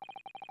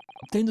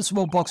 Obtain the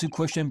small box in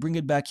question and bring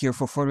it back here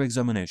for further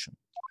examination.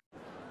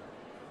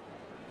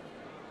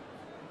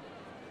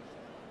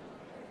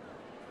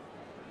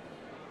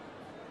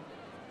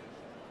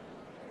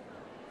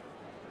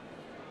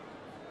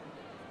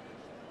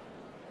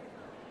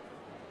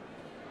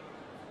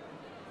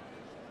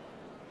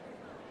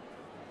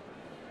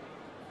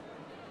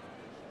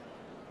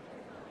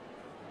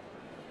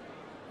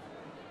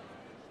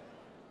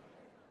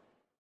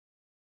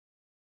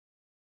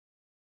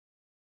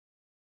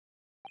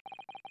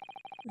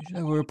 We should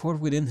have a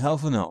report within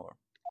half an hour.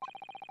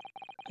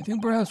 I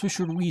think perhaps we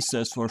should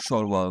recess for a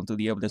short while until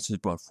the evidence is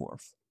brought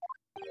forth.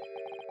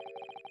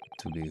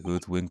 To be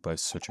hoodwinked by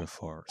such a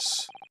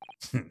farce.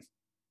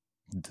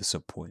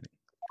 Disappointing.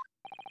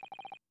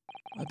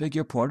 I beg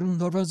your pardon,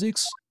 Lord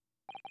Razix?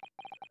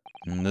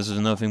 This is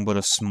nothing but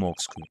a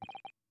smokescreen.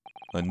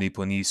 A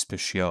Nipponese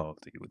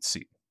specialty, you would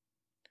see.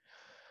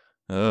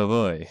 Oh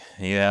boy,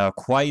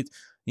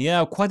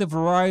 quite a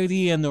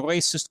variety and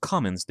racist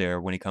comments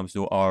there when it comes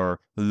to our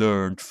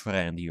learned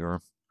friend here,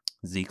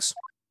 Zix.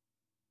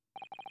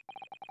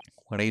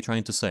 What are you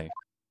trying to say?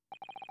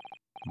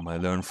 My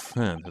learned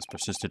friend has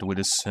persisted with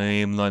the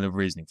same line of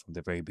reasoning from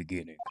the very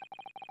beginning.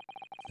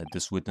 That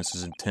this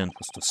witness's intent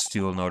was to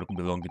steal an article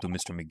belonging to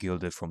Mr.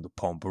 McGilded from the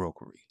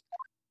pawnbrokery.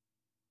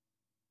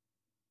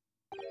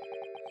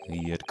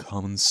 Yet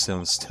common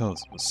sense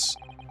tells us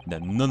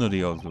that none of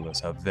the articles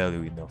have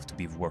value enough to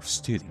be worth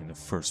stealing in the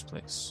first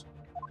place.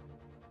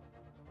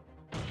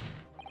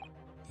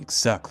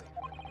 Exactly.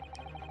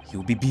 It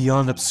would be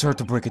beyond absurd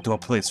to break into a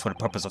place for the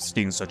purpose of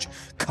stealing such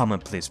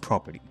commonplace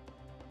property.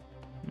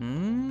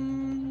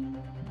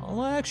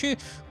 Well, actually,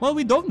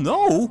 we don't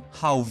know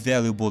how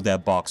valuable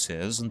that box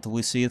is until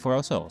we see it for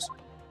ourselves.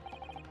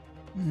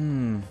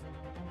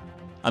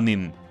 I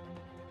mean,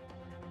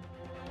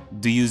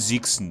 do you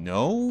Zeeks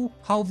know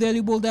how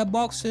valuable that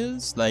box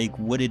is? Like,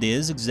 what it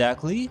is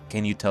exactly?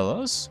 Can you tell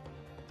us?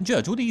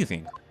 Judge, what do you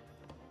think?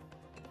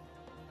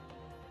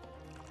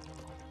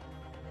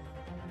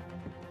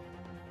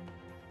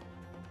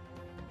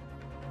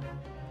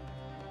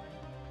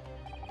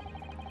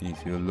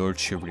 If your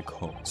lordship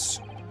recalls,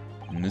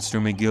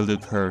 Mr.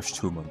 McGilded perished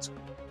 2 months ago,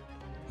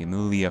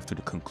 immediately after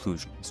the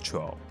conclusion of his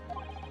trial.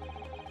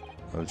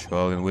 A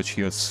trial in which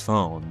he was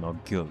found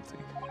not guilty.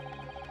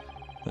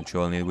 A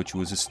trial in which it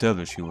was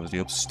established he was the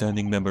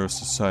upstanding member of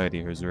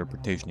society his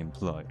reputation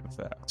implied, in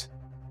fact.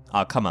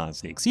 Ah, come on,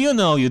 Zix, you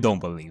know you don't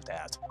believe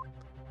that.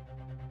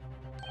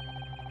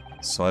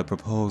 So I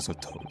propose a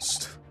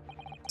toast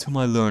to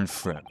my learned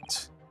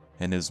friend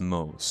and his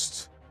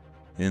most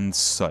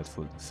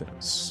insightful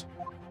defense.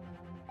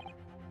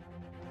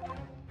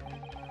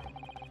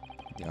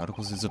 The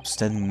articles his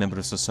upstanding member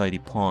of society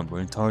pawned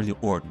were entirely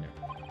ordinary.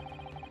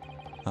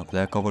 A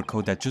black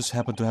overcoat that just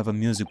happened to have a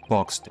music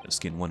box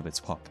disc in one of its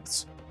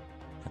pockets,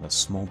 and a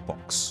small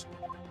box.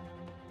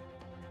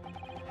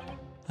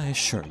 I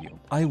assure you,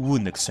 I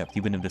wouldn't accept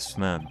even if this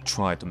man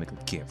tried to make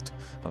a gift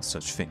of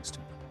such things to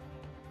me.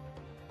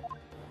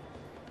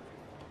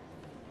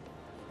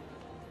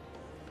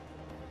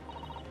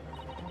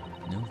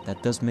 No,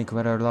 that does make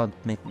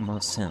make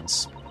more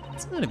sense.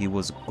 It's not like it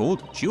was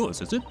gold or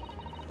jewels, is it?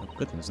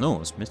 Goodness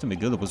knows, Mr.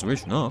 McGilded was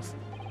rich enough.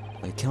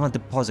 But he cannot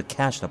deposit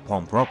cash at a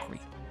pawnbrokery.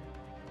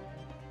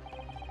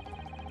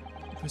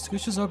 The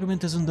persuasive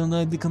argument is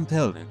undeniably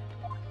compelling.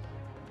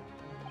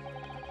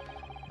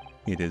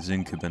 It is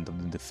incumbent on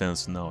the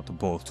defense now to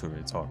bolster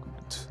its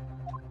argument.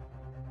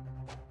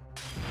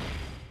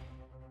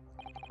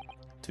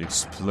 To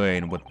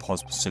explain what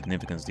possible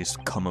significance these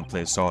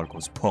commonplace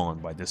articles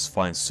pawned by this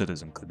fine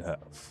citizen could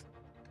have.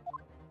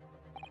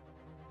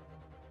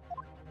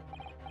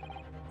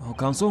 Oh,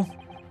 counsel?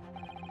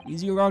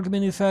 Is your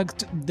argument in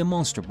fact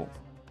demonstrable?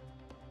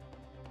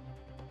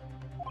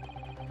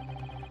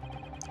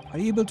 Are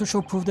you able to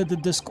show proof that the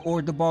disc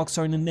or the box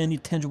are in any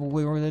tangible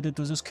way related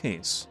to this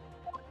case?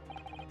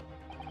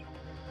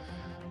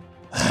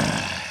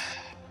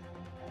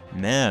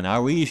 Man,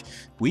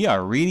 we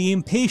are really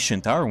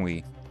impatient, aren't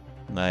we?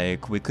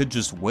 Like, we could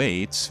just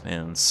wait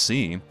and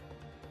see,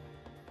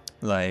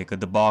 like,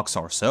 the box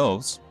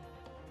ourselves.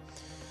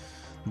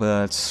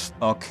 But,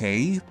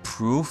 okay,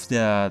 proof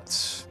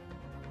that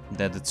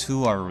the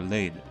two are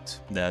related,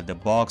 that the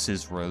box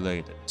is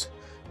related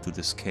to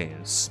this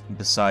case,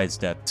 besides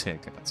that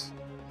ticket.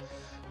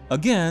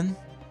 Again,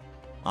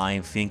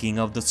 I'm thinking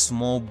of the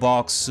small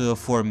box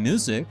for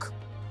music,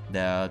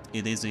 that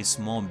it is a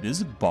small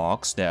music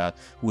box that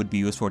would be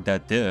used for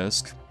that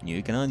disc.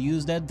 You cannot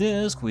use that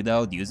disc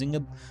without using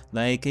a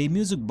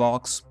music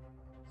box.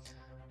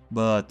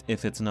 But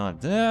if it's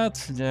not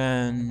that,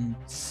 then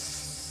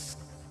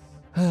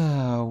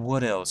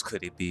what else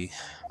could it be?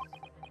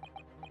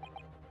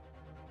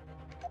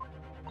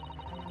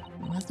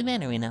 What's the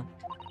matter right now?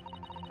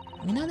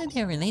 We know that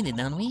they're related,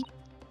 don't we?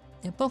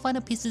 They're both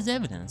vital pieces of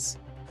evidence.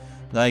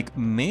 Like,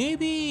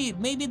 maybe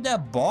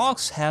that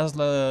box has,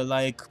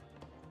 like,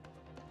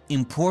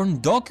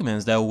 important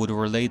documents that would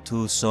relate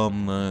to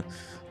some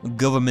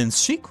government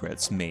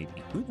secrets,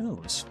 maybe. Who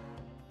knows?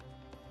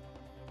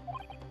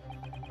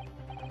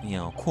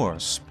 Yeah, of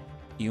course.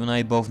 You and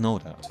I both know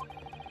that.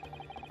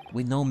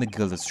 We know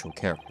McGilda's true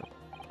character,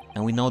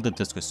 and we know that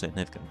this is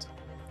significant,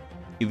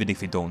 even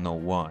if we don't know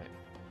why.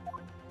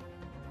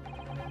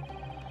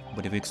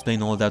 But if we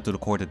explain all that to the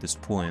court at this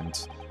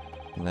point,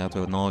 we'll have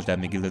to acknowledge that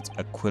McGilda's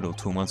acquittal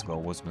 2 months ago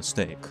was a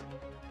mistake.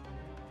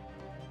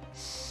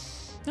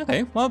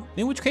 Okay, well,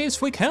 in which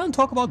case we can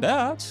talk about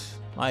that.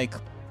 Like,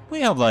 we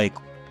have like,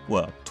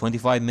 what,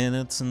 25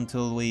 minutes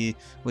until we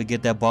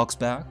get that box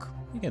back?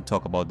 We can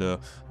talk about the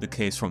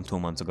case from 2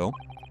 months ago.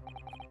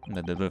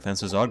 That the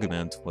defense's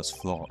argument was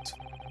flawed,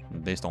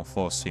 based on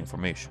false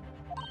information.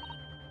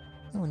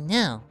 Oh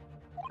no.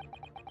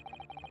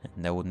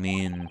 And that would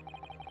mean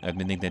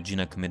admitting that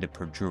Gina committed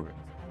perjury.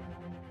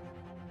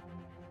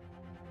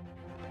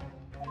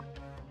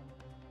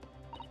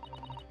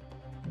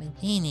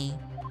 But Jeannie...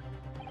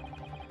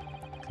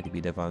 Could it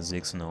be that Van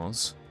Zix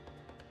knows?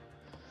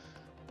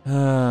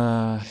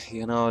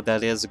 You know,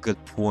 that is a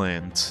good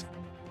point.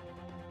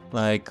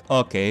 Like,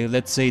 okay,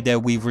 let's say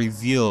that we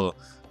reveal,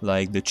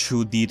 like, the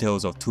true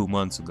details of 2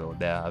 months ago,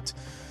 that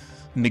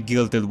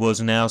McGilda was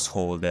an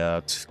asshole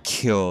that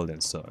killed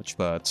and such,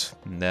 but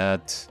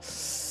that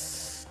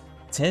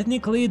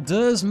technically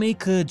does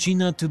make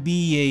Gina to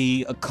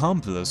be a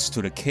accomplice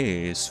to the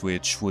case,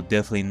 which would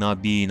definitely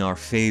not be in our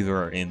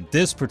favor in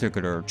this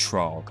particular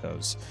trial,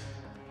 because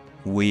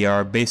we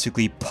are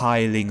basically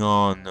piling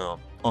on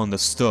the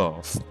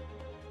stuff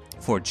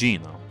for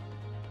Gina.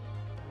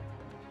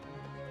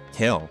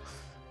 Hell,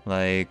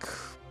 like,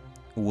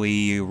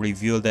 we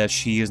reveal that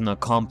she is an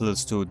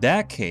accomplice to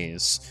that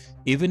case.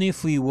 Even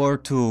if we were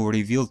to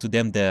reveal to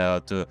them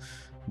that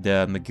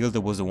that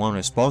McGilda was the one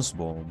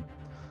responsible,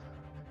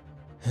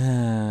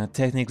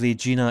 technically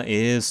Gina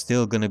is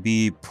still gonna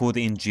be put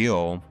in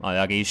jail.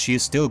 Like,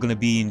 she's still gonna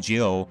be in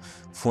jail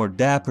for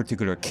that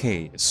particular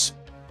case,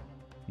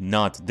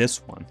 not this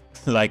one.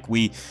 Like,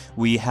 we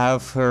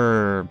have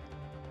her.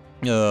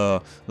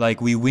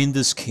 Like, we win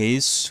this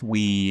case.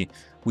 We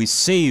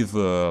save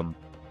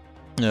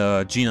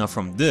Gina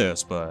from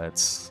this,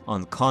 but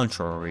on the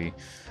contrary,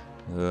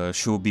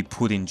 she'll be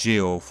put in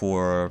jail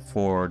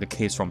for the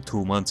case from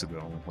 2 months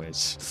ago,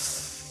 which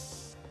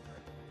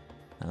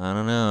I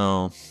don't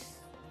know.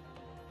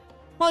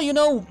 Well, you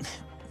know,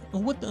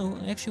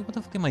 actually, what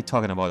the fuck am I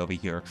talking about over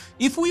here?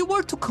 If we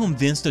were to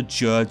convince the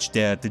judge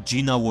that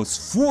Gina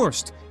was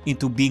forced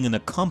into being an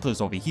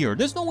accomplice over here,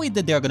 there's no way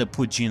that they're gonna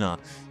put Gina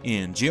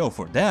in jail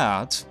for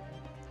that.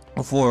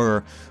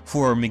 For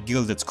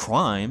McGilda's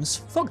crimes.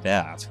 Fuck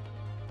that.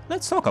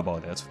 Let's talk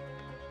about it.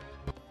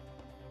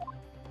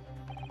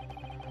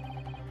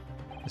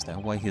 Is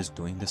that why he's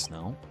doing this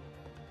now?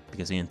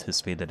 Because he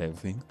anticipated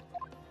everything?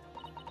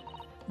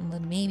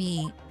 But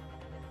maybe...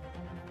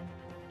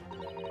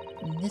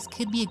 this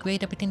could be a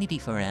great opportunity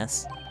for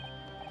us.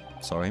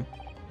 Sorry?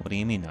 What do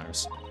you mean,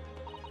 Nurse?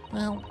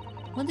 Well,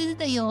 what is it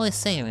that you always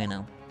say,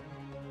 Reno?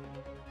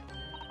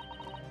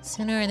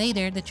 Sooner or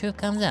later, the truth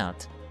comes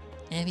out.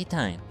 Every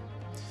time.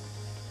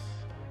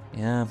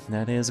 Yeah,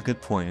 that is a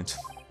good point.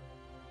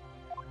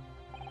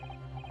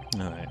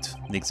 Alright,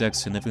 the exact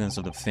significance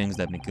of the things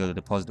that McGilda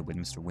deposited with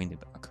Mr.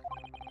 Windyback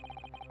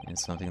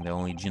is something that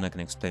only Gina can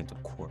explain to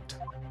the court.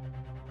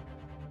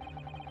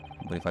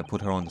 But if I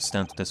put her on the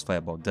stand to testify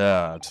about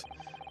that,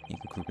 it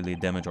could quickly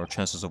damage our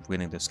chances of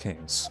winning this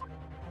case.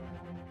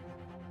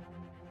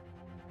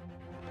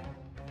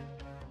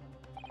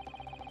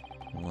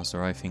 What's the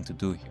right thing to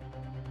do here?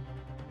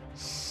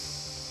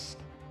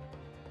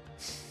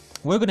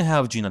 We're gonna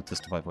have Gina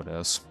testify for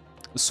this.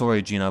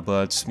 Sorry, Gina,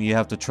 but you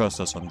have to trust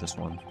us on this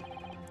one.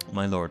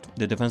 My lord,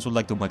 the defense would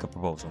like to make a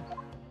proposal.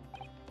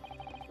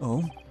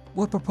 Oh?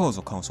 What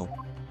proposal, counsel?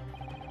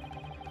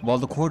 While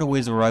the court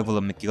awaits the arrival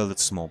of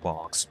McGilda's small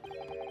box,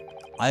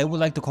 I would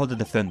like to call the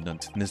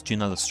defendant, Miss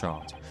Gina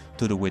Lestrade,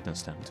 to the witness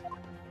stand.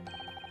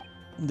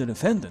 The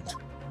defendant?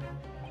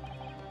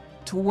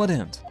 To what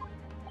end?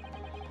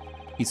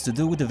 It's to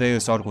do with the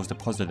various articles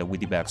deposited at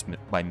Windyback's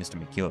by Mr.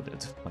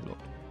 McGilda, my lord.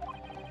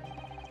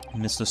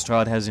 Miss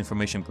Lestrade has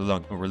information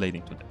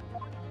relating to them.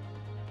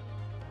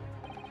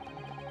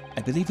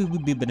 I believe it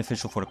would be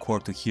beneficial for the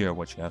court to hear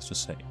what she has to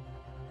say.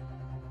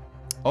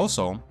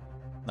 Also,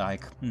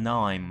 like,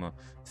 now I'm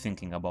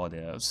thinking about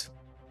this.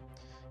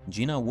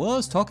 Gina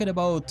was talking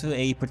about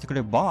a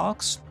particular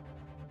box,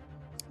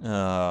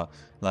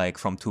 like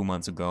from 2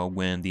 months ago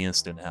when the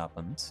incident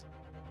happened.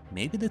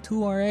 Maybe the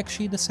two are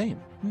actually the same.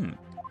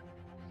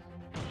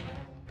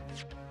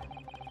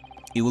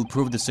 It will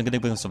prove the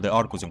significance of the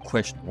articles in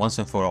question once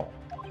and for all.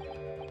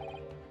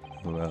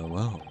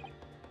 Well,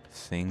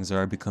 things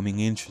are becoming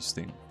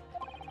interesting.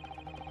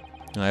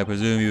 I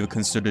presume you have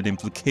considered the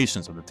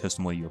implications of the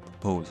testimony you're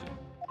proposing.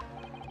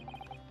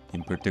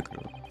 In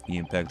particular, the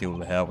impact it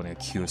will have on the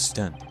accused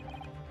standing,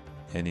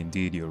 and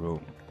indeed your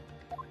own.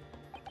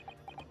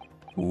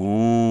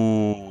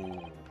 Ooh.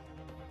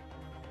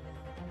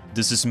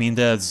 Does this mean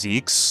that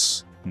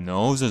Zeeks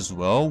knows as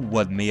well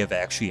what may have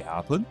actually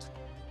happened?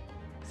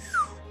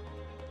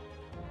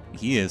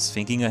 He is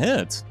thinking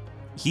ahead.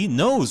 He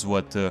knows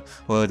what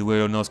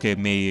Weronosuke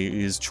Mei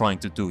is trying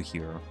to do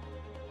here.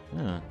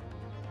 Yeah.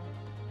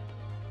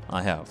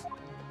 I have.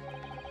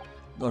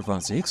 Lord Von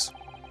Zeeks,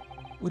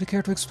 would you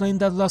care to explain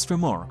that last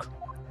remark?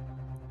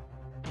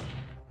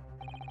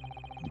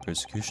 The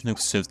prosecution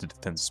accepts the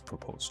defense's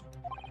proposal.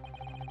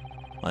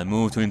 I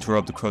move to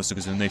interrupt the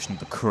cross-examination of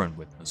the current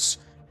witness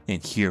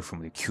and hear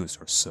from the accused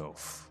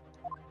herself.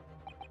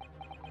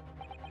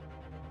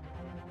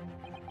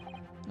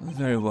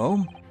 Very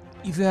well,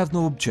 if you have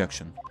no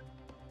objection.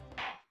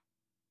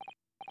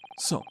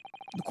 So,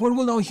 the court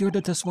will now hear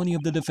the testimony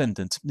of the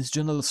defendant, Miss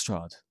Jenna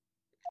Lestrade.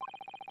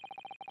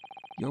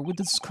 Your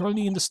witness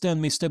currently in the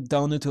stand may step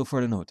down until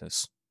further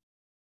notice.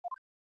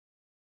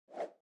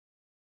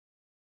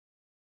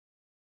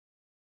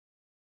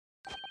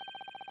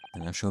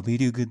 And I shall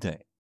bid you good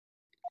day.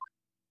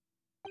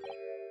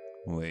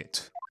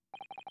 Wait.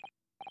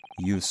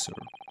 You, sir,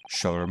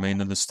 shall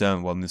remain on the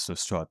stand while Mr.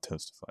 Lestrade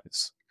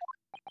testifies.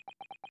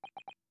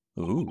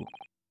 Ooh.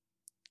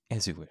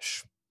 As you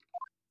wish.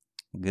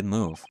 Good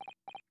move.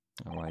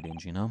 Alright,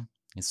 Gina.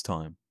 It's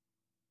time.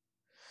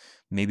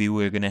 Maybe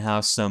we're gonna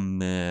have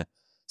some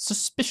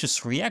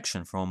suspicious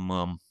reaction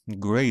from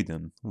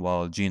Graydon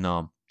while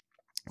Gina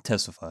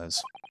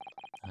testifies.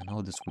 I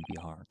know this would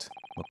be hard,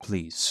 but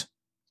please,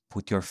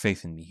 put your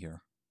faith in me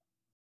here.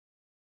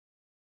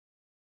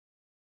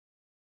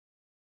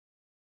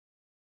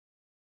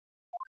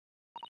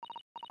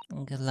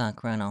 Good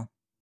luck, Ronald.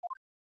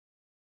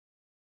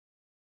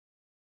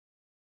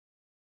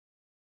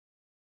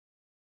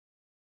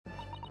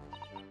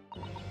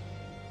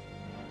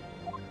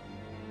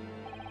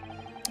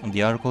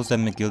 The articles that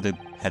McGill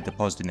had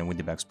deposited in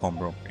Windyback's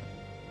pawnbroking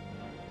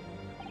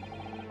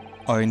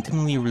are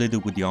intimately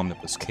related with the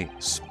omnibus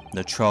case,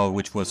 the trial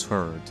which was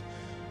heard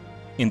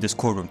in this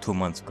courtroom 2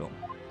 months ago.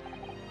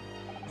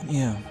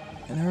 Yeah,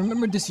 and I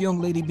remember this young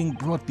lady being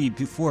brought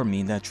before me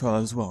in that trial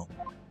as well.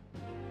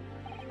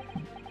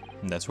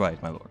 That's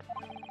right, my lord.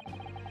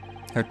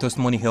 Her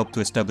testimony helped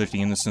to establish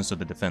the innocence of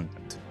the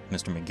defendant,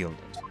 Mr. McGill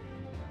did.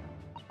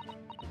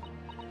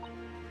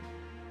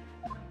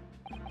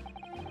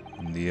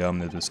 The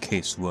omnibus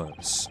case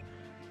was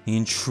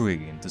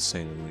intriguing, to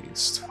say the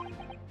least.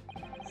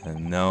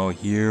 And now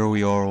here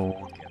we are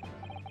all again,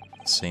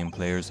 the same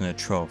players in a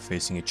trial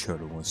facing each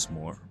other once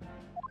more.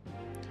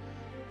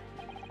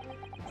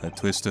 A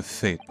twist of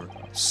fate,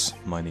 perhaps,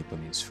 my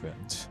Nepalese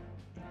friend.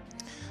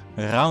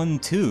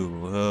 Round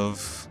 2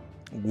 of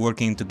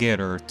working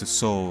together to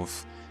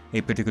solve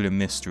a particular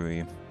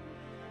mystery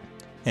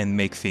and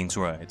make things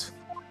right.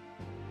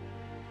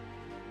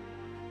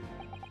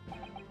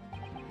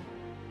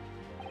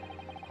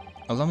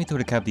 Allow me to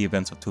recap the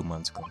events of 2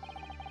 months ago.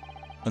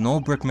 An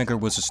old brickmaker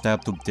was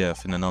stabbed to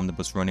death in an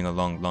omnibus running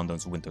along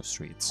London's winter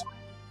streets.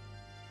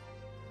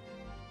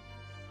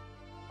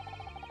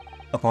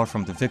 Apart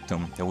from the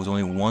victim, there was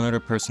only one other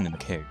person in the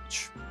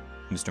carriage,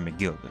 Mr.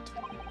 McGill.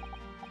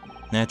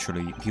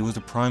 Naturally, he was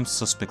the prime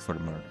suspect for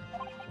the murder.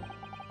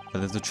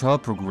 But as the trial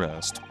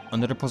progressed,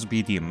 another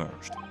possibility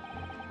emerged.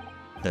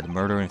 That the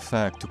murder in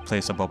fact took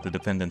place above the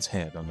defendant's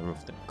head on the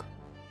roof deck.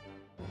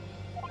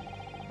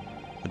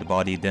 With the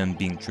body then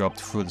being dropped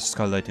through the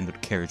skylight into the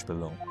carriage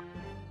below.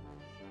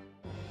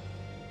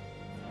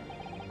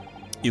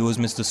 It was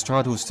Mr.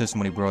 Lestrade whose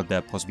testimony brought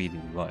that possibility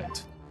to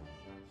light.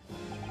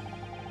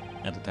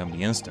 At the time of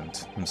the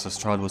incident, Mr.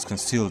 Lestrade was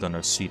concealed under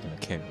a seat in the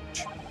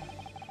carriage,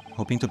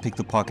 hoping to pick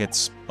the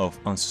pockets of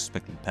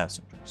unsuspecting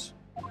passengers.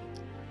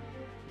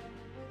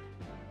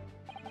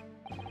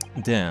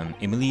 Then,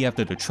 immediately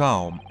after the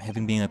trial,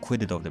 having been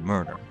acquitted of the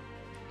murder,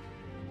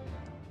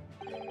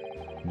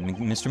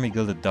 Mr.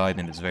 McGill died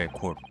in this very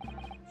courtroom,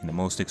 in the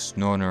most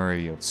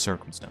extraordinary of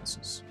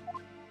circumstances.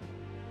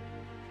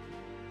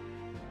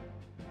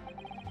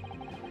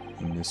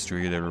 A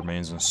mystery that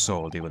remains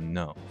unsolved even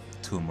now,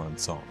 2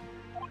 months on.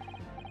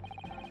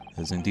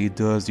 As indeed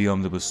does the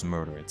omnibus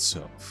murder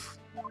itself.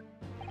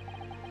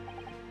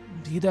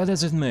 Be that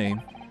as it may,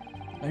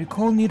 I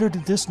recall neither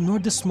this nor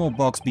this small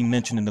box being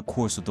mentioned in the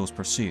course of those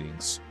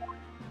proceedings.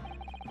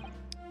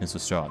 Mr.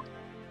 Lestrade.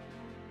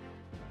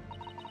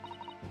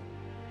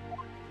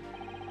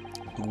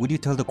 Would you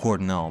tell the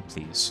court now,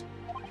 please,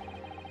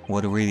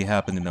 what really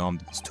happened in the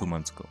omnibus 2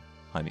 months ago?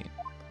 I mean.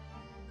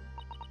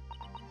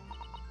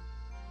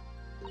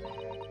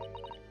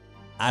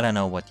 I don't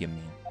know what you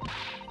mean.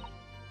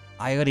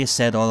 I already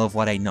said all of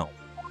what I know.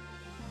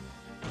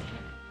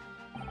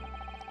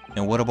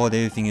 And what about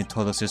everything you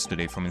told us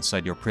yesterday from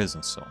inside your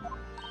prison cell?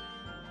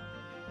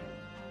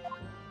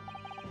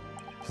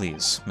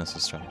 Please, Mrs.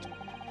 Lestrade,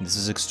 this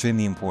is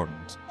extremely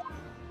important.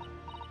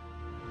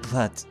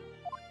 But...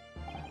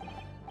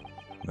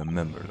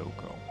 Remember,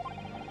 Loco,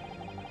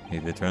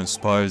 if it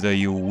transpires that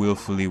you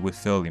willfully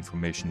withheld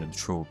information in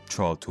the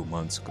trial 2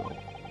 months ago,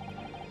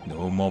 the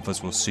Home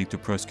Office will seek to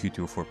prosecute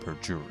you for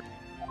perjury.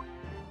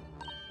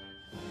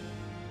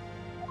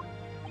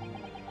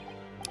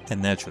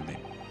 And naturally,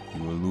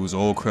 you will lose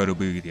all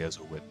credibility as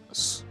a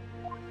witness.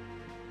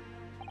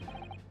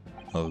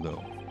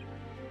 Although,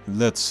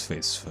 let's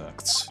face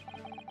facts.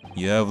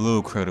 You have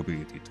little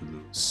credibility to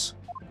lose.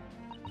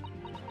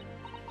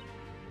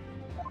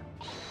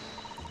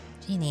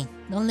 Genie,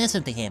 don't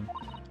listen to him.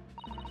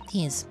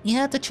 Please, you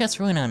have to trust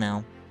Runo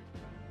now.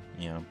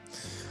 Yeah.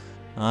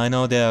 I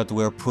know that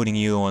we're putting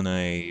you on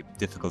a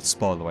difficult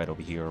spot right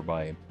over here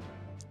by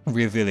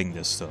revealing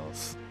this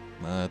stuff,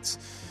 but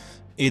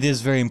it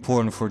is very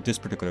important for this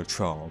particular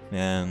trial,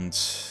 and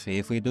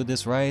if we do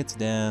this right,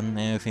 then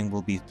everything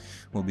will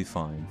be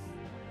fine.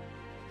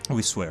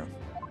 We swear.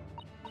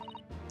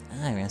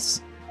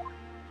 Iris,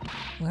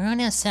 we're on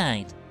our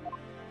side.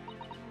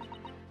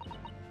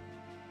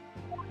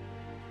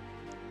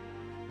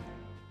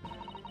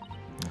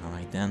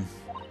 Alright then.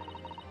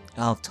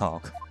 I'll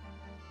talk.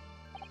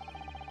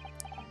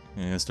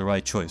 It's the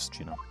right choice,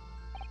 Gina.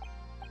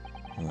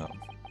 Well,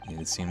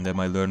 it seemed that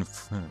my learned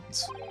friend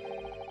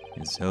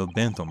is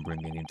hell-bent on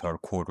bringing the entire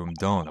courtroom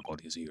down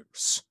about his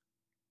ears.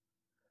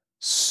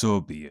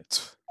 So be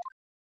it.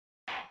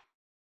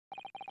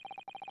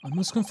 I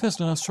must confess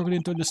that I'm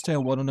struggling to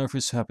understand what on earth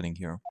is happening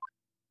here.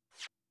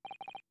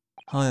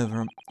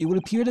 However, it would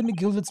appear that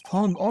McGilvett's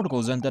pawned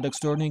articles and that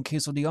extraordinary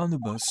case of the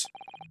omnibus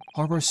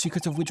harbor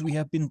secrets of which we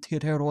have been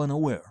hitherto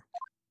unaware.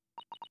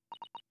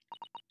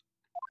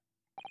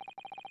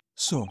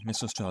 So,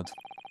 Mr. Stroud,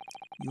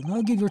 you'll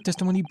now give your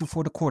testimony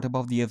before the court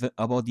about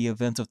the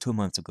events of 2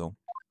 months ago.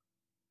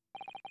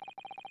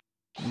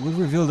 You will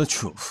reveal the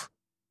truth.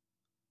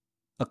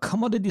 A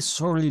commodity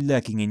sorely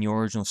lacking in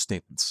your original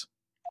statements.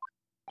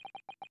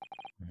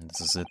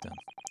 This is it then.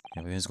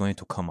 Everything is going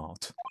to come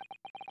out.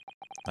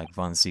 Like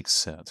Van Ziek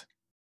said.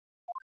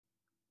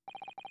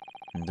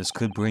 And this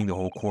could bring the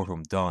whole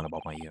courtroom down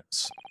about my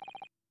ears.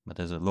 But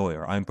as a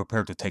lawyer, I'm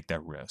prepared to take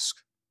that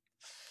risk.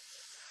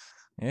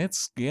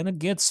 It's gonna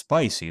get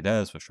spicy,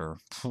 that's for sure.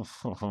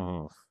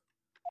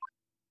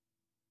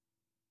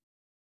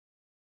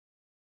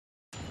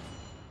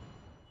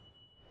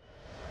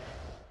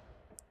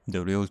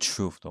 The real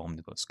truth of the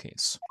omnibus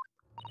case.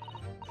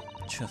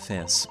 Truth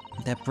is,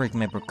 that brick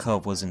member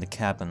cub was in the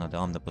cabin of the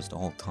omnibus the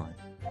whole time.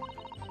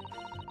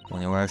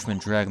 When the Irishman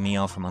dragged me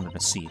out from under the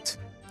seat,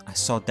 I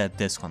saw that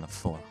disc on the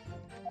floor.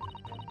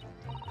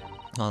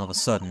 All of a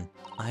sudden,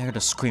 I heard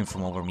a scream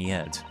from over me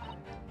head,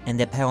 and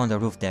the power on the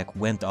roof deck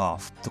went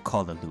off to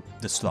call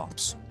the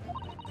slops.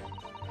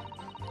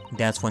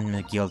 That's when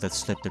McGill had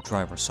slipped the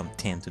driver some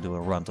tin to do a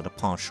run to the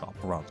pawn shop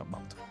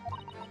roundabout.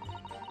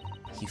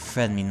 He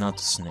threatened me not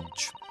to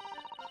snitch,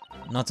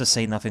 not to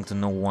say nothing to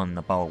no one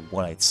about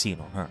what I'd seen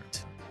or heard.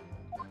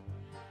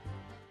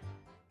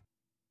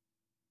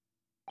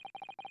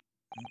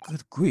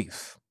 Good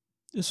grief,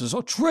 this is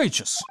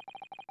outrageous!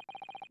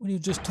 What you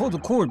just told the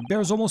court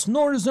bears almost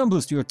no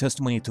resemblance to your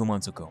testimony 2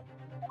 months ago.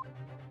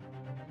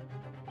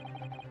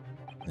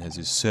 As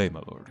you say,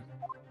 my lord.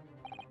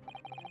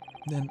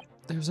 Then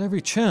there's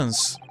every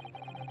chance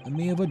I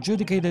may have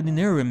adjudicated an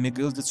error in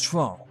McGilde's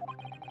trial.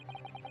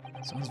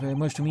 Sounds very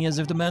much to me as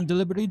if the man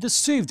deliberately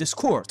deceived this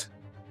court.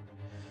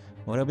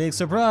 What a big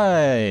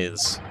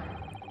surprise!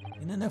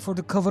 In an effort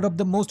to cover up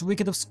the most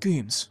wicked of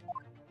schemes.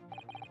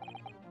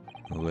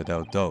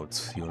 Without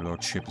doubt, your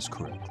lordship is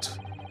correct.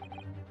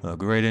 A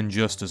great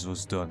injustice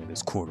was done in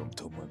this courtroom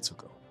 2 months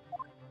ago.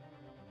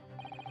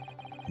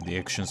 The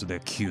actions of the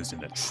accused in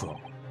that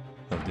trial,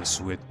 of this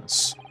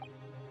witness,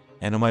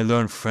 and of my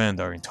learned friend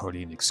are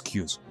entirely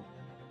inexcusable.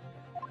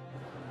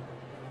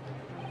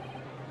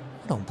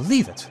 I don't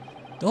believe it.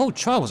 The whole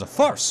trial was a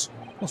farce.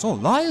 It was all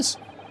lies.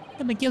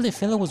 The McGilly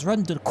fellow was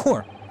running to the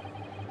court.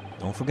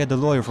 Don't forget the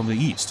lawyer from the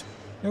east.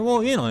 They're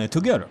all in on it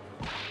together.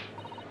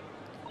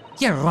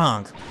 You're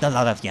wrong, the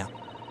lot of you.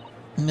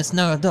 Miss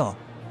Naruto,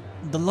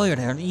 the lawyer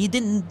there, he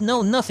didn't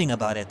know nothing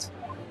about it.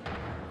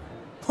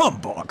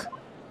 Humbug!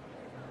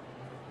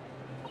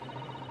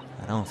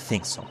 I don't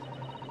think so.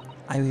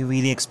 I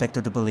really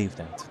expected to believe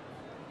that.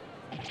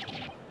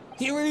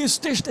 He really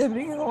stitched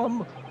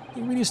everyone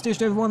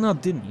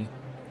up, didn't he?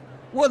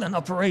 What an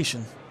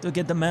operation to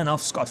get the man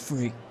off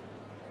scot-free.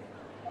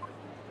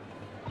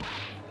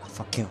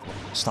 Fuck you.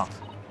 Stop.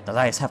 The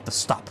lies have to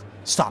stop.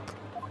 Stop.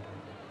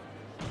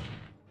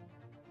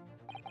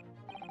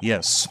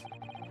 Yes,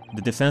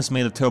 the defense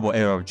made a terrible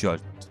error of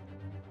judgment.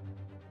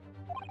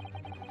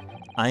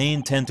 I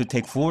intend to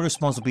take full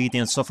responsibility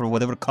and suffer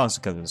whatever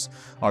consequences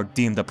are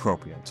deemed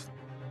appropriate.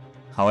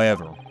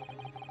 However,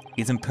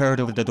 it's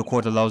imperative that the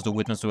court allows the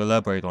witness to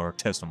elaborate on her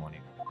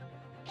testimony,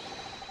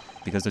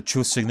 because the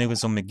true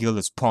significance of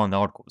McGillis' pawned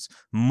articles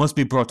must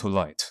be brought to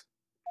light.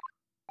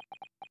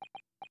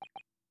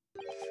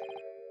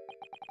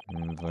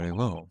 Very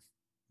well,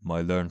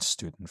 my learned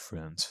student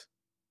friend.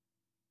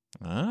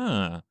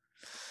 Ah,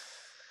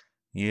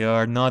 you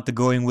are not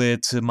going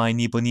with my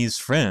Nipponese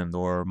friend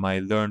or my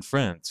learned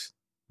friend,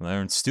 my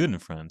learned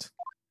student friend.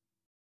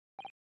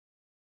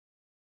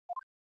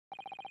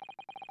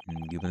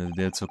 Given the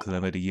depths of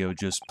calamity you have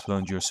just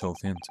plunged yourself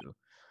into,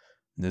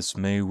 this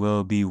may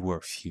well be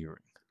worth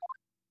hearing.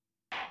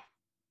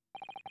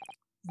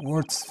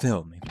 Words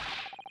fail me.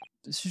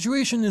 The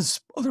situation is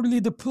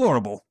utterly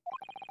deplorable.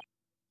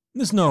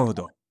 Miss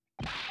Naruto.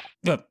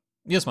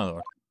 Yes, my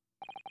lord.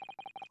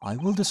 I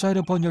will decide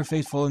upon your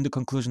fate following the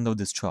conclusion of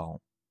this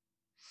trial.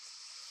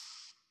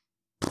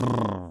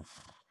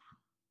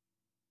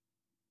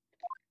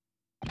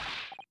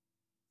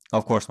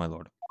 Of course, my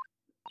lord.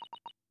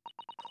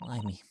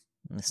 Blimey,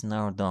 Miss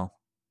Naruto.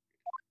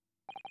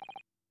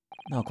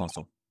 Now,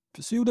 Consul,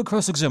 proceed with the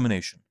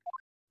cross-examination.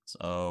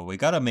 So we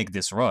gotta make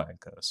this right,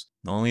 cause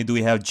not only do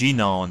we have G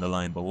now on the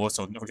line, but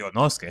also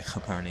Nosuke,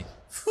 apparently.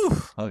 Phew,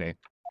 okay.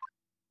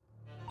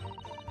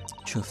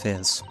 Truth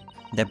is,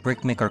 that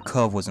Brickmaker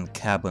Cove was in the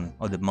cabin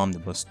of the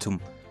omnibus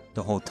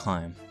the whole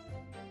time.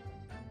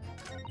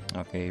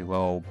 Okay,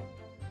 well...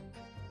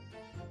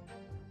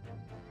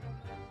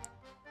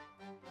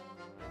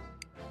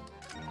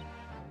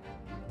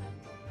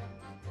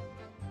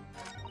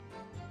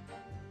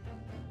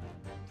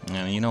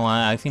 You know,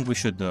 I think we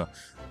should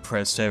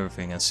press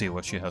everything and see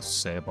what she has to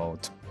say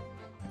about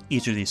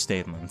each of these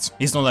statements.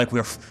 It's not like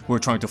we're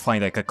trying to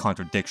find like a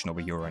contradiction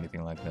over here or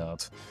anything like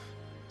that.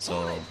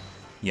 So,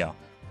 yeah.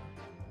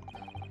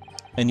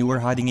 And you were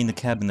hiding in the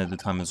cabin at the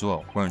time as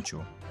well, weren't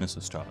you,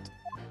 Mrs. Stroud?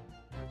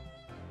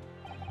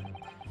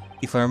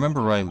 If I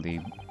remember rightly,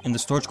 in the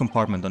storage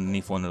compartment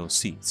underneath one of those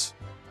seats.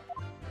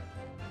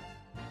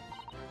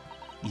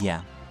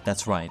 Yeah,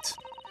 that's right.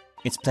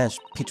 It's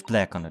pitch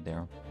black under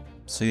there,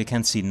 so you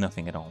can't see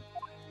nothing at all.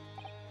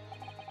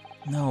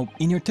 Now,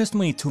 in your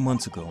testimony 2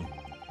 months ago,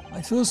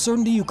 I feel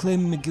certain you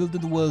claimed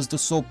McGilded was the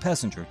sole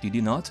passenger, did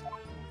you not?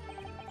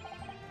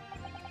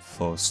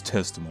 False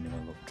testimony, my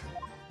lord.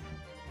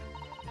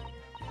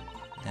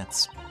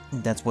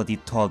 That's what he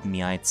told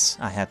me I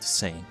had to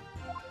say.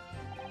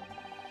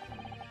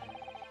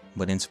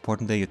 But it's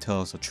important that you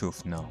tell us the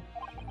truth now.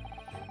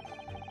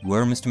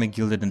 Were Mr.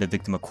 McGilded and the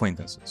victim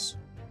acquaintances?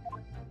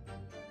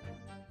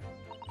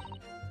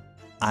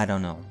 I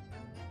don't know.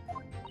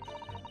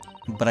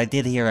 But I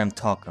did hear him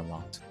talk a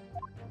lot.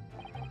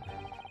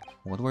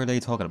 What were they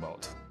talking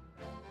about?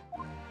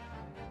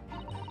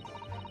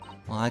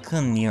 Well, I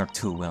couldn't hear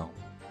too well.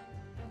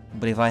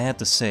 But if I had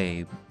to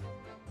say...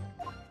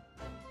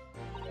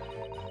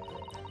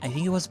 I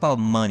think it was about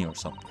money or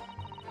something.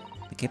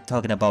 They kept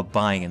talking about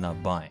buying and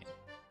not buying.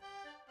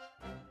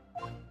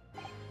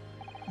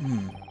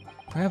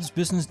 Perhaps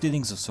business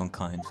dealings of some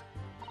kind.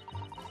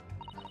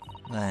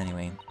 But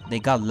anyway, they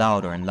got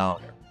louder and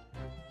louder.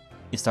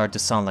 It started to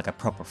sound like a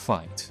proper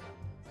fight.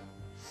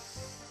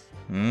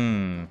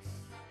 It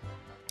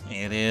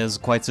is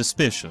quite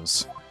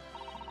suspicious.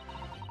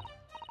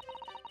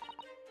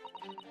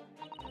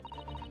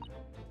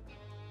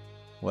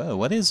 Well,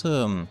 what is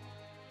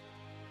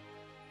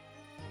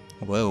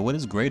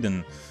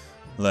Graydon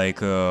like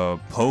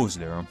pose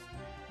there? I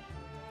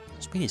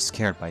was pretty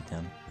scared by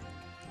then.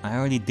 I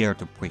hardly dared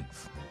to breathe.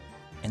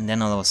 And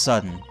then all of a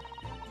sudden,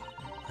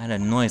 I had a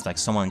noise like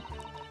someone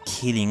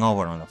keeling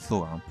over on the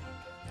floor.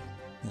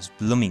 It was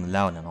blooming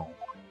loud and all.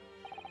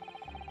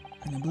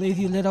 And I believe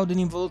you let out an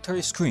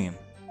involuntary scream.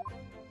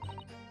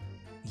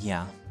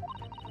 Yeah,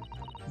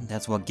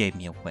 that's what gave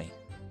me away.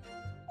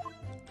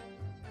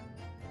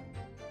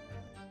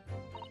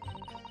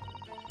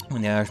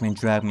 When the Irishman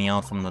dragged me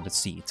out from another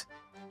seat,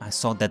 I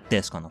saw that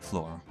disc on the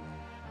floor.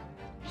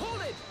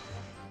 Hold it!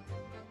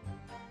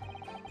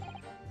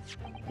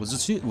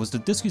 Was the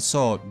disc you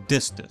saw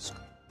this disc?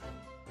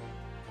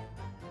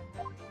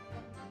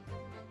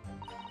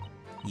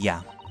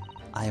 Yeah,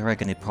 I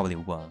reckon it probably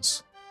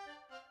was.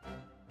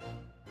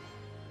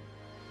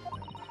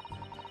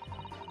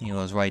 He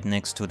was right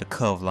next to the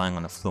cove lying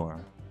on the floor.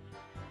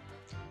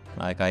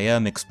 Like, I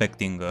am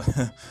expecting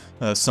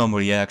some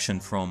reaction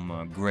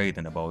from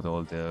Graydon about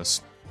all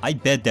this. I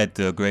bet that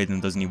Graydon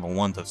doesn't even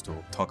want us to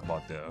talk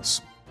about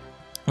this.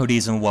 The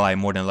reason why,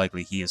 more than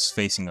likely, he is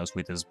facing us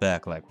with his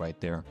back, like right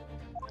there.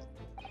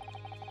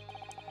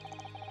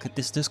 Could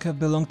this disc have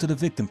belonged to the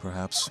victim,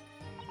 perhaps?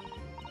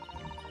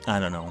 I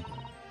don't know,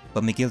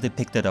 but McGildy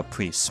picked it up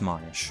pretty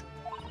smartish.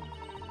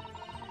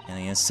 And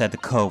he set the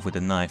cove with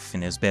a knife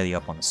in his belly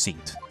up on the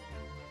seat.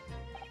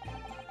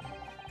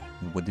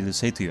 What did he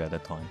say to you at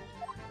that time?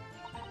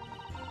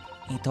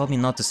 He told me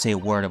not to say a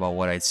word about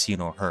what I'd seen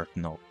or heard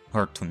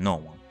to no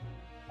one.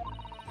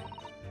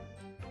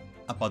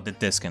 About the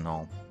disc and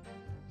all.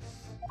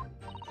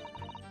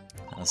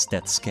 I was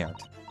that scared.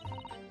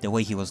 The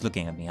way he was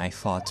looking at me, I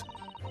thought,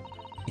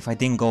 if I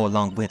didn't go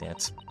along with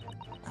it,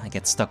 I'd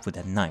get stuck with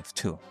that knife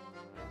too.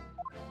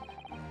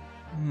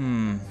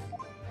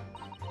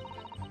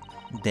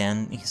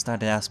 Then he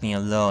started asking me a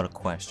lot of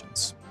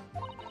questions.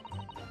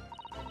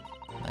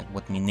 Like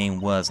what my name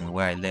was and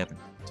where I lived.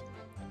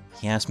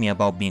 He asked me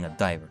about being a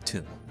diver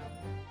too.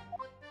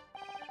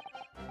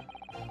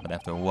 But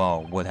after a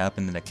while, what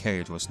happened in the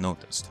carriage was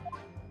noticed.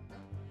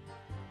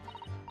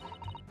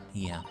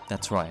 Yeah,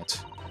 that's right.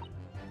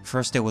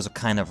 First there was a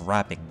kind of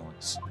rapping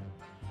noise.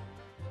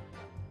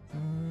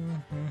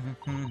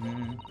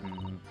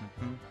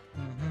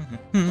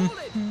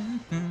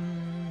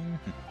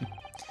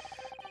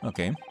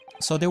 Okay,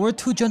 so there were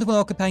two gentlemen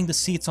occupying the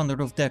seats on the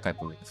roof deck, I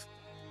believe.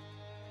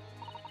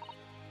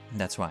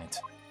 That's right.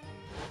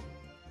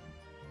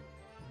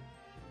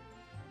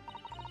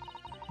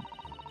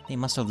 He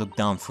must have looked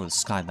down through the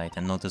skylight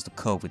and noticed the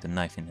cove with the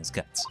knife in his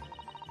guts.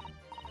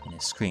 And he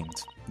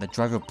screamed. The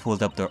driver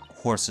pulled up the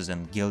horses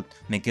and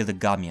McGilda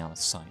got me out of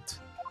sight.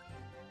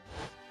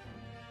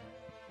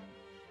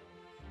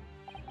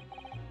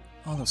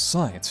 Out of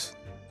sight?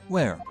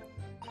 Where?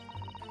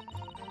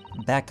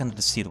 Back under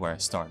the seat where I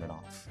started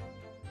off.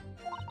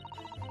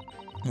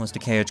 Once the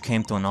carriage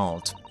came to an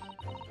halt,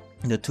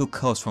 the two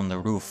cows from the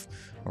roof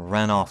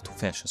ran off to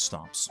fetch the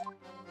stops.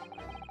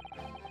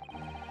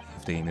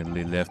 If they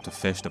immediately left to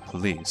fetch the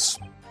police,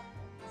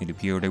 it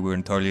appeared they were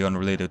entirely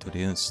unrelated to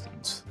the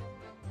incident.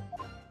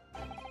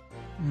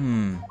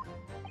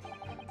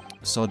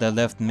 So they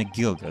left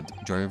McGilda,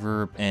 the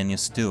driver, and you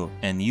still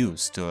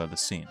at the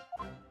scene.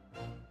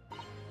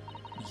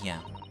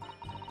 Yeah.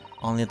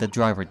 Only the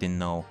driver didn't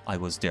know I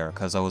was there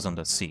because I was on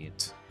the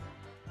seat.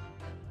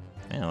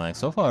 Yeah, like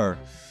so far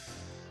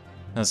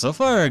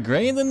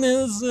Graydon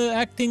is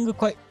acting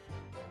quite...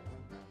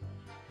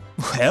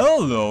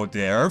 Hello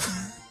there!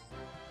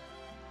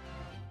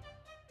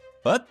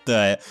 What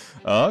the...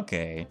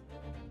 Okay.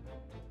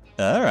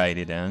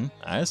 Alrighty then,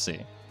 I see.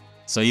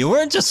 So you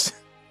weren't just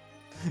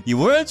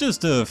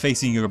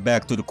facing your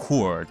back to the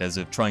court as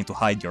if trying to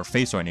hide your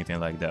face or anything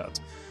like that.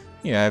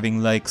 You're having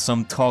like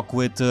some talk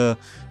with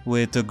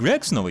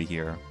Greg Snowy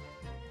here.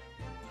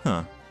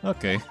 Huh,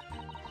 okay.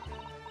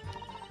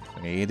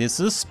 Pretty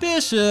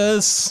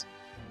suspicious.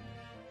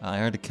 I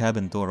heard the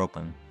cabin door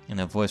open and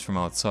a voice from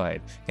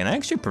outside. Can I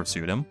actually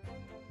pursue them?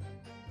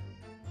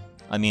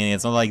 I mean,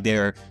 it's not like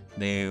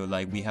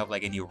we have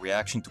like any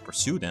reaction to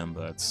pursue them,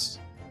 but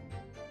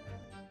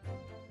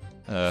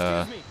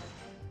Excuse me.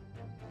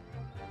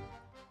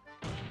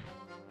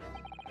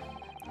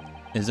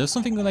 is there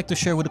something you'd like to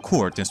share with the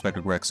court,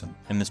 Inspector Gregson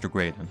and Mr.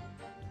 Graydon?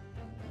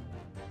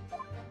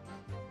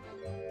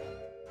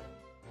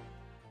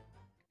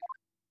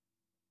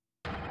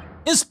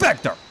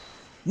 Inspector!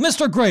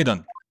 Mr.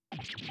 Graydon!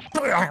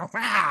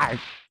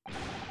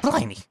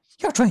 Blimey,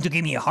 you're trying to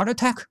give me a heart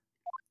attack?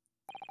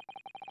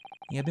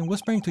 You have been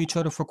whispering to each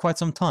other for quite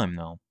some time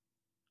now.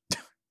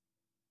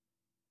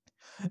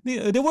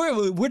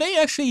 Were they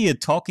actually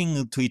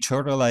talking to each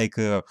other like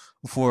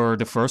for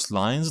the first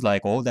lines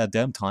like all that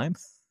damn time?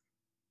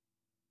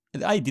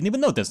 I didn't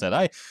even notice that.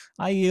 I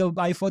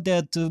thought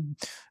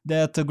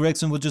that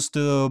Gregson was just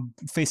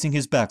facing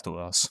his back to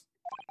us.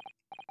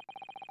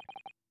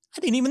 I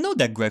didn't even know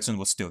that Gregson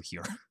was still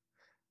here.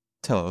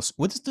 Tell us,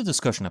 what is the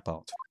discussion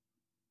about?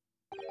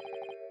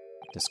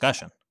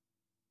 Discussion?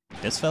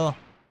 This fella?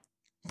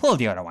 Pull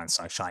the other one,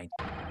 Sunshine.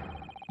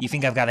 You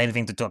think I've got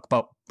anything to talk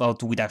about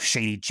with a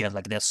shady jet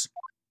like this?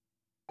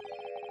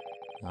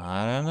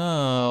 I don't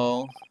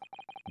know.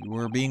 You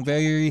were being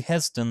very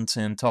hesitant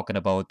in talking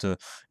about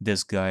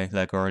this guy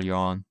like earlier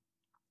on.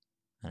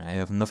 And I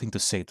have nothing to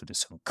say to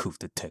this uncouth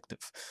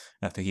detective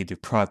after he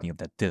deprived me of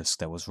that disc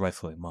that was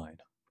rightfully mine.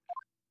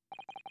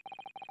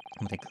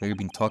 But they've clearly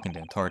been talking the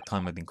entire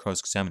time I've been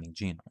cross-examining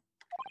Gino.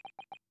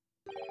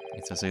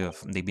 It's as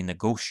if they've been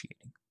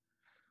negotiating.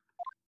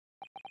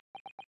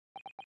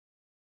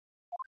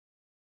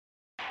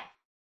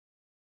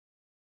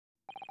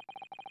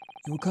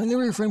 You will kindly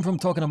refrain from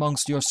talking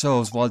amongst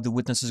yourselves while the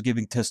witness is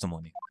giving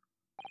testimony.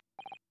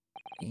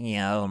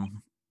 Yeah,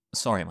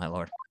 sorry, my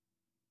lord.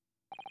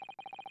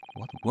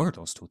 What were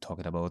those two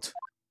talking about?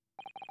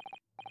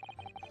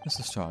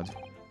 Mr. Strad,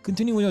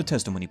 continue with your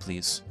testimony,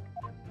 please.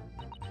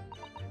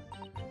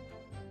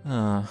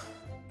 I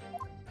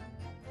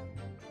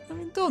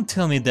mean, don't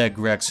tell me that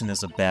Gregson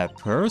is a bad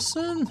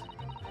person.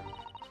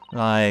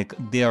 Like,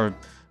 they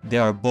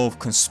are both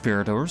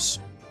conspirators.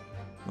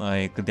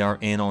 Like, they are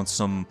in on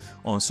some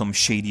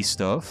shady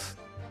stuff.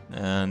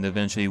 And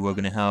eventually we're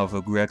gonna have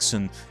a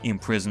Gregson in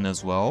prison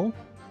as well.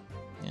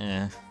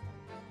 Yeah.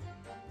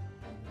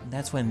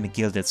 That's when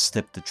McGill did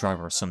slip the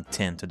driver some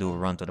tin to do a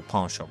run to the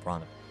pawn shop,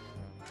 running.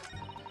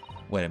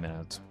 Wait a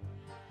minute.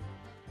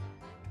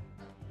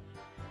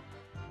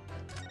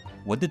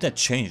 What did that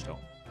change, though?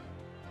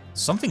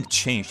 Something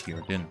changed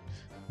here, didn't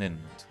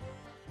it?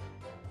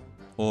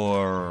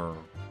 Or...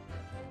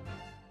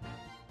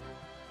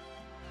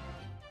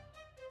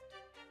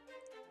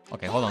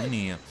 Okay, hold on,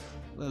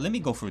 let me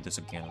go through this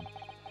again.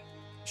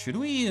 Should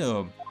we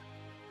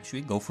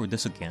go through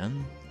this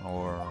again,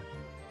 or...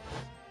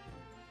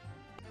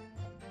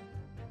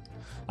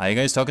 Are you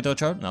guys talking to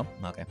each other? No?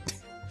 Okay.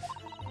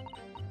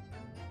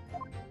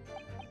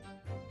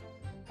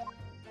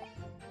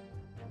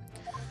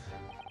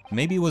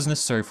 Maybe it was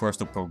necessary for us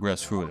to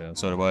progress through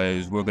this,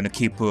 otherwise we're gonna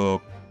keep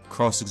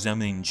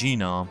cross-examining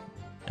Gina,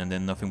 and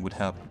then nothing would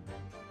happen.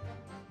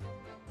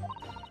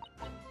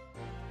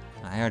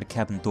 I heard the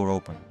cabin door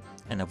open,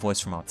 and a voice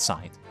from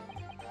outside.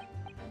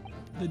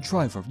 The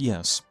driver,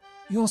 yes.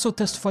 He also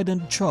testified in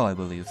the trial, I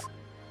believe.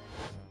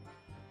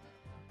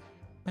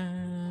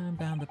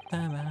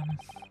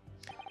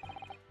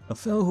 A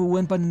fellow who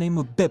went by the name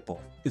of Beppo,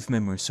 if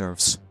memory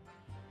serves.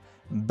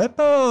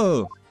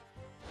 Beppo!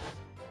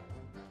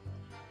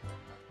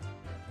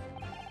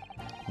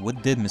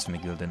 What did Mr.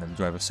 McGilden and the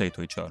driver say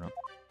to each other?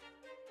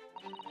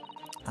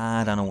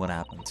 I don't know what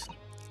happened.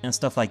 And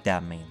stuff like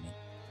that mainly.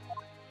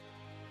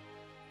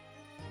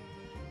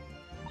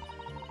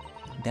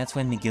 That's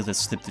when McGilden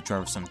slipped the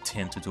driver some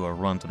tin to do a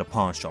run to the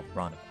pawn shop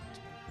roundabout.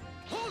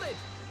 Hold it!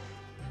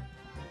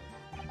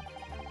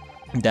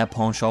 That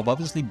pawn shop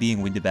obviously being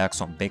Windyback's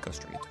on Baker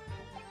Street.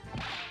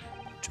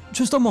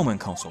 Just a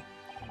moment, Counsel.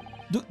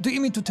 Do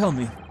you mean to tell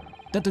me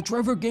that the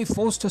driver gave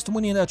false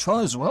testimony in that trial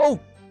as well?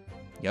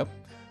 Yep.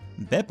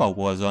 Beppa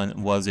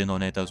was in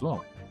on it as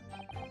well.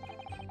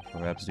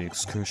 Perhaps the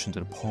excursion to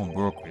the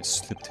pawnbrokery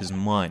slipped his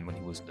mind when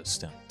he was in the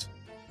stand.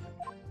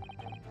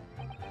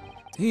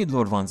 Hey,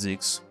 Lord Van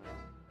Zieks.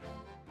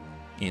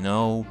 You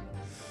know,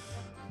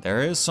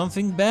 there is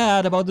something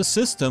bad about the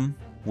system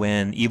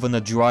when even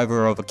a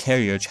driver of a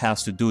carriage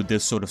has to do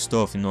this sort of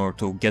stuff in order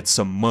to get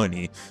some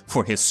money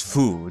for his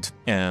food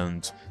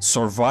and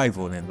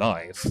survival in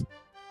life.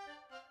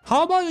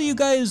 How about you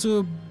guys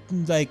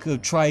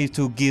try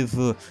to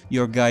give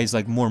your guys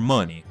like more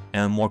money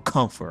and more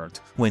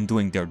comfort when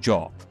doing their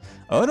job?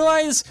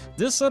 Otherwise,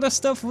 this sort of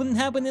stuff wouldn't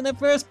happen in the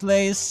first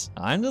place.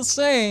 I'm just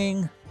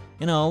saying,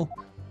 you know.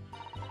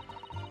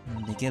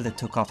 McGilden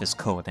took off his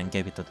coat and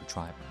gave it to the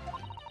driver.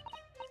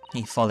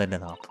 He folded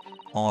it up,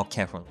 all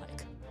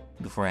careful-like,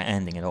 before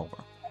handing it over.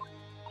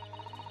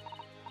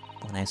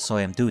 When I saw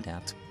him do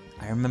that,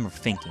 I remember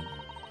thinking,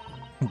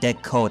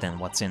 that coat and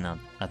what's in it,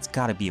 that's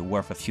gotta be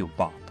worth a few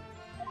bob.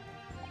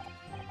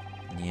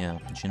 Yeah,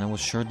 Gina was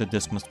sure that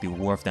this must be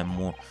worth them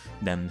more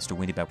than Mr.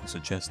 Windyback was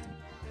suggesting.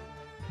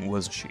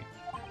 Wasn't she?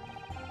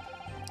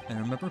 I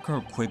remember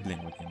her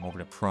quibbling with him over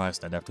the price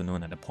that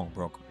afternoon at the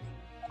pawnbrokery.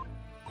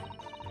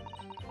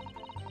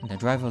 The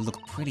driver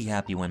looked pretty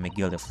happy when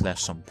McGilden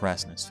flashed some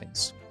brass in his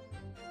face.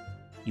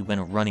 He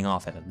went running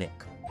off at a lick.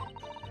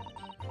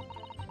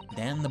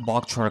 Then the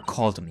bog trotter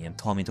called to me and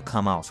told me to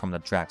come out from the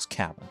drag's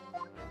cabin.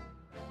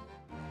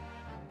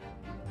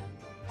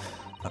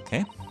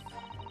 Okay.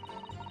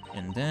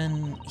 And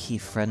then he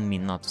threatened me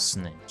not to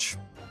snitch.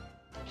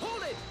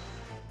 Hold it!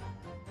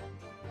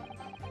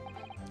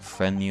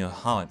 Threatened you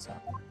how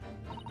exactly?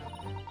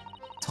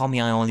 Told me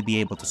I'd only be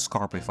able to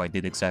scarper if I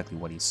did exactly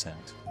what he said.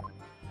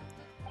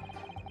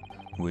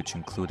 Which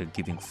included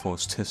giving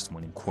false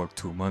testimony in court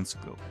 2 months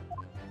ago.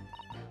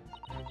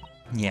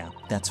 Yeah,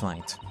 that's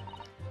right.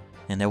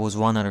 And there was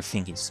one other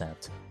thing he said.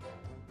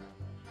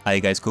 Are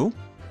you guys cool?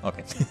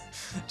 Okay.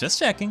 Just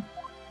checking.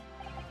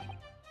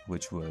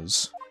 Which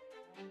was?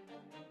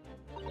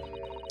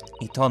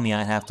 He told me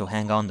I'd have to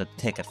hang on the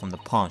ticket from the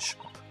pawn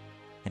shop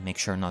and make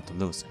sure not to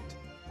lose it.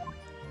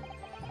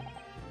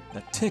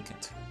 The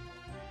ticket?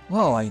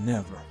 Well, I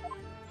never.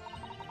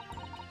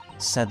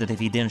 Said that if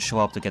he didn't show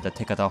up to get the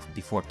ticket off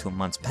before 2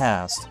 months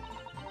passed,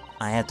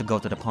 I had to go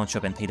to the pawn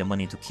shop and pay the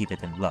money to keep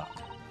it in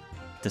luck,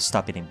 to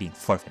stop it in being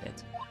forfeited.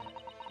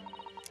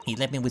 He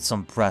left me with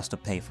some brass to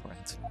pay for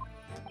it.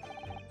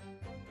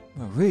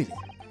 Oh, really?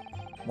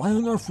 Why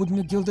on earth would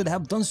McGilden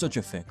have done such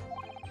a thing?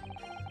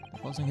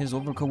 It wasn't his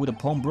overcoat with a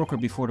pawnbroker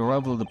before the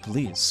arrival of the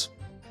police.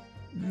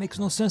 Makes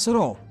no sense at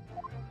all.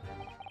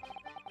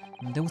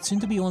 There would seem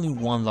to be only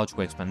one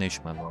logical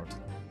explanation, my lord.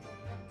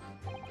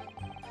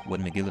 What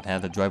McGilden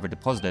had the driver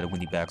deposited at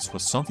Windyback's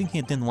was something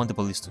he didn't want the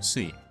police to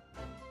see.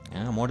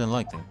 Yeah, more than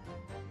likely.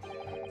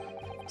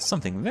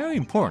 Something very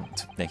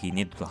important that he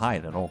needed to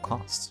hide at all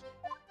costs.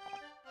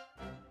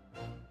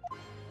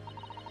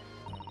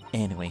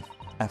 Anyway,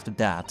 after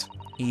that,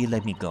 he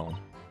let me go.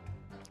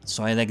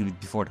 So I left it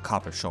before the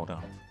copper showed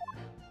up.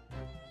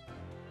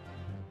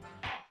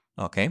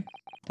 Okay.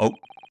 Oh.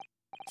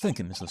 Thank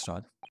you, Miss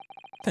Lestrade.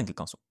 Thank you,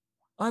 Consul.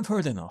 I've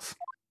heard enough.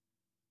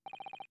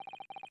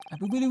 I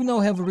believe we now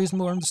have a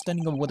reasonable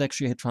understanding of what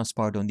actually had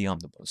transpired on the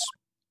omnibus.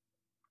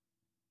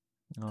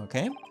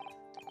 Okay.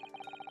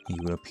 He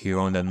would appear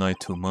on that night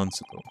 2 months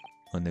ago.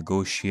 A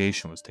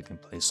negotiation was taking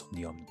place on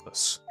the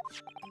omnibus.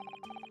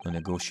 A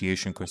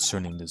negotiation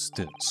concerning this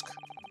disc.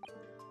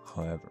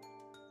 However,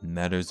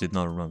 matters did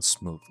not run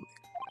smoothly.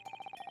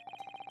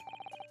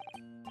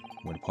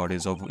 When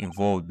parties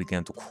involved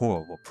began to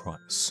quarrel over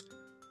price,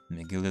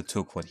 McGilden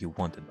took what he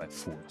wanted by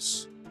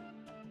force.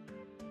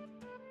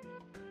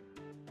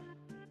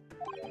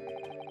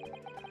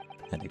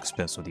 At the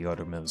expense of the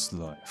other man's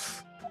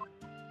life.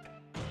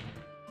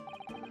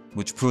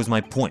 Which proves my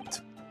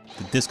point.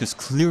 The disc is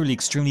clearly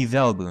extremely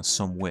valuable in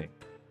some way.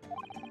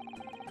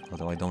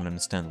 Although I don't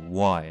understand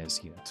why as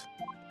yet.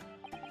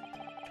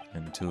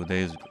 And 2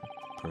 days ago,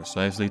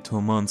 precisely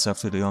 2 months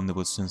after the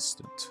omnibus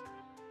incident,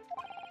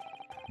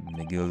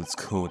 McGilden's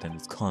coat and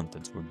its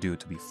contents were due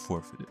to be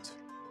forfeited.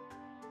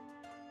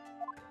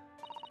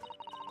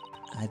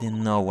 I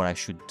didn't know what I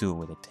should do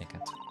with the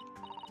ticket.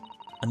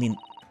 I mean,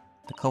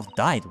 the cove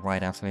died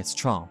right after its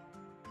trial.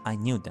 I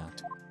knew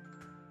that.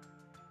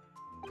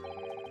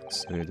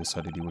 So you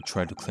decided you would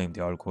try to claim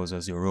the articles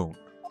as your own.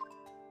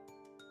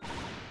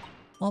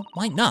 Well,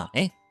 why not,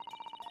 eh?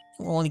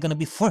 They were only gonna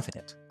be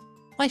forfeited.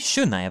 Why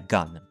shouldn't I have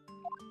gotten them?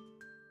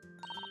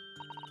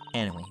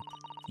 Anyway,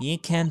 you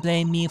can't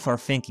blame me for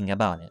thinking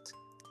about it.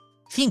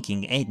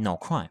 Thinking ain't no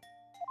crime.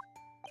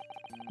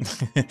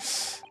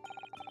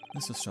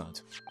 Mr.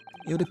 Strut,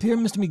 it would appear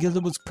Mr.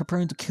 McGilda was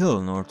preparing to kill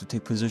in order to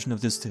take possession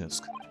of this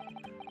disc.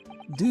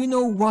 Do you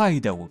know why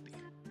that would be?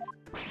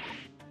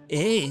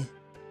 Eh?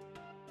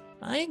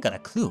 I ain't got a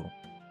clue.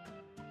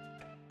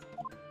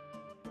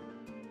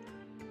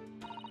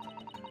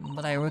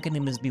 But I reckon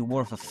it must be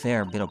worth a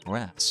fair bit of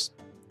brass.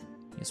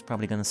 He's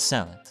probably gonna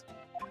sell it.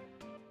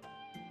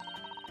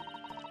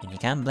 And you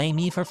can't blame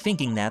me for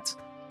thinking that.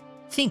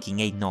 Thinking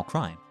ain't no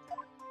crime.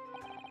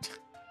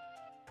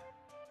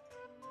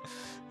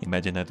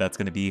 Imagine that that's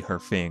gonna be her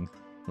thing.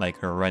 Like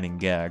her running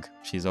gag.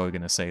 She's always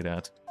gonna say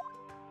that.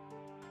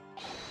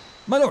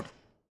 My lord!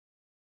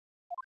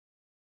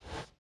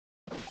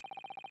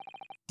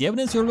 The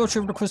evidence your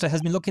lordship requested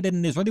has been located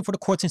and is ready for the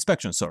court's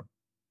inspection, sir.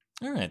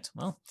 Alright,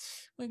 well,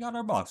 we got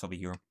our box over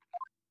here.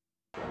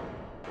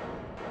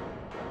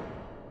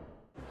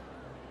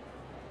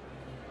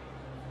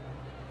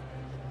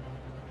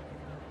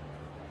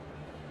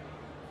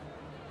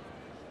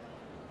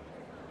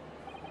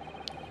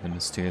 The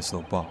mysterious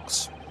little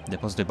box,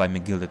 deposited by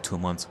McGilda 2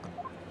 months ago.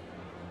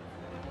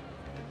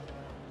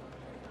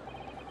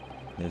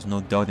 There's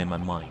no doubt in my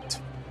mind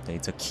that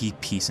it's a key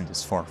piece in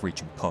this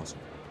far-reaching puzzle.